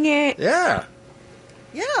and hang it. Yeah.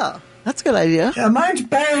 Yeah, that's a good idea. Yeah, mine's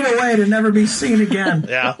buried away to never be seen again.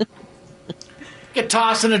 Yeah. Get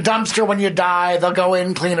tossed in a dumpster when you die. They'll go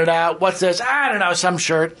in, clean it out. What's this? I don't know, some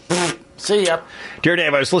shirt. See ya. Dear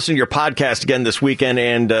Dave, I was listening to your podcast again this weekend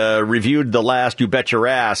and reviewed the last You Bet Your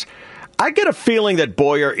Ass. I get a feeling that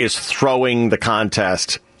Boyer is throwing the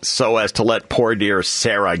contest so as to let poor dear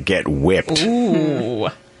Sarah get whipped. Ooh.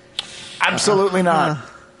 Absolutely not.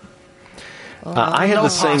 I had no the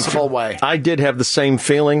same possible way. I did have the same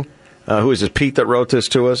feeling. Who is this? Pete that wrote this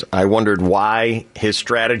to us. I wondered why his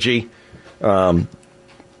strategy.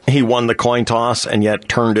 He won the coin toss and yet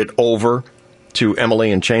turned it over to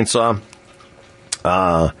Emily and Chainsaw.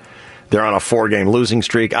 They're on a 4-game losing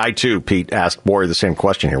streak. I too, Pete, asked Boyer the same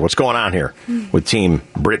question here. What's going on here with Team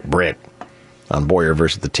Brit on Boyer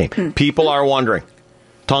versus the team? People are wondering.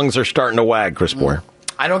 Tongues are starting to wag, Chris Boyer.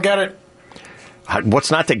 I don't get it.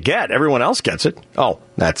 What's not to get? Everyone else gets it. Oh,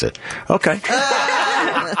 that's it. Okay.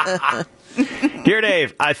 Dear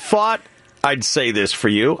Dave, I thought I'd say this for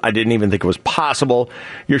you. I didn't even think it was possible.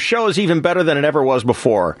 Your show is even better than it ever was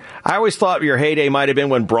before. I always thought your heyday might have been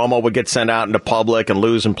when Bromo would get sent out into public and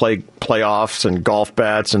lose and play playoffs and golf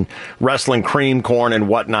bets and wrestling cream corn and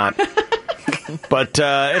whatnot. But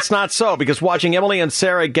it's not so, because watching Emily and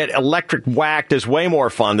Sarah get electric whacked is way more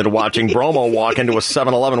fun than watching Bromo walk into a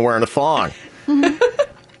 7-Eleven wearing a thong.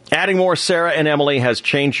 Adding more Sarah and Emily has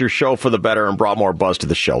changed your show for the better and brought more buzz to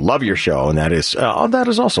the show. Love your show, and that is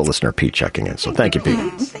also listener Pete checking in. So thank you, Pete.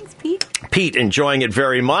 Thanks, Pete. Pete, enjoying it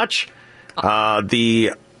very much.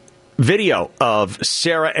 The video of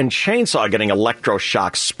Sarah and Chainsaw getting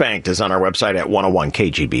electroshock spanked is on our website at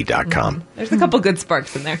 101kgb.com. There's a couple good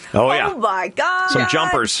sparks in there. Oh, yeah. Oh, my God. Some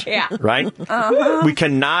jumpers. Yeah. Right? Uh-huh. We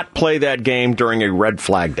cannot play that game during a red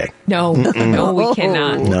flag day. No, no, we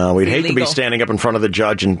cannot. No, we'd It's hate to be illegal. standing up in front of the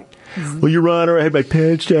judge and, well, Your Honor, I had my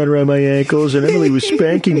pants down around my ankles, and Emily was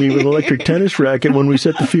spanking me with an electric tennis racket when we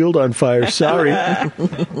set the field on fire. Sorry.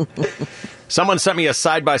 Someone sent me a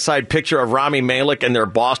side-by-side picture of Rami Malek and their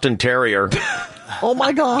Boston Terrier. Oh,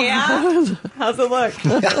 my God. Yeah? How's it look?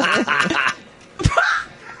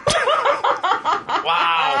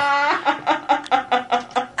 Wow.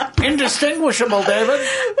 Indistinguishable, David.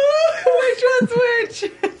 Which one's which?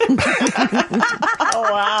 Oh,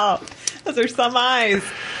 wow. Those are some eyes.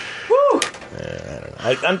 Woo.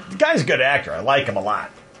 The guy's a good actor. I like him a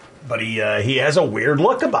lot. But he has a weird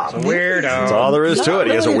look about him. Weirdo. That's all there is to it.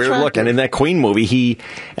 He has a weird look. And in that Queen movie,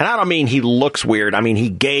 and I don't mean he looks weird, I mean he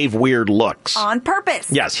gave weird looks. On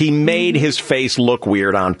purpose. Yes, he made his face look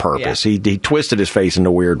weird on purpose. Yeah. He twisted his face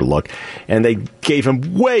into a weird look. And they gave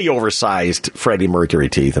him way oversized Freddie Mercury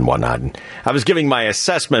teeth and whatnot. And I was giving my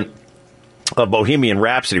assessment of Bohemian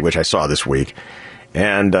Rhapsody, which I saw this week.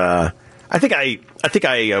 And I think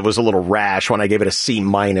I was a little rash when I gave it a C-.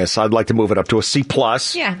 I'd like to move it up to a C+.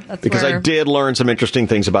 Yeah, that's because I did learn some interesting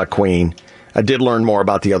things about Queen. I did learn more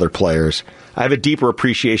about the other players. I have a deeper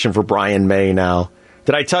appreciation for Brian May now.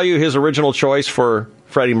 Did I tell you his original choice for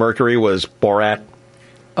Freddie Mercury was Borat?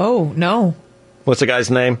 Oh, no. What's the guy's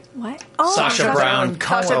name? What? Oh, Sacha Baron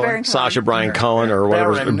Cohen. Sacha Baron Cohen or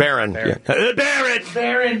whatever. Baron.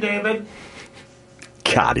 Baron, David.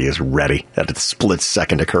 God, he is ready at a split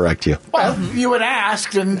second to correct you. Well, you had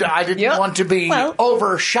asked, and I didn't want to be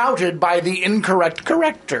overshouted by the incorrect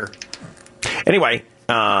corrector. Anyway,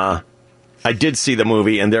 I did see the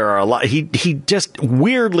movie, and there are a lot. He just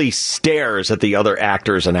weirdly stares at the other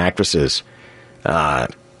actors and actresses,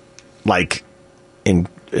 like in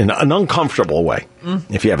an uncomfortable way.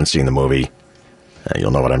 If you haven't seen the movie,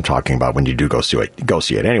 you'll know what I'm talking about when you do go see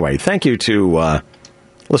it. Anyway, thank you to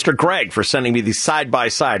Lister Greg for sending me these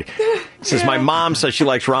side-by-side. He says, my mom says she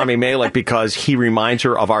likes Rami Malek because he reminds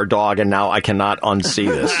her of our dog, and now I cannot unsee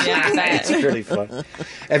this. Yeah, it's really fun.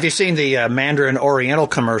 Have you seen the Mandarin Oriental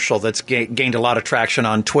commercial that's gained a lot of traction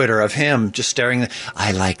on Twitter of him just staring,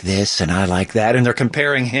 I like this and I like that, and they're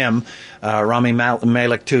comparing him, Rami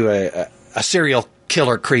Malek, to a serial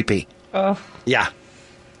killer creepy. Oh. Yeah.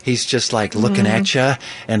 He's just like looking at you,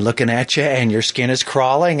 and your skin is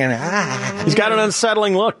crawling, and he's got an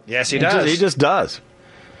unsettling look. Yes, he does. He just does.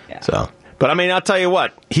 Yeah. So, but I mean, I'll tell you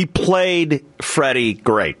what, he played Freddie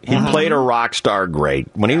great. He played a rock star great.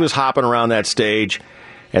 When he was hopping around that stage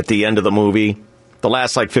at the end of the movie, the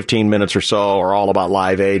last like 15 minutes or so are all about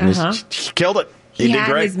Live Aid, and he killed it. He did had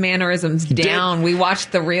great. His mannerisms down. We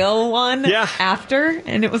watched the real one after,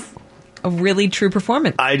 and it was a really true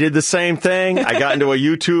performance. I did the same thing. I got into a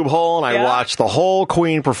YouTube hole and I watched the whole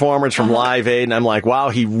Queen performance from Live Aid, and I'm like, wow,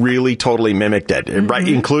 he really totally mimicked it, right,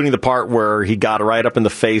 including the part where he got right up in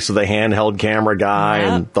the face of the handheld camera guy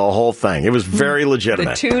and the whole thing. It was very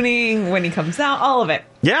legitimate. The tuning, when he comes out, all of it.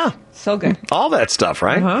 Yeah. So good. All that stuff,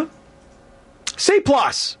 right? C+.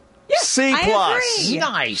 Yeah, C+. I agree.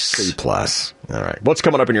 Nice. C+. All right. What's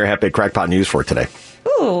coming up in your Half Baked Crackpot News for today?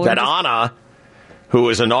 Ooh. That Anna, who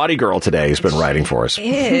is a naughty girl today, has been writing for us.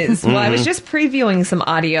 Well, I was just previewing some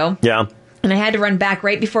audio. Yeah. And I had to run back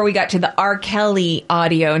right before we got to the R. Kelly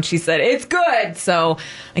audio, and she said, it's good. So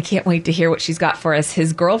I can't wait to hear what she's got for us.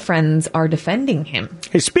 His girlfriends are defending him.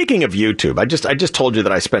 Hey, speaking of YouTube, I just told you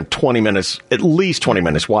that I spent at least 20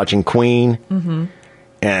 minutes watching Queen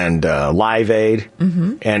and Live Aid.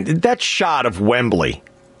 And that shot of Wembley,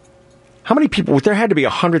 how many people? There had to be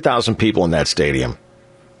 100,000 people in that stadium.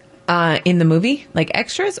 In the movie? Like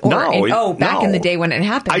extras? Or back in the day when it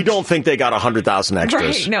happened. I don't think they got 100,000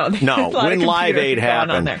 extras. Right, no. When Live Aid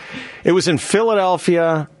happened, it was in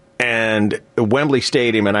Philadelphia and Wembley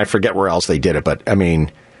Stadium, and I forget where else they did it. But, I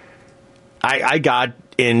mean, I got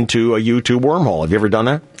into a YouTube wormhole. Have you ever done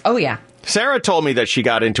that? Oh, yeah. Sarah told me that she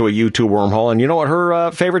got into a YouTube wormhole, and you know what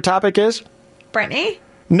her favorite topic is? Brittany?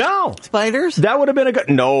 No. Spiders? That would have been a good...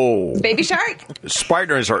 No. Baby shark?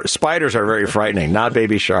 Spiders are very frightening. Not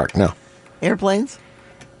baby shark, no. Airplanes?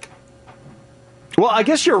 Well, I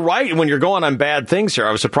guess you're right when you're going on bad things here.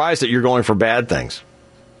 I was surprised that you're going for bad things.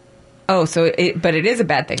 Oh, but it is a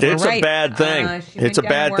bad thing. It's a bad thing. It's a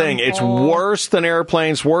bad thing. It's worse than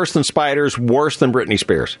airplanes, worse than spiders, worse than Britney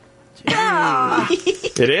Spears.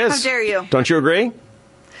 It is. How dare you? Don't you agree?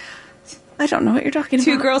 I don't know what you're talking about.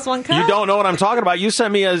 2 girls, 1 cup? You don't know what I'm talking about. You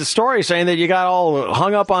sent me a story saying that you got all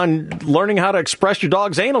hung up on learning how to express your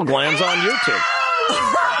dog's anal glands on YouTube.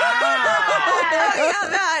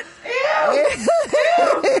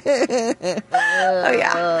 Oh,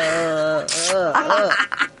 yeah.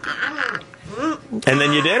 And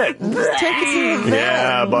then you did it.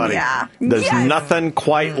 Yeah, buddy. Yeah. There's nothing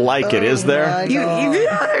quite like it, is there?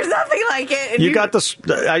 There's nothing like it. You got this.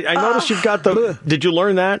 I noticed you've got the. Did you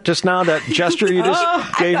learn that just now? That gesture you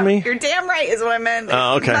just gave me? You're damn right is what I meant.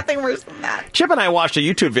 Oh, okay. Nothing worse than that. Chip and I watched a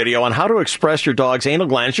YouTube video on how to express your dog's anal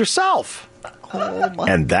glands yourself.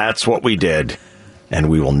 And that's what we did. And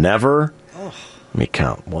we will never, let me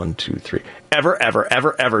count, 1, 2, 3,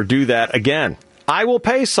 ever do that again. I will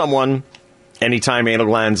pay someone anytime anal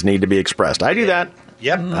glands need to be expressed. I do that.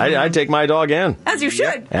 Yep. I take my dog in. As you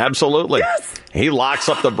should. Absolutely. Yes. He locks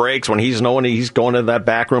up the brakes when he's knowing he's going to that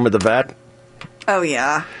back room at the vet. Oh,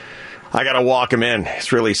 yeah. I got to walk him in.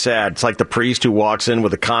 It's really sad. It's like the priest who walks in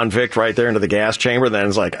with a convict right there into the gas chamber. Then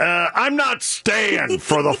it's like, I'm not staying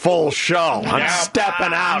for the full show. I'm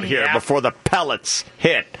stepping out here before the pellets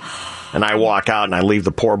hit. And I walk out and I leave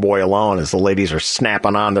the poor boy alone as the ladies are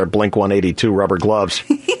snapping on their Blink-182 rubber gloves.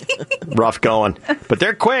 Rough going. But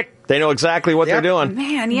they're quick. They know exactly what they're doing.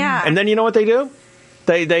 Man, yeah. And then you know what they do?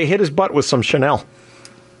 They hit his butt with some Chanel.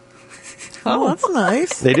 Oh, that's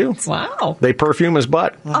nice. They do. Wow. They perfume his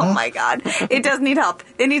butt. Oh, my God. It does need help.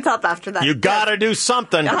 It needs help after that. You got to do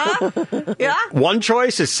something. Yeah. One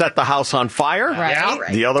choice is set the house on fire. Right. Yeah.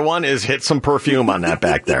 Right. The other one is hit some perfume on that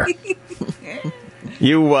back there.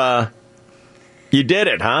 You did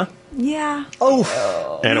it, huh? Yeah.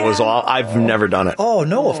 Oh. And it was all. I've never done it. Oh,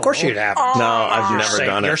 no, of course you'd have. No, I've never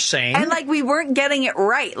done it. You're sane. And, like, we weren't getting it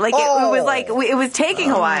right. Like, it was like, it was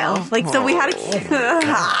taking a while. Like, so we had to...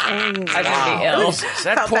 I'm going to be ill.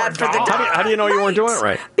 Felt bad for the dog. How do you know you weren't doing it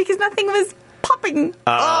right? Because nothing was popping.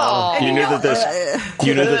 You knew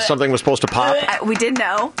that something was supposed to pop? We did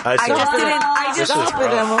know. I see. I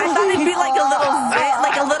thought it'd be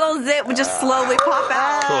like a little zit would just slowly pop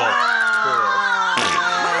out. Cool.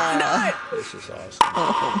 This is awesome.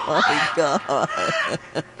 Oh, my God.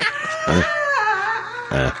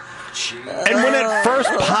 And when it first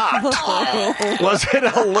popped, was it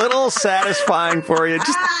a little satisfying for you?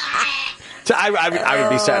 I would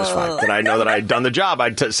be satisfied that I know that I had done the job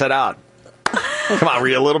I'd set out. Come on, were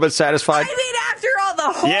you a little bit satisfied? I mean, after all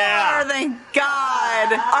the horror, thank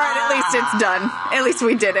God. All right, at least it's done. At least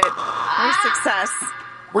we did it. Our success.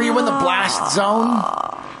 Were you in the blast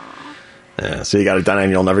zone? Yeah, so you got it done, and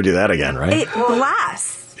you'll never do that again, right? It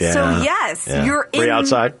blasts. Yeah. So yes, you're in Were you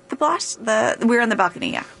outside? The blast. We were on the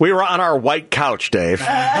balcony. Yeah. We were on our white couch, Dave. On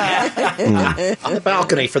the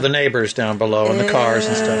balcony for the neighbors down below and the cars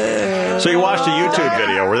and stuff. So you watched a YouTube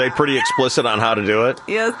video. Were they pretty explicit on how to do it?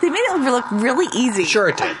 Yes, they made it look really easy. Sure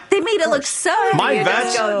it did. They made it look so easy.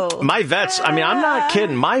 My vets, I mean, I'm not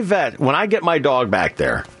kidding. My vet, when I get my dog back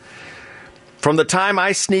there, from the time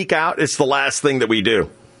I sneak out, it's the last thing that we do.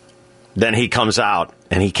 Then he comes out,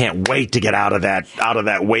 and he can't wait to get out of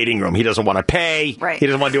that waiting room. He doesn't want to pay. Right. He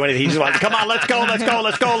doesn't want to do anything. He just wants to, come on, let's go.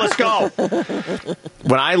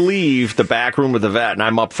 When I leave the back room with the vet, and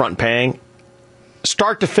I'm up front paying,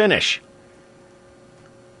 start to finish,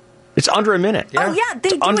 it's under a minute. Yeah. Oh, yeah, they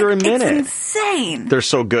do under a minute. It's insane. They're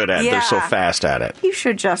so good at it. Yeah. They're so fast at it. You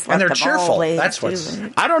should just let and they're them cheerful. always That's what's... do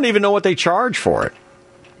it. I don't even know what they charge for it.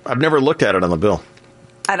 I've never looked at it on the bill.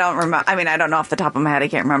 I don't remember. I mean, I don't know off the top of my head. I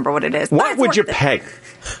can't remember what it is. What would you pay?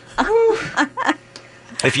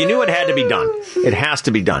 If you knew it had to be done, it has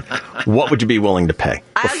to be done. What would you be willing to pay?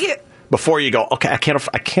 Before you go, okay, I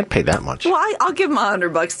can't pay that much. Well, I'll give them $100 to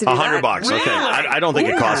do that. $100, Really? okay. I don't think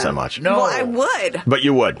it costs that much. No. Well, I would. But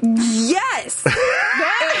you would. Yes.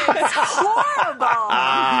 It's horrible.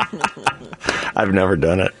 I've never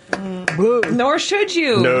done it. Nor should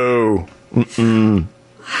you. No. Mm-mm.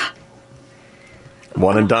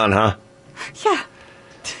 One and done, huh? Yeah.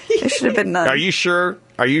 It should have been none. Are you sure?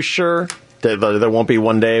 Are you sure that there won't be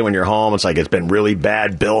one day when you're home, it's like it's been really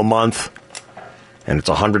bad bill month, and it's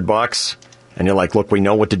 $100, and you're like, look, we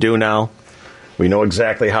know what to do now. We know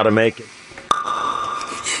exactly how to make it.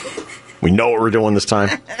 We know what we're doing this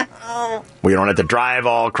time. We don't have to drive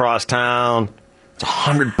all across town. It's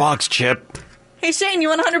 $100, Chip. Hey, Shane, you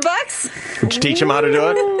want $100? Would you teach him how to do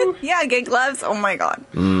it? Yeah, get gloves. Oh, my God.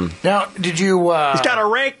 Now, did you... He's got to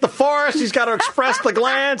rake the forest, he's got to express the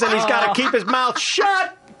glands, and he's got to keep his mouth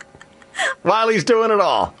shut while he's doing it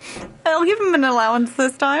all. I'll give him an allowance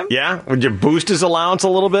this time. Yeah? Would you boost his allowance a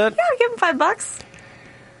little bit? Yeah, I'll give him $5.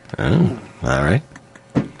 Oh, all right.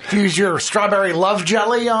 Did you use your strawberry love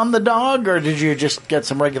jelly on the dog, or did you just get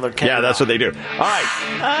some regular candy? Yeah, that's what they do. All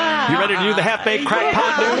right. You ready to do the half-baked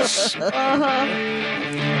crackpot news?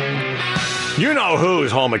 You know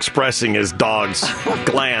who's home expressing his dog's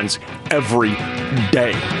glands every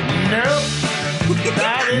day. Nope.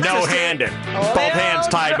 No-handed. Both hands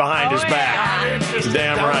tied behind his back.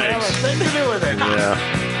 Damn right. Nothing to do with it.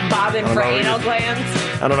 Yeah. Bobbing for anal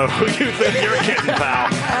glands. I don't know who you think you're kidding, pal.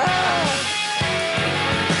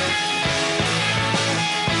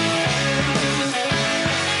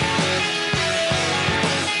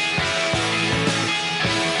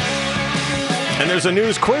 And there's a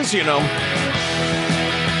news quiz, you know.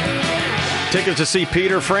 Tickets to see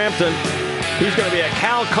Peter Frampton. He's going to be at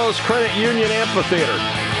Cal Coast Credit Union Amphitheater.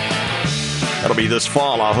 That'll be this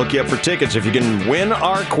fall. I'll hook you up for tickets if you can win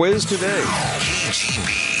our quiz today.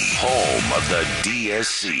 KGB home of the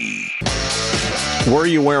DSC. Were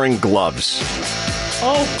you wearing gloves?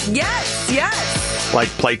 Oh. Yes. Like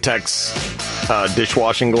Playtex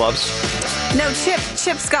dishwashing gloves? No,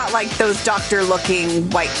 Chip's got like those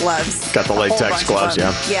doctor-looking white gloves. Got the latex gloves,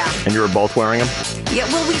 yeah? Yeah. And you were both wearing them? Yeah,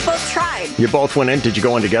 well, we both tried. You both went in? Did you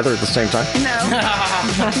go in together at the same time? No.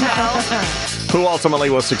 No. Who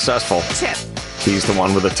ultimately was successful? Chip. He's the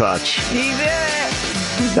one with the touch. He did it.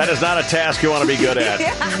 That is not a task you want to be good at.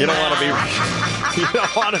 Yeah. You don't want to be. You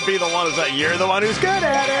don't want to be the one who's like, you're the one who's good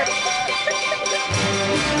at it.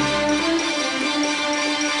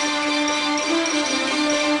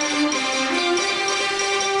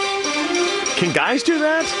 Can guys do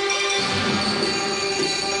that?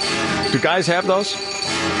 Do guys have those?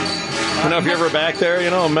 You know, if you're ever back there,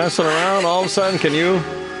 messing around, all of a sudden, can you?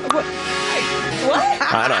 What?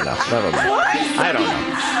 I don't know. Never mind. What?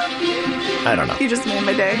 I don't know. You just made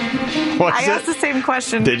my day. I asked the same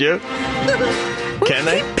question. Did you? Can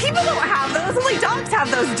they? People don't have those. Only dogs have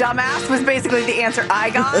those, dumbass, was basically the answer I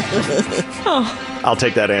got. I'll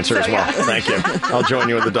take that answer as well. Yeah. Thank you. I'll join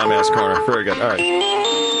you in the dumbass corner. Very good. All right.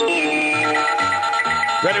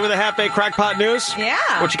 Ready with a half-baked crackpot news?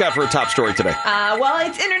 Yeah. What you got for a top story today? Well,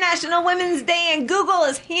 it's International Women's Day, and Google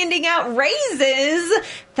is handing out raises.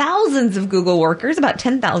 Thousands of Google workers, about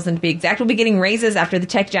 10,000 to be exact, will be getting raises after the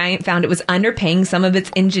tech giant found it was underpaying some of its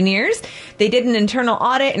engineers. They did an internal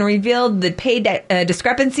audit and revealed the pay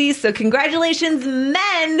discrepancies. So congratulations,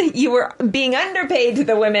 men. You were being underpaid to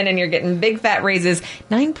the women, and you're getting big fat raises.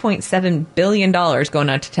 $9.7 billion going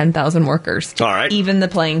out to 10,000 workers. All right. Even the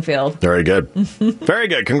playing field. Very good. Very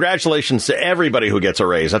good. Congratulations to everybody who gets a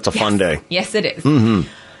raise. That's a fun day. Yes, it is. Mm-hmm.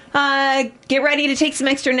 Get ready to take some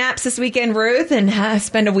extra naps this weekend, Ruth, and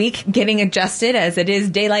spend a week getting adjusted as it is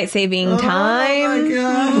daylight saving time.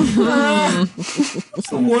 Oh, my God. It's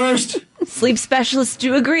the worst. Sleep specialists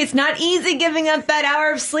do agree it's not easy giving up that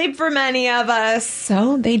hour of sleep for many of us.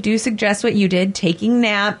 So they do suggest what you did, taking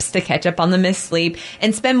naps to catch up on the missed sleep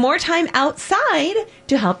and spend more time outside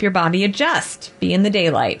to help your body adjust, be in the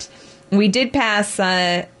daylight. We did pass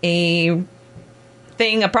a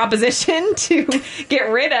proposition to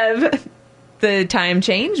get rid of the time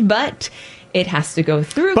change, but it has to go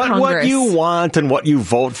through Congress. But what you want and what you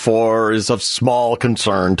vote for is of small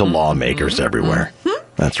concern to lawmakers everywhere.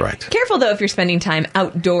 That's right. Careful, though, if you're spending time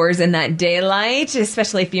outdoors in that daylight,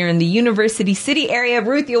 especially if you're in the University City area.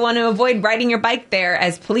 Ruth, you'll want to avoid riding your bike there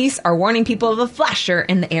as police are warning people of a flasher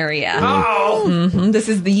in the area. This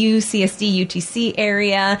is the UCSD UTC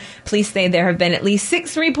area. Police say there have been at least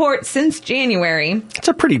 6 reports since January. It's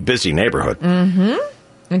a pretty busy neighborhood.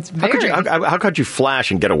 It's very... How could you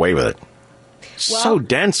flash and get away with it? So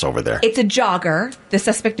dense over there. It's a jogger. The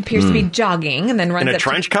suspect appears to be jogging and then runs in a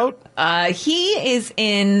trench coat? He is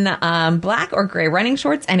in black or gray running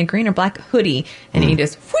shorts and a green or black hoodie. And he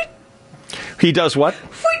just... He does what?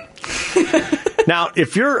 Now,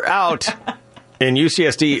 if you're out in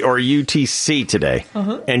UCSD or UTC today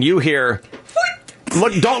and you hear...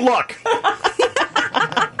 Don't look!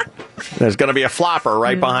 There's going to be a flopper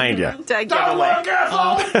right behind you. Don't look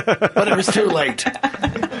at But it was too late.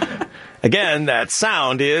 Again, that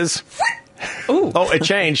sound is... Oh, it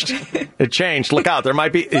changed. It changed. Look out. There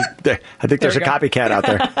might be... I think there's a copycat out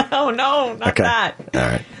there. Oh, no, not that. All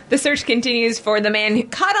right. The search continues for the man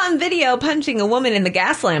caught on video punching a woman in the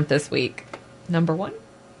gas lamp this week. Number 1.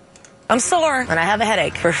 I'm sore and I have a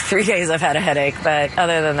headache. For 3 days I've had a headache, but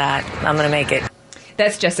other than that, I'm going to make it.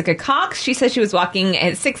 That's Jessica Cox. She says she was walking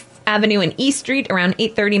at 6th Avenue and East Street around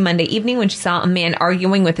 8:30 Monday evening when she saw a man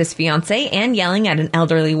arguing with his fiancée and yelling at an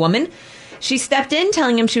elderly woman. She stepped in,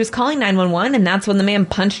 telling him she was calling 911, and that's when the man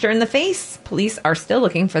punched her in the face. Police are still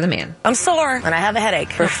looking for the man. I'm sore and I have a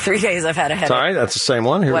headache. For 3 days I've had a headache. Sorry, that's the same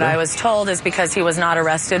one. Here what I was told is because he was not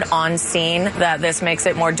arrested on scene that this makes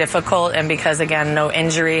it more difficult, and because, again, no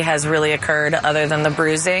injury has really occurred other than the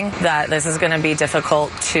bruising, that this is going to be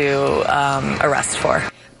difficult to arrest for.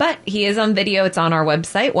 But he is on video. It's on our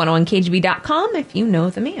website, 101kgb.com, if you know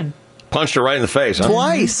the man. Punched her right in the face, huh?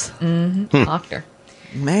 Twice. Locked her.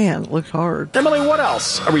 Man, looked hard. Emily, what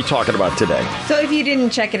else are we talking about today? So if you didn't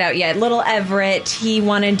check it out yet, little Everett, he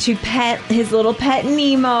wanted to pet his little pet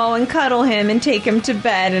Nemo and cuddle him and take him to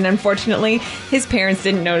bed. And unfortunately, his parents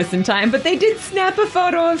didn't notice in time, but they did snap a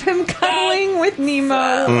photo of him cuddling with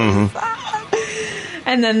Nemo.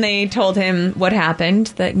 And then they told him what happened,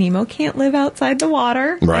 that Nemo can't live outside the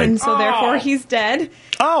water. Right. And so therefore he's dead.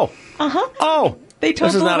 Oh. Uh-huh. They told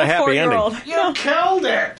this is the not a little happy 4-year-old. ending. You killed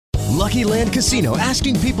it. Lucky Land Casino,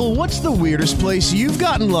 asking people, what's the weirdest place you've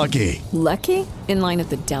gotten lucky? Lucky? In line at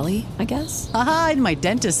the deli, I guess? Aha, in my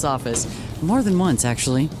dentist's office. More than once,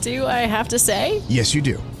 actually. Do I have to say? Yes, you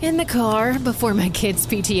do. In the car before my kids'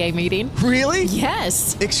 PTA meeting. Really?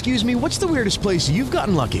 Yes. Excuse me, what's the weirdest place you've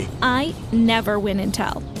gotten lucky? I never win and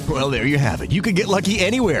tell. Well, there you have it. You can get lucky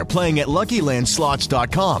anywhere, playing at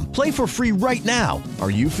LuckyLandSlots.com. Play for free right now. Are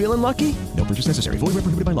you feeling lucky? No purchase necessary. Void where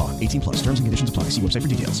prohibited by law. 18+. Terms and conditions apply. See website for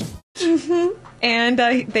details. Mm-hmm. And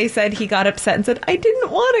they said he got upset and said, "I didn't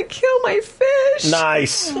want to kill my fish."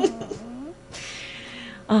 Nice.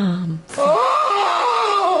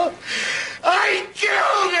 Oh! I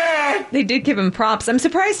killed it! They did give him props. I'm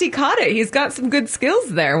surprised he caught it. He's got some good skills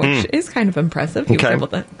there, which is kind of impressive. He was able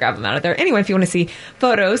to grab him out of there. Anyway, if you want to see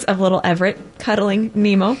photos of little Everett cuddling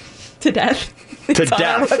Nemo to death. To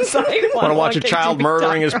death. Want to watch a child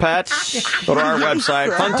murdering his pets? Go to our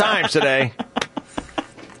website. Fun times today.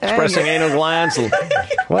 Expressing anal glands.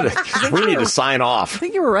 We need to sign off. I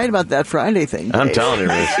think you were right about that Friday thing, Dave. I'm telling you.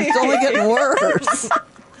 It's only getting worse.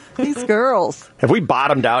 These girls. Have we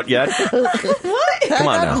bottomed out yet? What? Come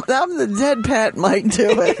on now. The dead pet might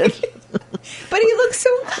do it. But he looks so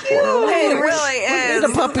cute. It really is. We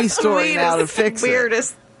need a puppy story now to fix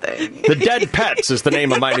weirdest thing. The Dead Pets is the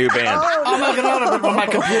name of my new band. I'll make a note of it when my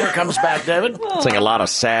computer comes back, David. Sing a lot of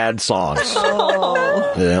sad songs.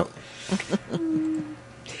 Oh. Yeah.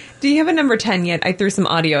 Do you have a number 10 yet? I threw some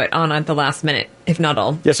audio on at the last minute, if not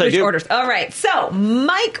all. Yes, I do. Orders. All right. So,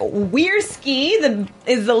 Mike Wiersky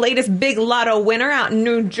is the latest big lotto winner out in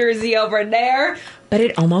New Jersey over there, but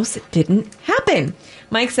it almost didn't happen.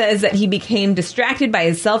 Mike says that he became distracted by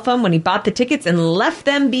his cell phone when he bought the tickets and left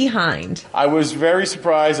them behind. I was very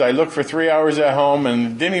surprised. I looked for 3 hours at home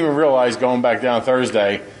and didn't even realize going back down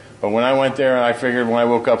Thursday. But when I went there and I figured when I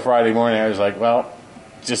woke up Friday morning, I was like, well,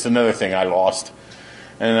 just another thing I lost.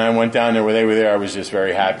 And I went down there where they were there. I was just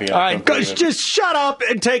very happy. All right, just shut up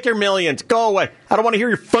and take your millions. Go away. I don't want to hear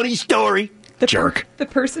your funny story. Jerk. The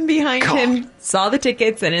person behind him saw the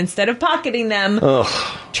tickets and instead of pocketing them,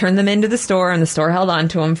 turned them into the store, and the store held on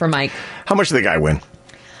to them for Mike. How much did the guy win?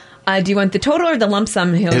 Do you want the total or the lump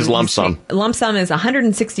sum? His lump sum. Lump sum is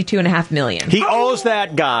 $162.5 million. He owes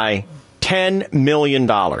that guy $10 million.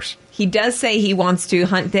 He does say he wants to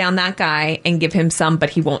hunt down that guy and give him some, but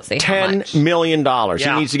he won't say how much. $10 million. Yeah.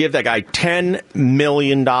 He needs to give that guy $10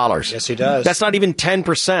 million. Yes, he does. That's not even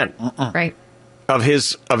 10%. Right. Of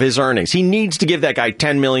his earnings. He needs to give that guy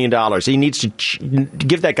 $10 million. He needs to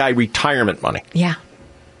give that guy retirement money. Yeah.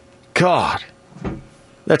 God.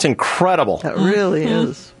 That's incredible. That really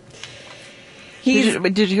is.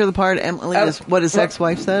 Did you hear the part, Emily, what his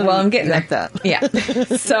ex-wife said? Well, I'm getting that. Yeah.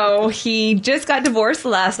 So he just got divorced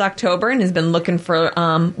last October and has been looking for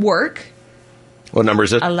work. What number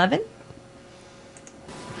is it? 11.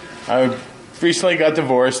 I recently got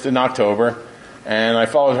divorced in October, and I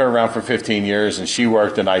followed her around for 15 years, and she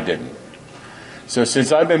worked and I didn't. So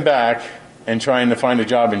since I've been back and trying to find a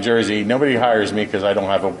job in Jersey, nobody hires me because I don't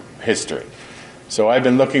have a history. So I've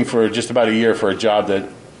been looking for just about a year for a job that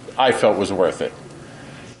I felt was worth it.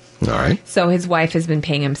 All right. So his wife has been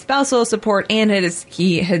paying him spousal support, and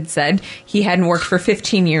he had said he hadn't worked for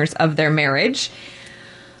 15 years of their marriage.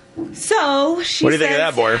 So she What do you think of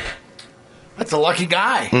that, boy? That's a lucky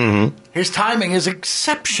guy. Mm-hmm. His timing is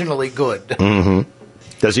exceptionally good. Mm-hmm.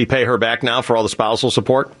 Does he pay her back now for all the spousal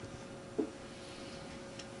support?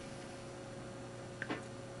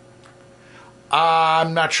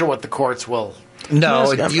 I'm not sure what the courts will.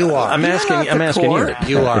 No, you are. I'm asking you.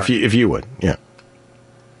 You are. If you would, yeah.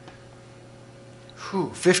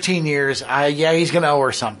 15 years. Yeah, he's going to owe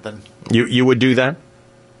her something. You would do that?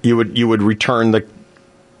 You would return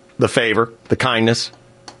the favor, the kindness?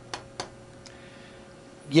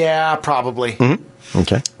 Yeah, probably. Mm-hmm.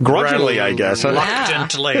 Okay. Grudgingly, I guess.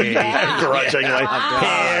 Reluctantly. Grudgingly.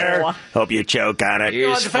 Here. Hope you choke on it.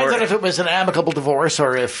 Well, it depends on if it was an amicable divorce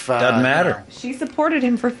or if... Doesn't matter. She supported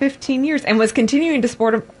him for 15 years and was continuing to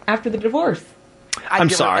support him after the divorce. I'm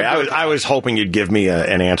sorry. I was hoping you'd give me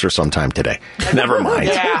an answer sometime today. Never mind.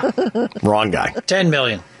 Yeah. Wrong guy. $10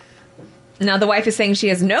 million. Now, the wife is saying she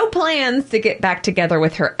has no plans to get back together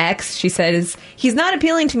with her ex. She says, he's not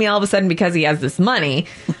appealing to me all of a sudden because he has this money.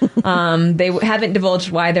 They haven't divulged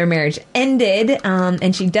why their marriage ended,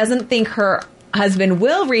 and she doesn't think her husband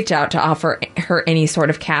will reach out to offer her any sort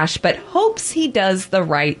of cash, but hopes he does the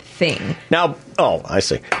right thing. Now, I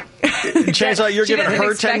see. Chainsaw, you're giving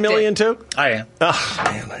her $10 million too? I am.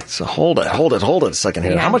 Oh, man. So hold it a second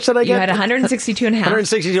here. Yeah. How much did I get? You had $162.5.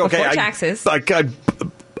 $162. Okay. Before taxes.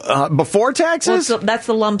 Before taxes? Well, that's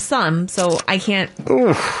the lump sum, so I can't.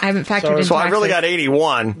 I haven't factored in. So I really taxes. got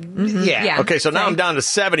 81. Mhm. Yeah. Okay, so now I'm down to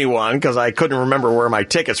 71 because I couldn't remember where my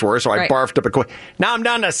tickets were, so I Right. barfed up a quick. Now I'm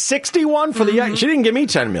down to 61 for the. She didn't give me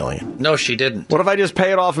 10 million. No, she didn't. What if I just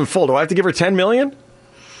pay it off in full? Do I have to give her 10 million?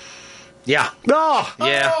 Yeah. Oh,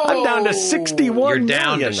 yeah. I'm down to 61 You're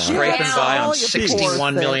down to million now. scraping by on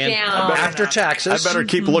 61 million after taxes. I better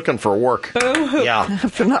keep looking for work. Yeah.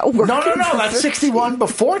 After not working. No. for That's 61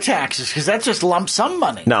 before taxes because that's just lump sum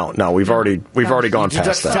money. No, we've already gone You past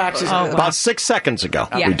deduct that. taxes. Oh, wow. About 6 seconds ago,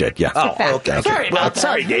 Yeah. we did. Yeah. Oh, okay. Sorry,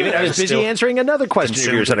 sorry, David. I was busy answering another question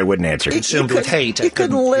of yours that I wouldn't answer. Consumed with hate. He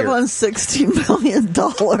couldn't live on $60 million.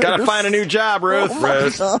 Gotta find a new job, Ruth.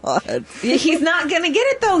 God. He's not going to get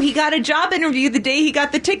it though. He got a job interview the day he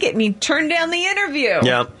got the ticket, and he turned down the interview.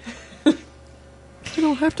 Yeah. You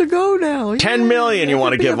don't have to go now. 10 million you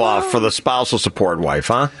want to give off for the spousal support wife,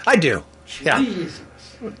 huh? I do. Yeah. You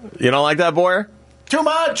don't like that, Boyer? Too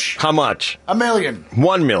much. How much? $1 million.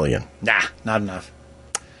 1 million. Nah, not enough.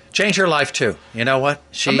 Change her life too. You know what?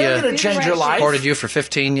 She $1 million to change your life. supported you for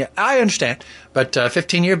 15 years. I understand, but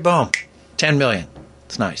 15 year boom, 10 million.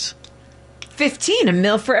 It's nice. 15, $1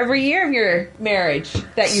 million for every year of your marriage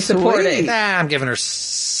that you supported. Nah, I'm giving her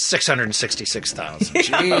 666,000.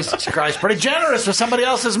 Jesus Christ, pretty generous with somebody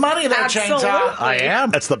else's money there, Absolutely. Chainsaw. I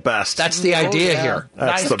am. That's the best. That's the idea yeah. here.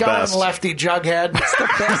 That's nice the going, best. Lefty Jughead. That's the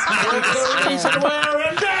best. Reason we're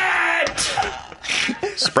in debt.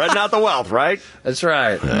 Spreading out the wealth, right? That's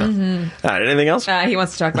right. All right, anything else? He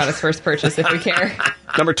wants to talk about his first purchase if we care.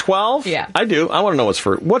 Number 12? Yeah. I do. I want to know what's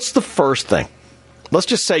the first thing? Let's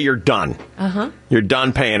just say you're done. You're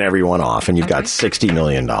done paying everyone off, and you've got $60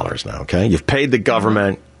 million now, okay? You've paid the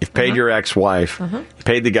government. You've paid your ex-wife. You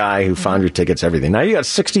paid the guy who found your tickets, everything. Now you got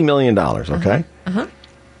 $60 million, okay?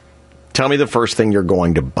 Tell me the first thing you're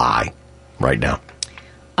going to buy right now.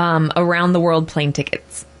 Around the world plane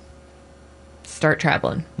tickets. Start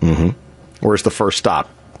traveling. Where's the first stop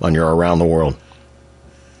on your around the world?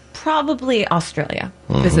 Probably Australia.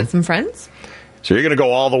 Visit some friends. So you're going to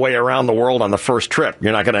go all the way around the world on the first trip.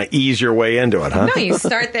 You're not going to ease your way into it, huh? No, you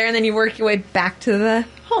start there and then you work your way back to the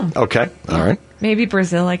home. Okay. All right. Maybe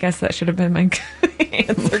Brazil. I guess that should have been my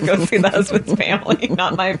answer. Go see the husband's family,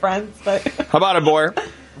 not my friends. But How about it, Boyer?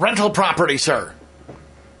 Rental property, sir.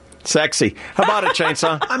 Sexy. How about it,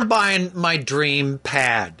 Chainsaw? I'm buying my dream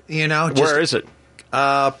pad. You know, Where is it?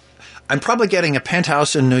 I'm probably getting a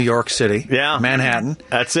penthouse in New York City. Yeah. Manhattan.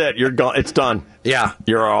 That's it. You're gone. It's done. Yeah.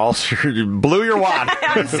 You're all you blew your wad.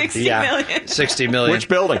 on 60 million. 60 million. Which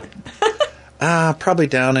building? Probably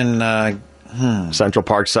down in Central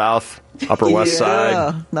Park South, Upper West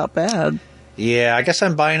Side. Not bad. Yeah, I guess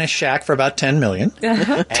I'm buying a shack for about 10 million.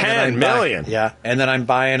 10 million. Yeah, and then I'm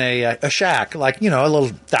buying a shack, like, a little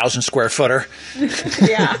 1,000 square footer.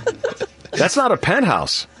 Yeah. That's not a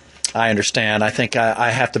penthouse. I understand. I think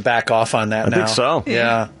I have to back off on that now. I think so.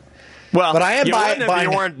 Yeah. Well, but I am you wouldn't if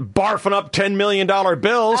you weren't barfing up $10 million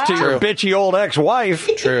bills to your bitchy old ex-wife.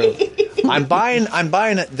 True. I'm buying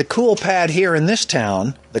the cool pad here in this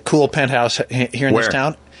town, the cool penthouse here in Where? this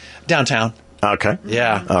town, downtown. Okay.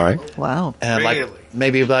 Yeah. All right. Wow. And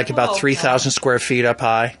maybe about 3,000 square feet up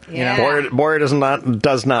high. Yeah. Boyer does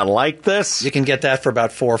not like this. You can get that for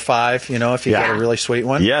about 4 or 5. If you get a really sweet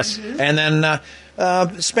one. Yes. And then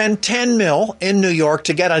spend 10 mil in New York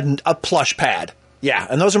to get a plush pad. Yeah,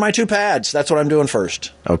 and those are my 2 pads. That's what I'm doing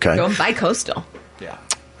first. Okay. Go and buy Coastal. Yeah.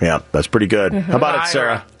 Yeah, that's pretty good. How about it,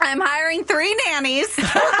 Sarah? I'm hiring 3 nannies. So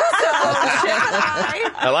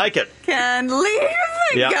I like it. can leave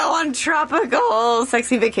and Yep. go on tropical,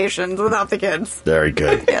 sexy vacations without the kids. Very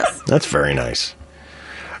good. Yes. That's very nice.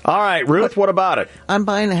 All right, Ruth, what about it? I'm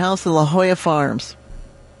buying a house in La Jolla Farms.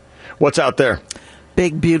 What's out there?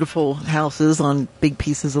 Big, beautiful houses on big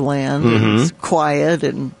pieces of land. Mm-hmm. And it's quiet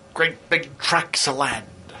and Great big tracts of land.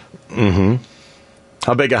 Mm-hmm.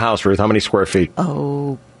 How big a house, Ruth? How many square feet? I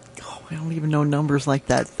don't even know numbers like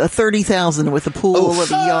that. 30,000 with a pool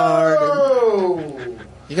with a yard.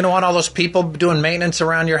 You're going to want all those people doing maintenance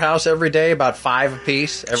around your house every day, about 5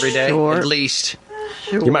 apiece every day, Sure. at least.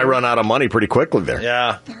 Sure. You might run out of money pretty quickly there.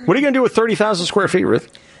 Yeah. What are you going to do with 30,000 square feet,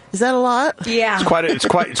 Ruth? Is that a lot? Yeah.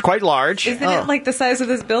 It's quite large. Isn't it like the size of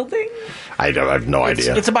this building? I have no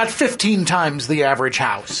idea. It's about 15 times the average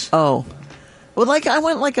house. Oh. Well, I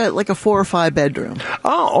went like a 4 or 5 bedroom.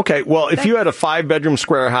 Oh, okay. Well, if you had a 5-bedroom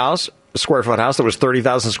square foot house that was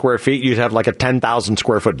 30,000 square feet, you'd have like a 10,000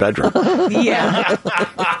 square foot bedroom. Yeah.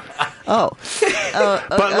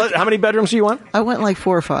 But how many bedrooms do you want? I went like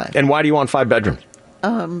 4 or 5. And why do you want 5 bedrooms?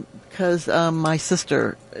 Because because my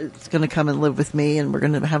sister is going to come and live with me, and we're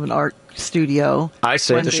going to have an art studio. I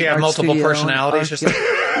see. Does she have multiple personalities?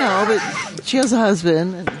 No, but she has a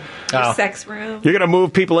husband. And sex room. You're going to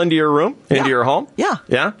move people into your room, into your home? Yeah.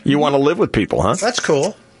 Yeah? You want to live with people, huh? That's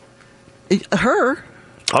cool. Her.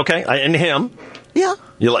 Okay, and him? Yeah.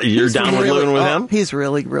 You're down with living with him? He's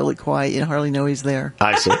really, really quiet. You hardly know he's there.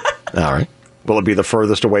 I see. All right. Will it be the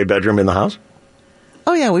furthest away bedroom in the house?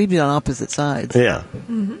 Oh, yeah, we'd be on opposite sides. Yeah.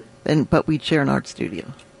 Mm-hmm. But we'd share an art studio.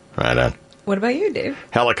 Right on. What about you, Dave?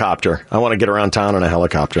 Helicopter. I want to get around town in a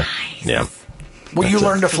helicopter. Nice. Yeah. Will you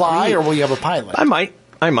learn to fly, or will you have a pilot? I might,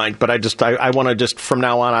 but I want to just, from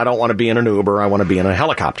now on, I don't want to be in an Uber. I want to be in a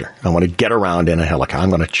helicopter. I want to get around in a helicopter. I'm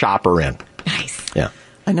going to chopper in. Nice. Yeah.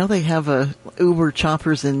 I know they have Uber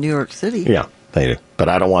choppers in New York City. Yeah, they do. But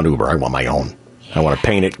I don't want Uber. I want my own. I want to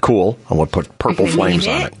paint it cool. I want to put purple flames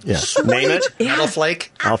on it. Yeah. Name it. Metal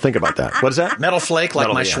Flake. I'll think about that. What is that? Metal Flake,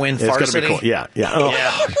 like my Schwinn varsity. It's going to be cool. Yeah, yeah. Oh,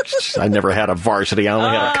 yeah. I never had a varsity. I only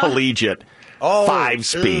had a collegiate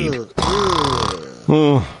 5-speed.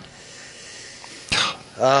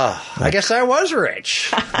 I guess I was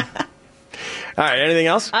rich. All right, anything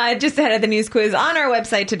else? Just ahead of the news quiz on our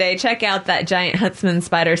website today, check out that giant huntsman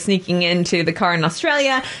spider sneaking into the car in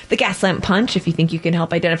Australia, the gas lamp punch, if you think you can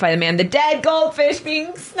help identify the man, the dead goldfish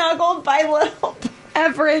being snuggled by little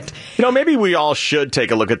Everett. Maybe we all should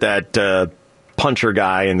take a look at that puncher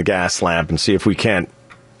guy in the gas lamp and see if we can't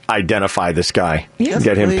identify this guy. Yes,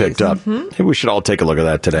 get him please. picked up. Mm-hmm. Maybe we should all take a look at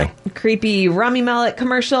that today. A creepy Rummy Mallet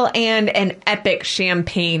commercial and an epic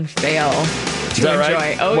champagne fail to Is that enjoy.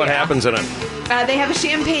 right? Oh, what yeah. happens in it? They have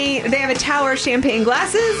a tower of champagne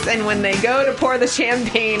glasses, and when they go to pour the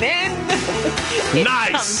champagne in, it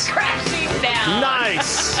comes crashing down.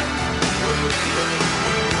 Nice.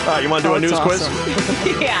 All right, you want to do a news quiz?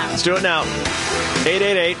 Yeah. Let's do it now.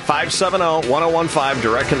 888-570-1015,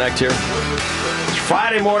 Direct Connect here. It's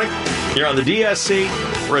Friday morning. You're on the DSC.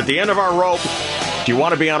 We're at the end of our rope. Do you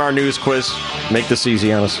want to be on our news quiz? Make this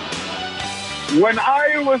easy on us. When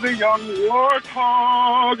I was a young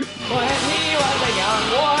warthog. When he was a young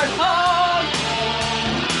warthog.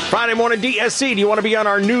 Friday morning DSC. Do you want to be on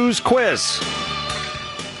our news quiz?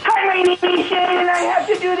 Hi, Lady Nation. I have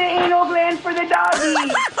to do the anal gland for the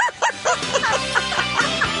doggy.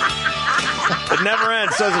 It never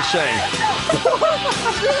ends, says a Shane.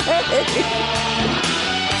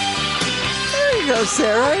 There you go,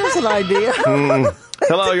 Sarah. Here's an idea.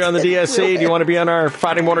 Hello, you're on the DSC. Do you want to be on our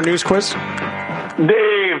Friday morning news quiz?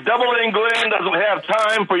 Dave, Double A Glenn doesn't have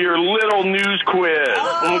time for your little news quiz.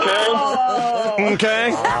 Okay?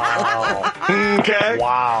 Okay. Okay.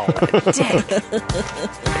 Wow.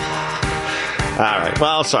 All right.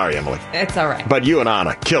 Well, sorry, Emily. It's all right. But you and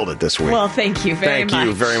Anna killed it this week. Well, thank you very much. Thank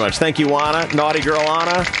you very much. Thank you, Anna. Naughty girl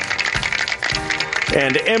Anna.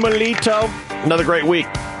 And Emilito. Another great week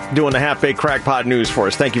doing the half-baked crackpot news for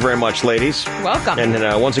us. Thank you very much, ladies. Welcome.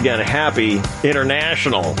 And once again, happy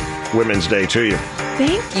International Women's Day to you.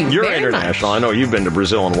 Thank you. You're very international. Much. I know you've been to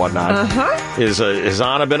Brazil and whatnot. Uh-huh. Has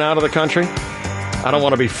Anna been out of the country? I don't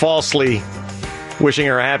want to be falsely wishing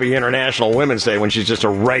her a happy International Women's Day when she's just a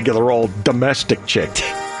regular old domestic chick.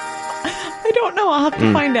 I don't know. I'll have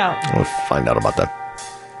to find out. We'll find out about that.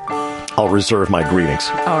 I'll reserve my greetings.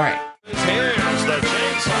 All right. Here's the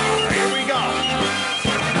chainsaw. Here we go.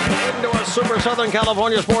 Into a Super Southern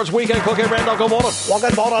California Sports Weekend. Cookie Randall, good morning. Well,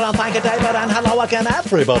 good morning, and thank you, David, and hello again,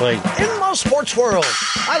 everybody. In the sports world,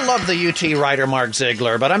 I love the UT writer Mark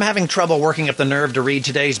Ziegler, but I'm having trouble working up the nerve to read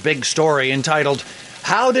today's big story entitled,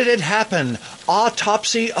 How Did It Happen?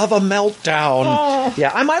 Autopsy of a Meltdown. Oh.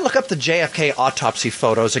 Yeah, I might look up the JFK autopsy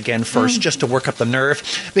photos again first just to work up the nerve,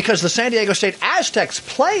 because the San Diego State Aztecs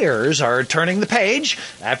players are turning the page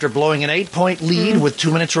after blowing an 8-point lead with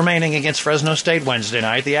 2 minutes remaining against Fresno State Wednesday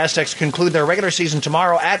night. The Aztecs conclude their regular season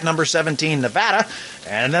tomorrow at number 17 Nevada,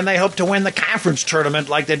 and then they hope to win the conference tournament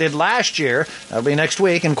like they did last year. That'll be next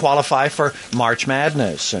week and qualify for March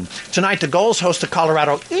Madness. And tonight the Gulls host the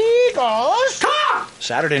Colorado Eagles.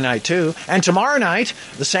 Saturday night, too. And tomorrow night,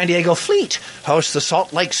 the San Diego Fleet hosts the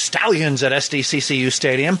Salt Lake Stallions at SDCCU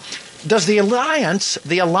Stadium. Does the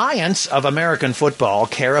Alliance of American Football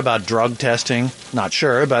care about drug testing? Not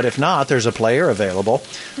sure, but if not, there's a player available.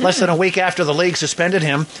 Less than a week after the league suspended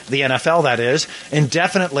him, the NFL that is,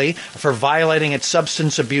 indefinitely for violating its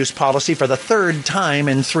substance abuse policy for the third time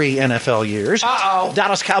in 3 NFL years.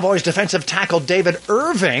 Dallas Cowboys defensive tackle David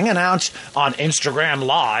Irving announced on Instagram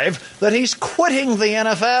Live that he's quitting the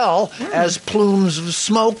NFL as plumes of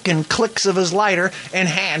smoke and clicks of his lighter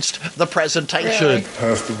enhanced the presentation.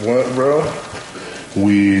 That's the blunt, bro.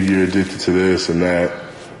 Weed, you're addicted to this and that.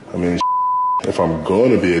 I mean, if I'm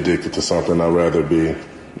going to be addicted to something, I'd rather be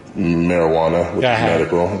marijuana, which is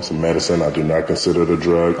medical. It's a medicine. I do not consider it a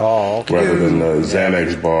drug. Rather than the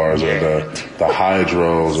Xanax bars or the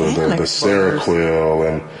Hydros or the Seroquel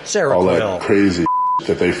and all that crazy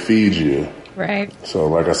that they feed you. Right. So,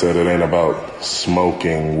 like I said, it ain't about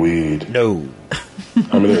smoking weed. No.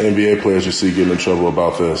 How many NBA players you see getting in trouble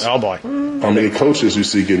about this? Oh, boy. How many coaches you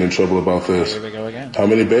see getting in trouble about this? Here we go again. How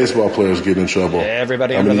many baseball players get in trouble?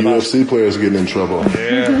 Everybody How under many the bus. UFC players getting in trouble?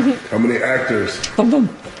 Yeah. How many actors?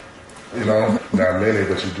 You know, not many,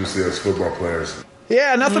 but you do see as football players.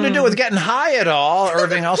 Yeah, nothing to do with getting high at all.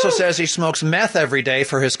 Irving also says he smokes meth every day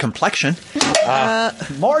for his complexion.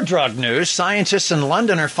 More drug news. Scientists in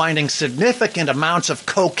London are finding significant amounts of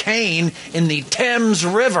cocaine in the Thames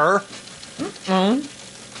River.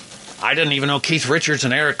 I didn't even know Keith Richards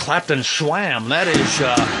and Eric Clapton swam. That is,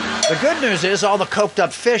 the good news is all the coked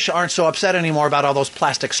up fish aren't so upset anymore about all those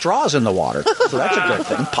plastic straws in the water. So that's a good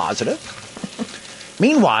thing, positive.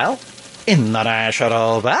 Meanwhile, in the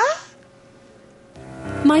national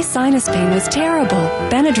My sinus pain was terrible.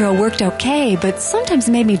 Benadryl worked okay, but sometimes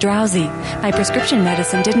made me drowsy. My prescription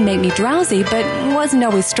medicine didn't make me drowsy, but wasn't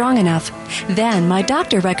always strong enough. Then my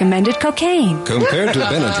doctor recommended cocaine. Compared to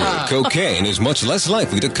Benadryl, cocaine is much less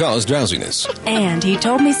likely to cause drowsiness. And he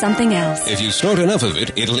told me something else. If you snort enough of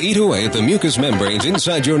it, it'll eat away at the mucus membranes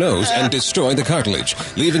inside your nose and destroy the cartilage,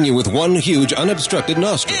 leaving you with one huge unobstructed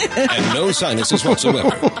nostril and no sinuses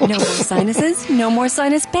whatsoever. No more sinuses, no more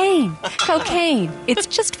sinus pain. Cocaine. It's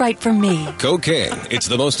just right for me. Cocaine. It's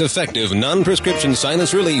the most effective non-prescription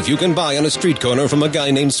sinus relief you can buy on a street corner from a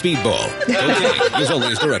guy named Speedball. Cocaine is only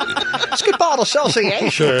as directed. Speedball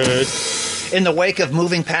Association. In the wake of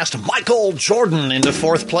moving past Michael Jordan into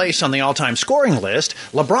fourth place on the all-time scoring list,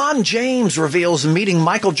 LeBron James reveals meeting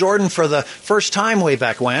Michael Jordan for the first time way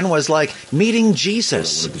back when was like meeting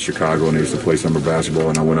Jesus. I went to Chicago and they used to play summer basketball,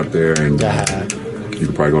 and I went up there and you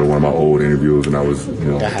could probably go to one of my old interviews when I was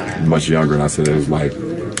much younger, and I said it was like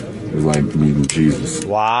meeting Jesus.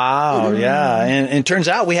 Wow, yeah. And it turns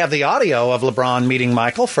out we have the audio of LeBron meeting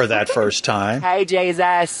Michael for that first time. Hi,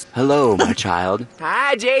 Jesus. Hello, my child.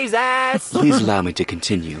 Hi, Jesus. Please allow me to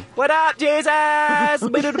continue. What up, Jesus?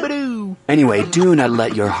 Anyway, do not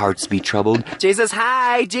let your hearts be troubled. Jesus,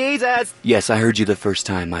 hi, Jesus. Yes, I heard you the first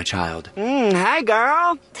time, my child. Hi,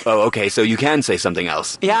 girl. Oh, okay, so you can say something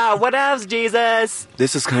else. Yeah, what else, Jesus?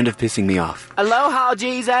 This is kind of pissing me off. Aloha,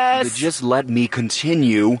 Jesus. Just let me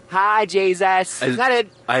continue. Hi, Jesus. Hi.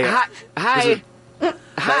 Hi. Hi.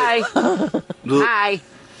 Hi. Hi.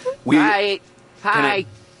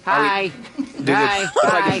 Hi.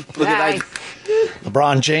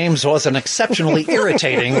 LeBron James was an exceptionally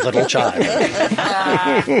irritating little child.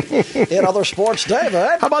 In other sports,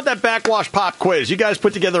 David. How about that backwash pop quiz? You guys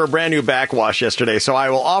put together a brand new backwash yesterday, so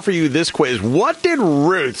I will offer you this quiz. What did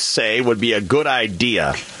Ruth say would be a good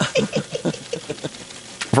idea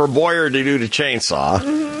for Boyer to do to Chainsaw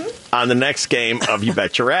on the next game of You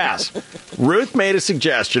Bet Your Ass? Ruth made a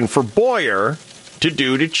suggestion for Boyer to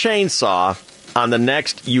do to Chainsaw on the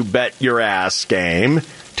next You Bet Your Ass game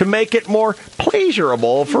to make it more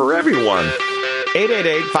pleasurable for everyone.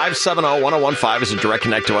 888-570-1015 is a direct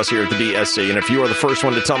connect to us here at the DSC, and if you are the first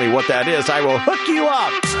one to tell me what that is, I will hook you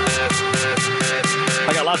up.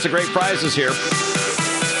 I got lots of great prizes here,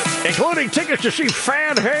 including tickets to see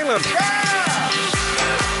Van Halen.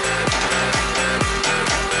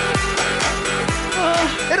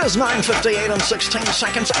 It is 9:58 and 16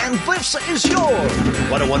 seconds, and this is your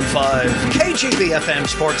 1015 KGB-FM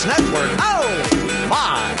Sports Network. Oh,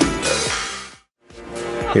 my.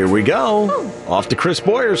 Here we go. Off to Chris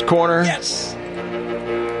Boyer's corner. Yes.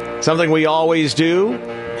 Something we always do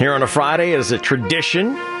here on a Friday is a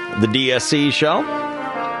tradition, the DSC show.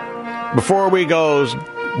 Before we go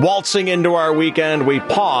waltzing into our weekend, we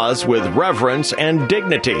pause with reverence and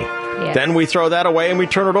dignity. Yes. Then we throw that away and we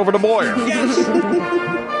turn it over to Boyer. Yes.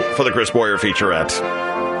 For the Chris Boyer featurette.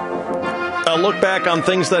 A look back on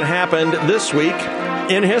things that happened this week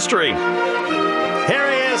in history.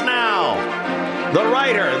 Here he is now, the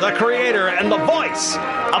writer, the creator, and the voice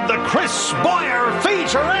of the Chris Boyer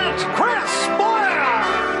featurette, Chris Boyer!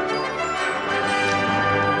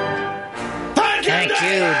 Thank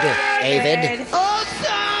you, David. Oh,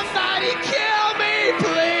 somebody kill me,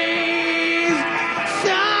 please!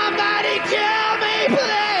 Somebody kill me,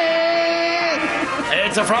 please!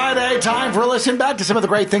 It's a Friday, time for a listen back to some of the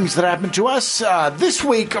great things that happened to us this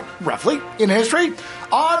week, roughly, in history,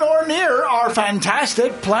 on or near our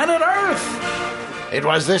fantastic planet Earth. It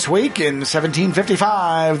was this week in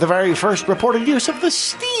 1755 the very first reported use of the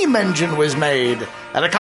steam engine was made.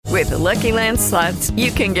 With the Lucky Land Slots,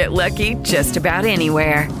 you can get lucky just about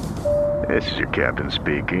anywhere. This is your captain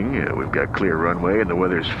speaking. We've got clear runway and the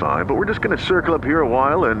weather's fine, but we're just going to circle up here a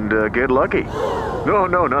while and get lucky.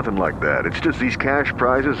 No, nothing like that. It's just these cash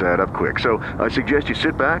prizes add up quick. So I suggest you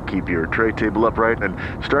sit back, keep your tray table upright, and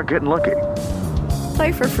start getting lucky.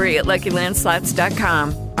 Play for free at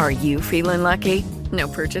LuckyLandSlots.com. Are you feeling lucky? No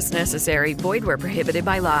purchase necessary. Void where prohibited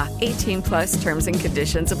by law. 18 plus terms and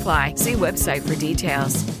conditions apply. See website for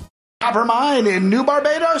details. Copper mine in New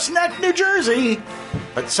Barbados Neck, New Jersey.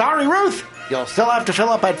 But sorry, Ruth, you'll still have to fill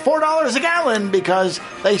up at $4 a gallon because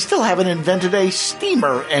they still haven't invented a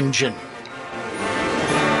steamer engine.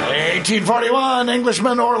 1841,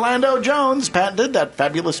 Englishman Orlando Jones patented that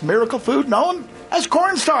fabulous miracle food known as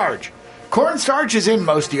cornstarch. Cornstarch is in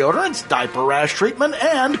most deodorants, diaper rash treatment,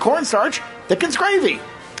 and cornstarch thickens gravy.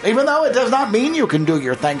 Even though it does not mean you can do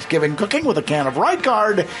your Thanksgiving cooking with a can of Right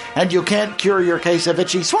Guard, and you can't cure your case of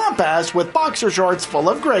itchy swamp ass with boxer shorts full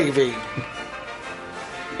of gravy.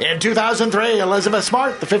 In 2003, Elizabeth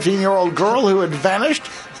Smart, the 15-year-old girl who had vanished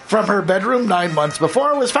from her bedroom 9 months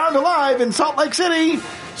before, was found alive in Salt Lake City.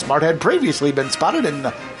 Smart had previously been spotted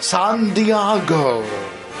in San Diego.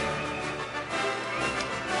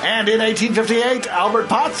 And in 1858, Albert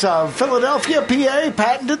Potts of Philadelphia, PA,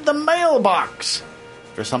 patented the mailbox.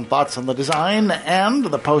 For some thoughts on the design, and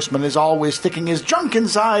the postman is always sticking his junk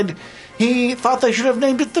inside, he thought they should have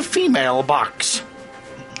named it the female box.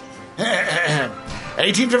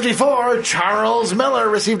 1854, Charles Miller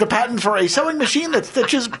received a patent for a sewing machine that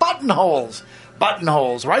stitches buttonholes.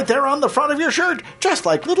 Buttonholes right there on the front of your shirt, just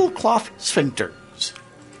like little cloth sphincters.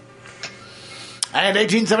 And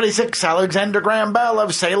 1876, Alexander Graham Bell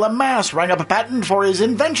of Salem, Mass. rang up a patent for his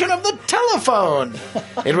invention of the telephone.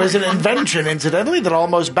 It was an invention, incidentally, that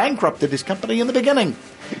almost bankrupted his company in the beginning.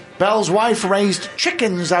 Bell's wife raised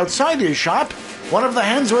chickens outside his shop. One of the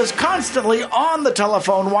hens was constantly on the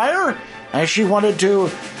telephone wire as she wanted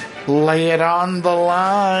to lay it on the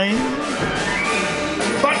line.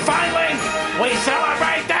 But finally, we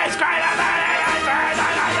celebrate this great event!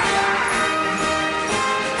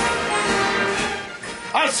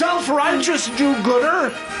 A self-righteous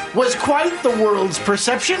do-gooder was quite the world's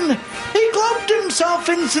perception. He cloaked himself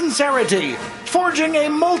in sincerity, forging a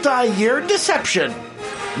multi-year deception.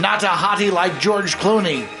 Not a hottie like George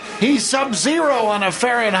Clooney. He's sub-zero on a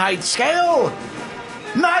Fahrenheit scale.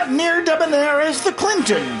 Not near debonair as the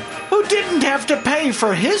Clinton, who didn't have to pay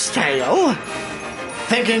for his tale.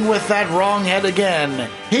 Thinking with that wrong head again,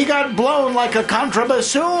 he got blown like a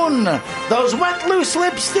contrabassoon. Those wet loose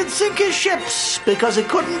lips did sink his ships because he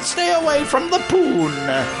couldn't stay away from the poon.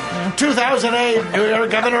 2008, New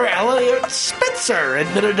York Governor Elliot Spitzer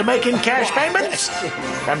admitted to making cash payments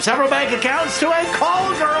from several bank accounts to a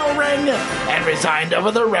call girl ring and resigned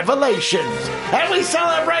over the revelations. And we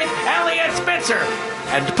celebrate Elliot Spitzer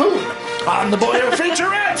and poon on the Boyer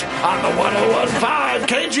Featurette on the 101.5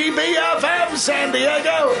 KGB FM San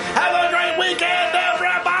Diego. Have a great weekend,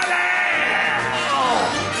 everybody!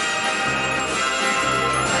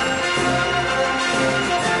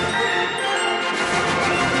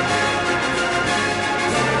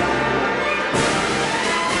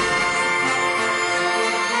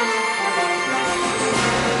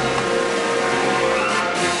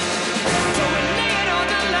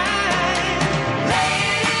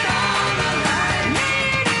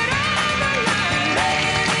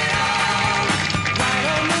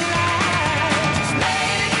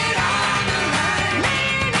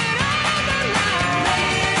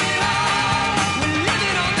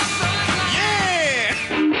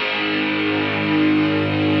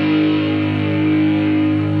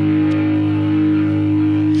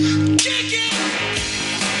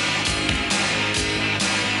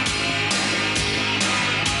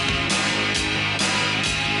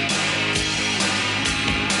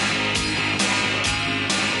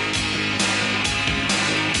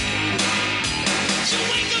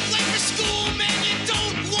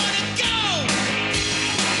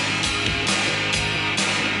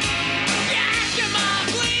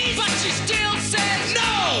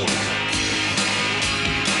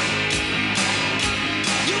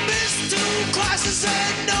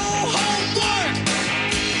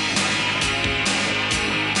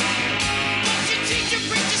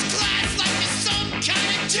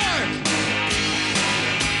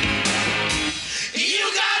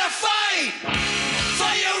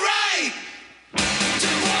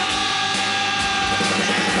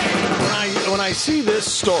 I see this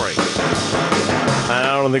story, and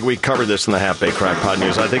I don't think we covered this in the Half Baked Crackpot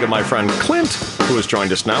News. I think of my friend Clint, who has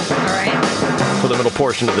joined us now. All right. For the middle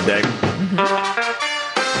portion of the day. Mm-hmm.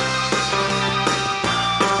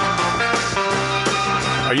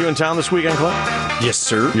 Are you in town this weekend, Clint? Yes,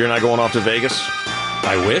 sir. You're not going off to Vegas?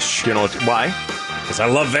 I wish. Do you know why? Because I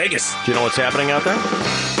love Vegas. Do you know what's happening out there?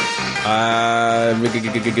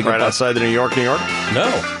 Right outside the New York? No.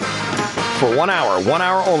 For 1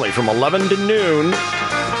 hour only, from 11 to noon.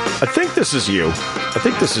 I think this is you.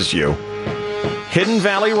 Hidden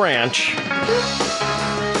Valley Ranch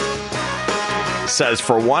says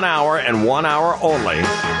for 1 hour and 1 hour only,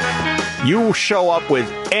 you show up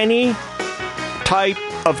with any type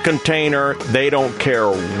of container. They don't care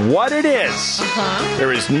what it is.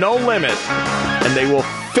 There is no limit, and they will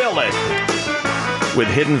fill it with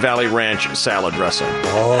Hidden Valley Ranch salad dressing.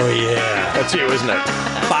 Oh, yeah. That's you, isn't it?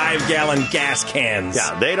 5-gallon gas cans.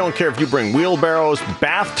 Yeah, they don't care if you bring wheelbarrows,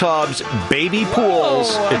 bathtubs, baby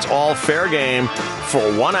pools. It's all fair game for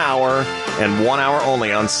 1 hour and 1 hour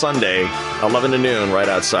only on Sunday, 11 to noon, right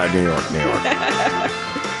outside New York.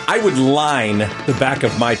 I would line the back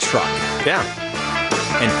of my truck. Yeah.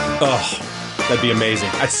 And, that'd be amazing.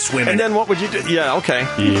 I'd swim in And then what would you do? Yeah, okay.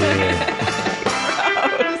 Yeah.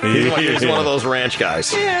 He's one of those ranch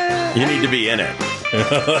guys. Yeah. You need to be in it.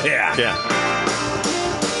 Yeah.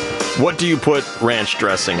 What do you put ranch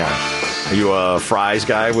dressing on? Are you a fries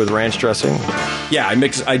guy with ranch dressing? Yeah,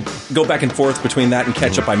 I go back and forth between that and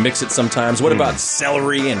ketchup. I mix it sometimes. What about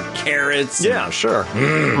celery and carrots? Yeah, sure.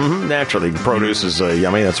 Naturally, produce is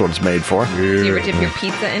yummy. That's what it's made for. Do you ever dip your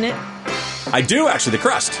pizza in it? I do, actually, the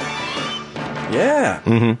crust.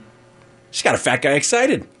 Yeah. She's got a fat guy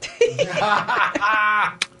excited.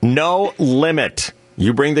 No limit.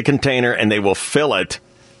 You bring the container and they will fill it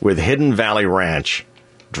with Hidden Valley Ranch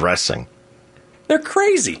dressing. They're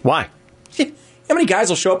crazy. Why? How many guys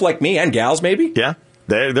will show up like me, and gals maybe? Yeah,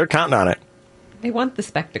 they're counting on it. They want the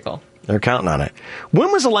spectacle. They're counting on it.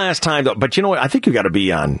 When was the last time, though? But you know what? I think you got to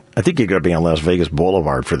be on Las Vegas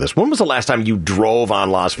Boulevard for this. When was the last time you drove on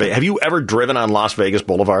Las Vegas? Have you ever driven on Las Vegas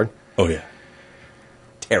Boulevard? Oh, yeah.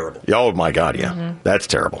 Terrible. Oh, my God, yeah. That's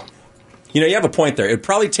terrible. You know, you have a point there. It'd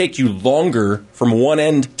probably take you longer from one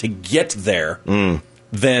end to get there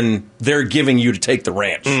than they're giving you to take the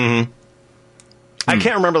ranch. I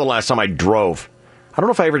can't remember the last time I drove. I don't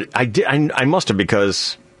know if I ever... I did. I must have,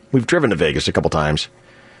 because we've driven to Vegas a couple times.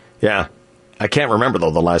 Yeah. I can't remember,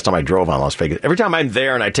 though, the last time I drove on Las Vegas. Every time I'm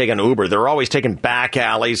there and I take an Uber, they're always taking back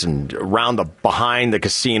alleys and around behind the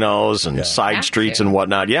casinos and side streets and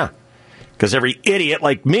whatnot. Yeah. Because every idiot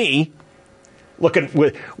like me, looking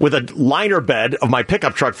with a liner bed of my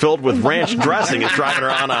pickup truck filled with ranch dressing, is driving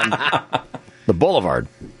around on the boulevard.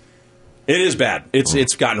 It is bad.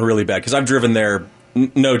 It's gotten really bad, because I've driven there,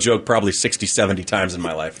 no joke, probably 60, 70 times in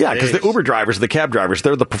my life. Yeah, because the Uber drivers, the cab drivers,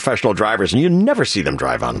 they're the professional drivers, and you never see them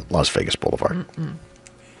drive on Las Vegas Boulevard.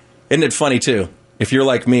 Isn't it funny, too? If you're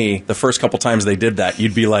like me, the first couple times they did that,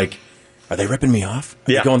 you'd be like, are they ripping me off?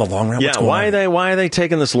 Are they going the long route? Yeah, why are they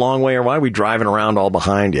taking this long way, or why are we driving around all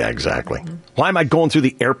behind? Yeah, exactly. Why am I going through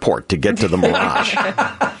the airport to get to the Mirage?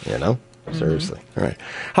 You know? Seriously. All right.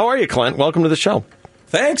 How are you, Clint? Welcome to the show.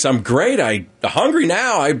 Thanks. I'm great. I'm hungry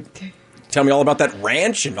now. Tell me all about that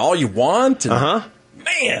ranch and all you want. And,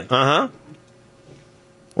 man.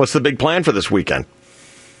 What's the big plan for this weekend?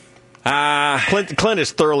 Clint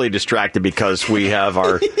is thoroughly distracted because we have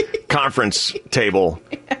our conference table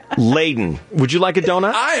laden. Would you like a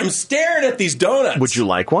donut? I am staring at these donuts. Would you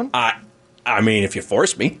like one? I mean, if you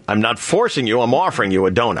force me. I'm not forcing you. I'm offering you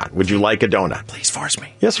a donut. Would you like a donut? Please force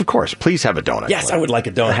me. Yes, of course. Please have a donut. Yes, Clint. I would like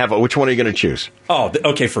a donut. Which one are you going to choose? Oh,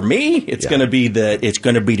 okay. For me, it's going to be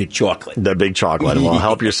the chocolate. The big chocolate. Well,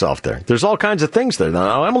 help yourself there. There's all kinds of things there.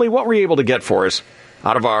 Now, Emily, what were you able to get for us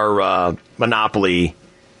out of our Monopoly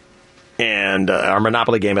and our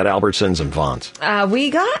Monopoly game at Albertsons and Vaughn's?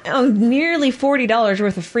 We got nearly $40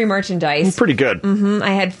 worth of free merchandise. Pretty good.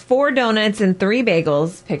 I had 4 donuts and 3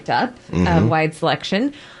 bagels picked up, wide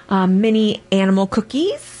selection. Mini animal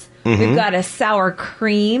cookies. We've got a sour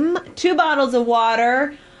cream, 2 bottles of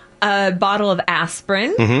water, a bottle of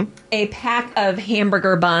aspirin, a pack of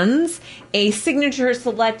hamburger buns, a Signature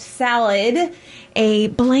Select salad, a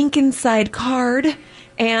Blankenside card,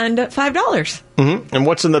 and $5. And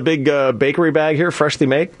what's in the big bakery bag here, freshly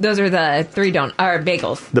made? Those are the 3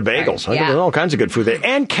 bagels. The bagels. Right. Yeah. There's all kinds of good food there.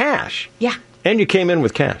 And cash. Yeah. And you came in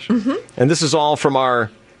with cash. And this is all from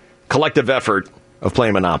our collective effort of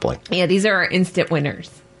playing Monopoly. Yeah, these are our instant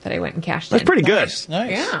winners that I went and cashed in. That's pretty good. Nice.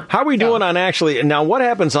 Yeah. How are we doing on actually... Now, what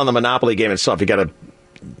happens on the Monopoly game itself? You got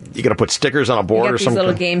to put stickers on a board or these something?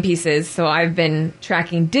 Little game pieces. So I've been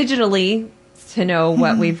tracking digitally to know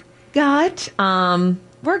what we've got.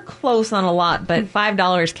 We're close on a lot, but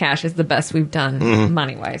 $5 cash is the best we've done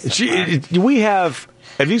money-wise.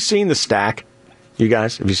 Have you seen the stack, you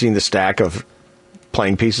guys? Have you seen the stack of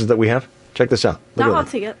playing pieces that we have? Check this out. I'll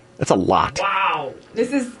take it. That's a lot. Wow.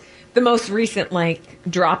 This is the most recent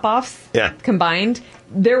drop-offs Yeah. combined,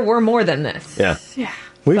 there were more than this. Yeah. Yeah.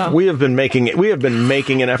 We have been making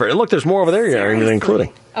an effort. And look, there's more over there you're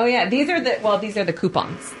including. Oh yeah, these are the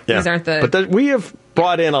coupons. Yeah. These aren't the. But we have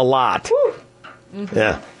brought in a lot. Mhm.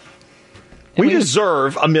 Yeah. We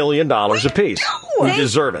deserve $1 million apiece. We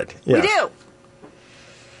deserve it. Yes. We do.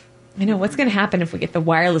 I know what's going to happen if we get the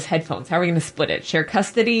wireless headphones. How are we going to split it? Share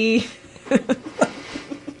custody?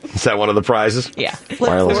 Is that one of the prizes? Yeah.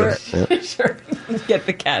 Wireless. Yeah. Sure. Get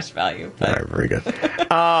the cash value. All right, very good.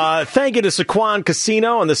 Thank you to Sequan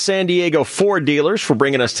Casino and the San Diego Ford dealers for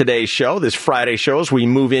bringing us today's show, this Friday show, as we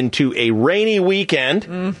move into a rainy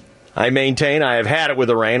weekend. I maintain I have had it with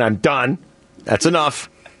the rain. I'm done. That's enough.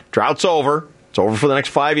 Drought's over. It's over for the next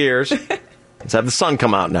 5 years. Let's have the sun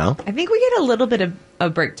come out now. I think we get a little bit of a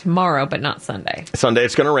break tomorrow, but not Sunday. Sunday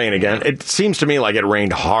it's going to rain again. It seems to me like it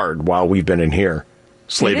rained hard while we've been in here,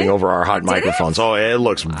 slaving over our hot microphones. Oh, it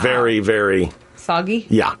looks very, very... Soggy?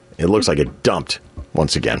 Yeah, it looks like it dumped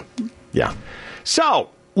once again. Yeah. So,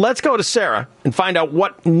 let's go to Sarah and find out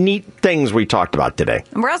what neat things we talked about today.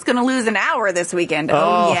 And we're also going to lose an hour this weekend.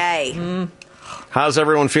 Oh, yay. How's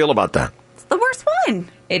everyone feel about that? It's the worst one.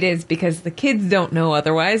 It is because the kids don't know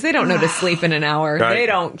otherwise. They don't know to sleep in an hour. Right. They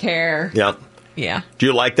don't care. Yeah. Yeah. Do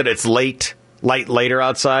you like that it's later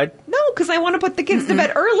outside? No, because I want to put the kids to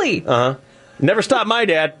bed early. Uh-huh. Never stopped my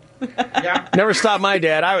dad. Never stopped my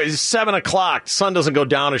dad. I was 7 o'clock. Sun doesn't go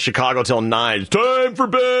down in Chicago till 9. It's time for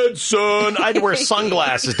bed, son. I had to wear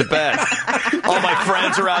sunglasses to bed. All my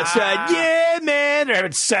friends are outside. Yeah, man. They're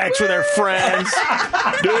having sex with their friends.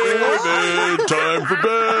 David, time for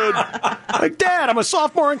bed. Like, Dad, I'm a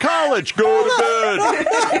sophomore in college. Go to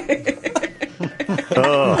bed.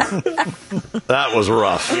 Oh, that was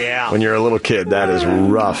rough. Yeah. When you're a little kid, that is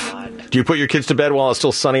rough. Do you put your kids to bed while it's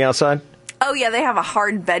still sunny outside? Oh, yeah, they have a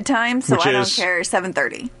hard bedtime, so Which I don't is? care.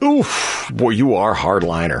 7:30. Oof. Boy, you are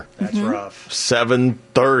hardliner. That's rough.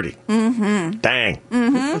 7:30. Mm-hmm. Dang.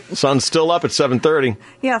 Mm-hmm. Sun's still up at 7:30.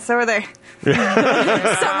 Yeah, so are they.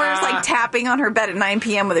 Summer's tapping on her bed at 9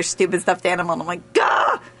 p.m. with her stupid stuffed animal, and I'm like,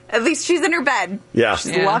 gah! At least she's in her bed. Yeah.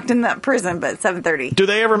 She's locked in that prison, but 7:30. Do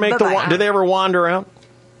they ever do they ever wander out?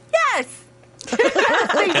 Yes.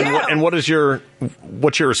 Yes, they do. And what's your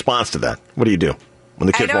response to that? What do you do when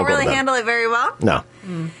the I kids don't won't go to really bed? handle it very well. No.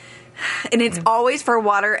 And it's always for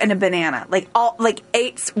water and a banana.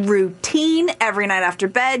 It's routine every night after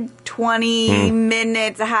bed. 20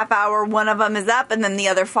 minutes, a half hour. One of them is up, and then the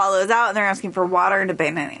other follows out, and they're asking for water and a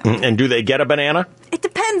banana. And do they get a banana? It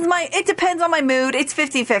depends on my mood. It's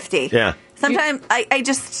 50-50. Yeah. Sometimes I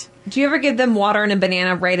just... Do you ever give them water and a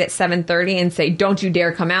banana right at 7:30 and say, don't you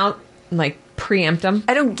dare come out? And, preempt them?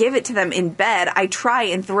 I don't give it to them in bed. I try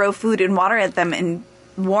and throw food and water at them and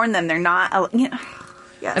warn them they're not...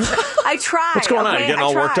 Yes. I try. What's going on? You getting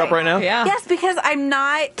all worked up right now? Yeah. Yes, because I'm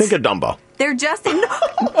not... Think of Dumbo. They're just... Do you know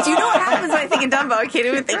what happens when I think of Dumbo? I can't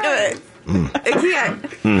even think of it. I can't.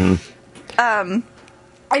 Mm-hmm.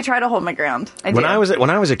 I try to hold my ground. When I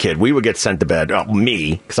was a kid, we would get sent to bed.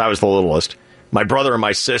 Me, because I was the littlest. My brother and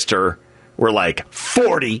my sister were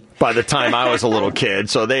 40 by the time I was a little kid,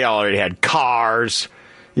 so they already had cars,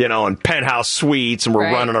 and penthouse suites, and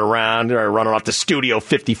we're running around, running off to Studio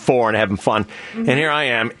 54 and having fun. Mm-hmm. And here I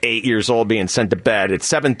am, 8 years old, being sent to bed at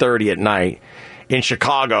 7:30 at night in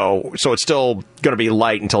Chicago, so it's still going to be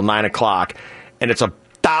light until 9 o'clock, and it's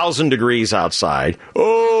 1,000 degrees outside.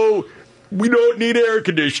 Oh, we don't need air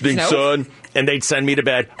conditioning, son. And they'd send me to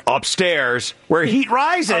bed upstairs where heat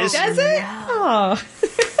rises. Does it? Oh.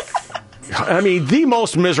 I mean, the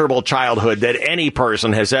most miserable childhood that any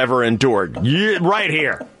person has ever endured. Right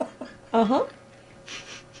here. Uh-huh.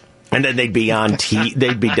 And then they'd be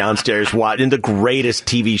they'd be downstairs watching the greatest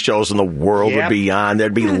TV shows in the world would be on.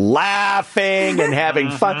 They'd be laughing and having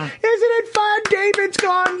fun. Isn't it fun? David's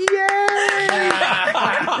gone. Yay!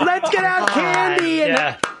 Let's get out candy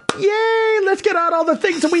and yay! Let's get out all the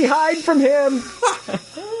things that we hide from him.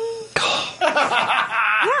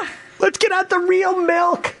 Let's get out the real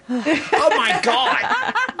milk. Oh my God.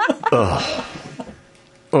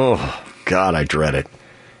 Oh God, I dread it.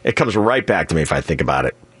 It comes right back to me if I think about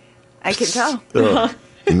it. I can tell. Ugh,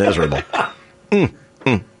 miserable.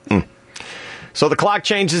 So the clock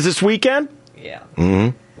changes this weekend? Yeah.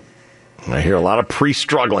 Mm-hmm. I hear a lot of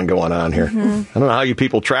pre-struggling going on here. Mm-hmm. I don't know how you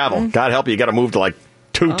people travel. God help you got to move to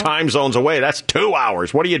 2 time zones away. That's 2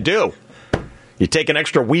 hours. What do? You take an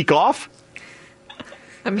extra week off?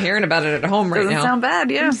 I'm hearing about it at home right now. Doesn't sound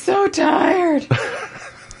bad, yeah. I'm so tired.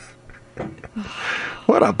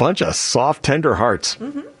 What a bunch of soft, tender hearts.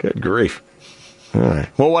 Mm-hmm. Good grief. All right.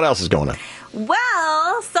 Well, what else is going on?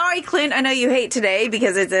 Well, sorry sorry, Clint, I know you hate today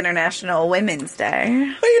because it's International Women's Day.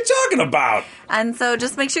 What are you talking about? And so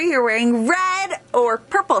just make sure you're wearing red or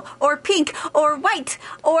purple or pink or white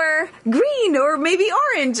or green or maybe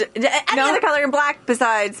orange. Any other color in black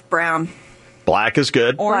besides brown. Black is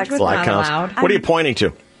good. Orange was Black not counts. allowed. What are you pointing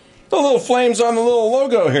to? The little flames on the little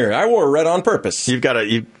logo here. I wore red on purpose. You've got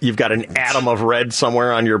an atom of red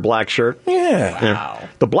somewhere on your black shirt? Yeah. Yeah.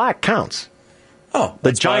 The black counts. Oh,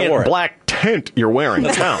 the giant black tent you're wearing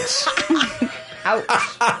counts. Ouch.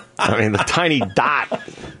 I mean, the tiny dot.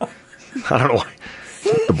 I don't know why.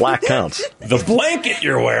 The black counts. The blanket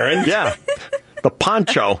you're wearing. Yeah. The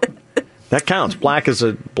poncho. That counts. Black is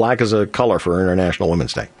a color for International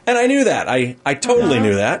Women's Day. And I knew that. I totally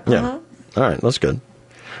knew that. Yeah. All right, that's good.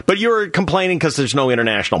 But you were complaining because there's no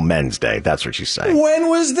International Men's Day. That's what she's saying. When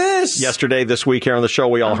was this? Yesterday, this week here on the show,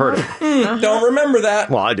 we all heard it. Don't remember that.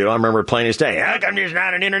 Well, I do. I remember it plain as day. How come there's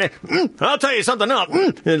not an internet? I'll tell you something else.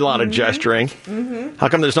 A lot of gesturing. How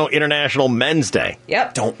come there's no International Men's Day?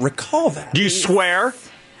 Yep. Don't recall that. Do you swear?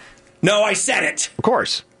 No, I said it. Of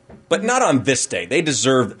course. But not on this day. They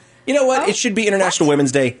deserve... You know what? It should be International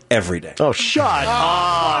Women's Day every day. Oh, shut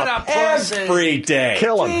up. Every day.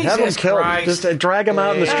 Kill him. Have him killed. Just drag him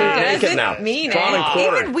out in the street naked now. Mean Drawn and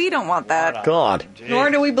quartered. Even we don't want that. God.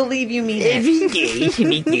 Nor do we believe you mean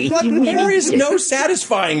it. There is no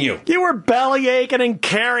satisfying you. You were belly aching and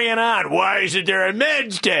carrying on. Why isn't there a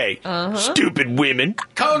Men's Day? Stupid women.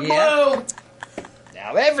 Code blue.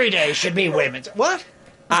 Now, every day should be women's. What?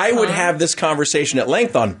 I would have this conversation at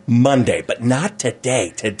length on Monday, but not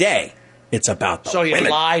today. Today, it's about the So you women.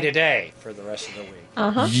 lie today for the rest of the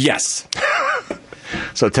week. Yes.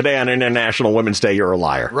 So today on International Women's Day, you're a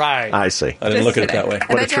liar. Right. I see. I didn't look at it that way.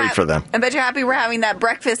 What a treat for them. I bet you're happy we're having that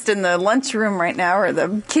breakfast in the lunchroom right now or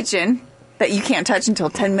the kitchen that you can't touch until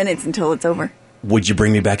 10 minutes until it's over. Would you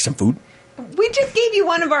bring me back some food? We just gave you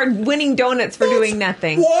one of our winning donuts for doing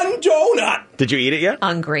nothing. One donut. Did you eat it yet?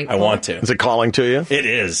 Ungrateful. I want to. Is it calling to you? It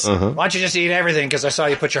is. Why don't you just eat everything? Because I saw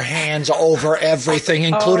you put your hands over everything,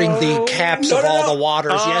 including the caps of all the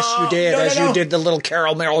waters. Yes, you did. You did the little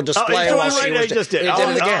caramel display while she was. Just did. You did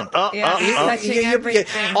it again. Touching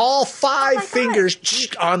everything. All 5 fingers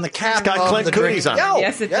on the cap got of Clint the drink. Cooties on.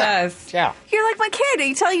 Yes, it does. Yeah. You're like my kid.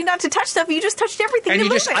 I tell you not to touch stuff. You just touched everything. And You're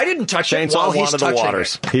you just, moving. I didn't touch it while Chainsaw he's wanted the touching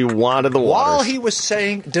waters. it. He wanted the waters. While he was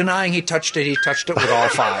denying he touched it with all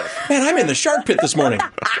 5. Man, I'm in the shark pit this morning.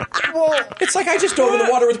 Well, it's like I just dove in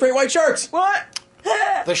the water with great white sharks. What?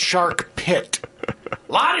 The shark pit.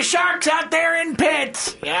 A lot of sharks out there in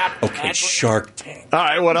pits. Yeah. Okay, Shark Tank. All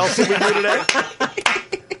right, what else did we do today?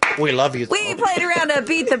 We love you. We played around to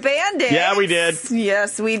Beat the Bandit. Yeah, we did.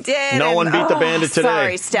 Yes, we did. No one beat the bandit today.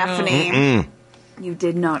 Sorry, Stephanie. You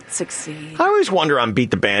did not succeed. I always wonder on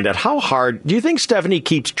Beat the Bandit, how hard... Do you think Stephanie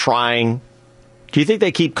keeps trying? Do you think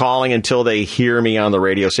they keep calling until they hear me on the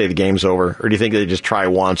radio say the game's over? Or do you think they just try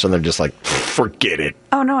once and they're just like, forget it?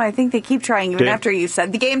 Oh, no, I think they keep trying even Yeah. after you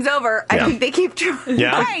said the game's over. I Yeah. think they keep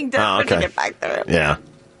trying to get back there. Yeah.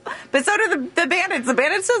 But so do the bandits. The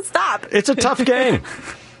bandits don't stop. It's a tough game. It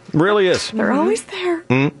really is. They're always there.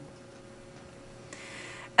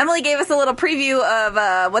 Emily gave us a little preview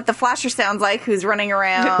of what the flasher sounds like, who's running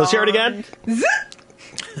around. Let's hear it again.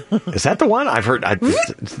 Is that the one? I've heard. That's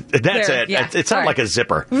There, it. yeah. It sounds Sorry. like a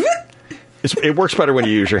zipper. It works better when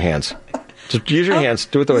you use your hands. Just use your hands.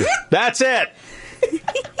 Do it the way. That's it.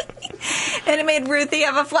 And it made Ruthie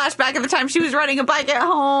have a flashback of the time she was riding a bike at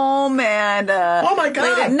home and Oh my God.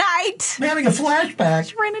 late at night. I'm having a flashback.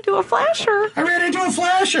 She ran into a flasher I ran into a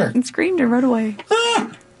flasher. and screamed and rode away.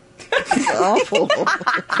 Awful.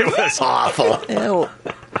 It was awful. Ew.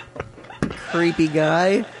 Creepy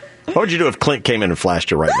guy. What would you do if Clint came in and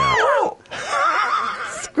flashed you right now?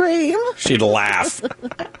 Scream. She'd laugh.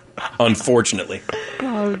 Unfortunately.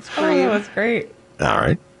 Oh, scream. Oh, that's great. All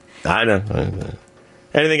right. I don't.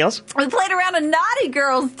 Anything else? We played around a Naughty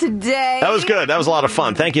Girls today. That was good. That was a lot of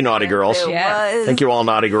fun. Thank you, Naughty Girls. It was. Thank you, all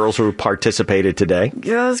Naughty Girls who participated today.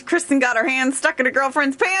 Yes, Kristen got her hand stuck in her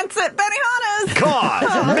girlfriend's pants at Benihana's. God,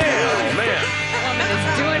 man, man. Woman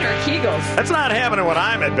is doing her Kegels. That's not happening when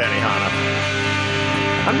I'm at Benihana.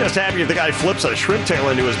 I'm just happy if the guy flips a shrimp tail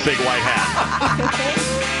into his big white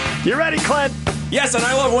hat. You ready, Clint? Yes, and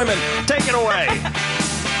I love women. Take it away.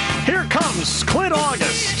 Here comes Clint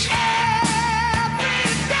August.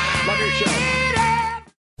 Love your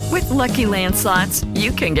show. With Lucky Land Slots,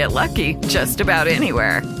 you can get lucky just about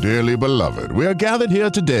anywhere. Dearly beloved, we are gathered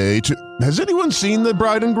here today to... Has anyone seen the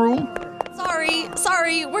bride and groom?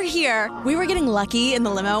 Sorry, we're here. We were getting lucky in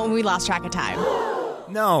the limo and we lost track of time.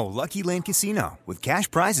 No, Lucky Land Casino, with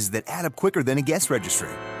cash prizes that add up quicker than a guest registry.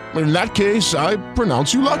 In that case, I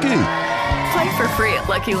pronounce you lucky. Play for free at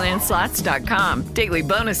LuckyLandSlots.com. Daily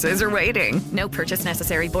bonuses are waiting. No purchase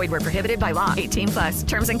necessary. Void where prohibited by law. 18 plus.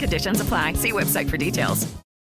 Terms and conditions apply. See website for details.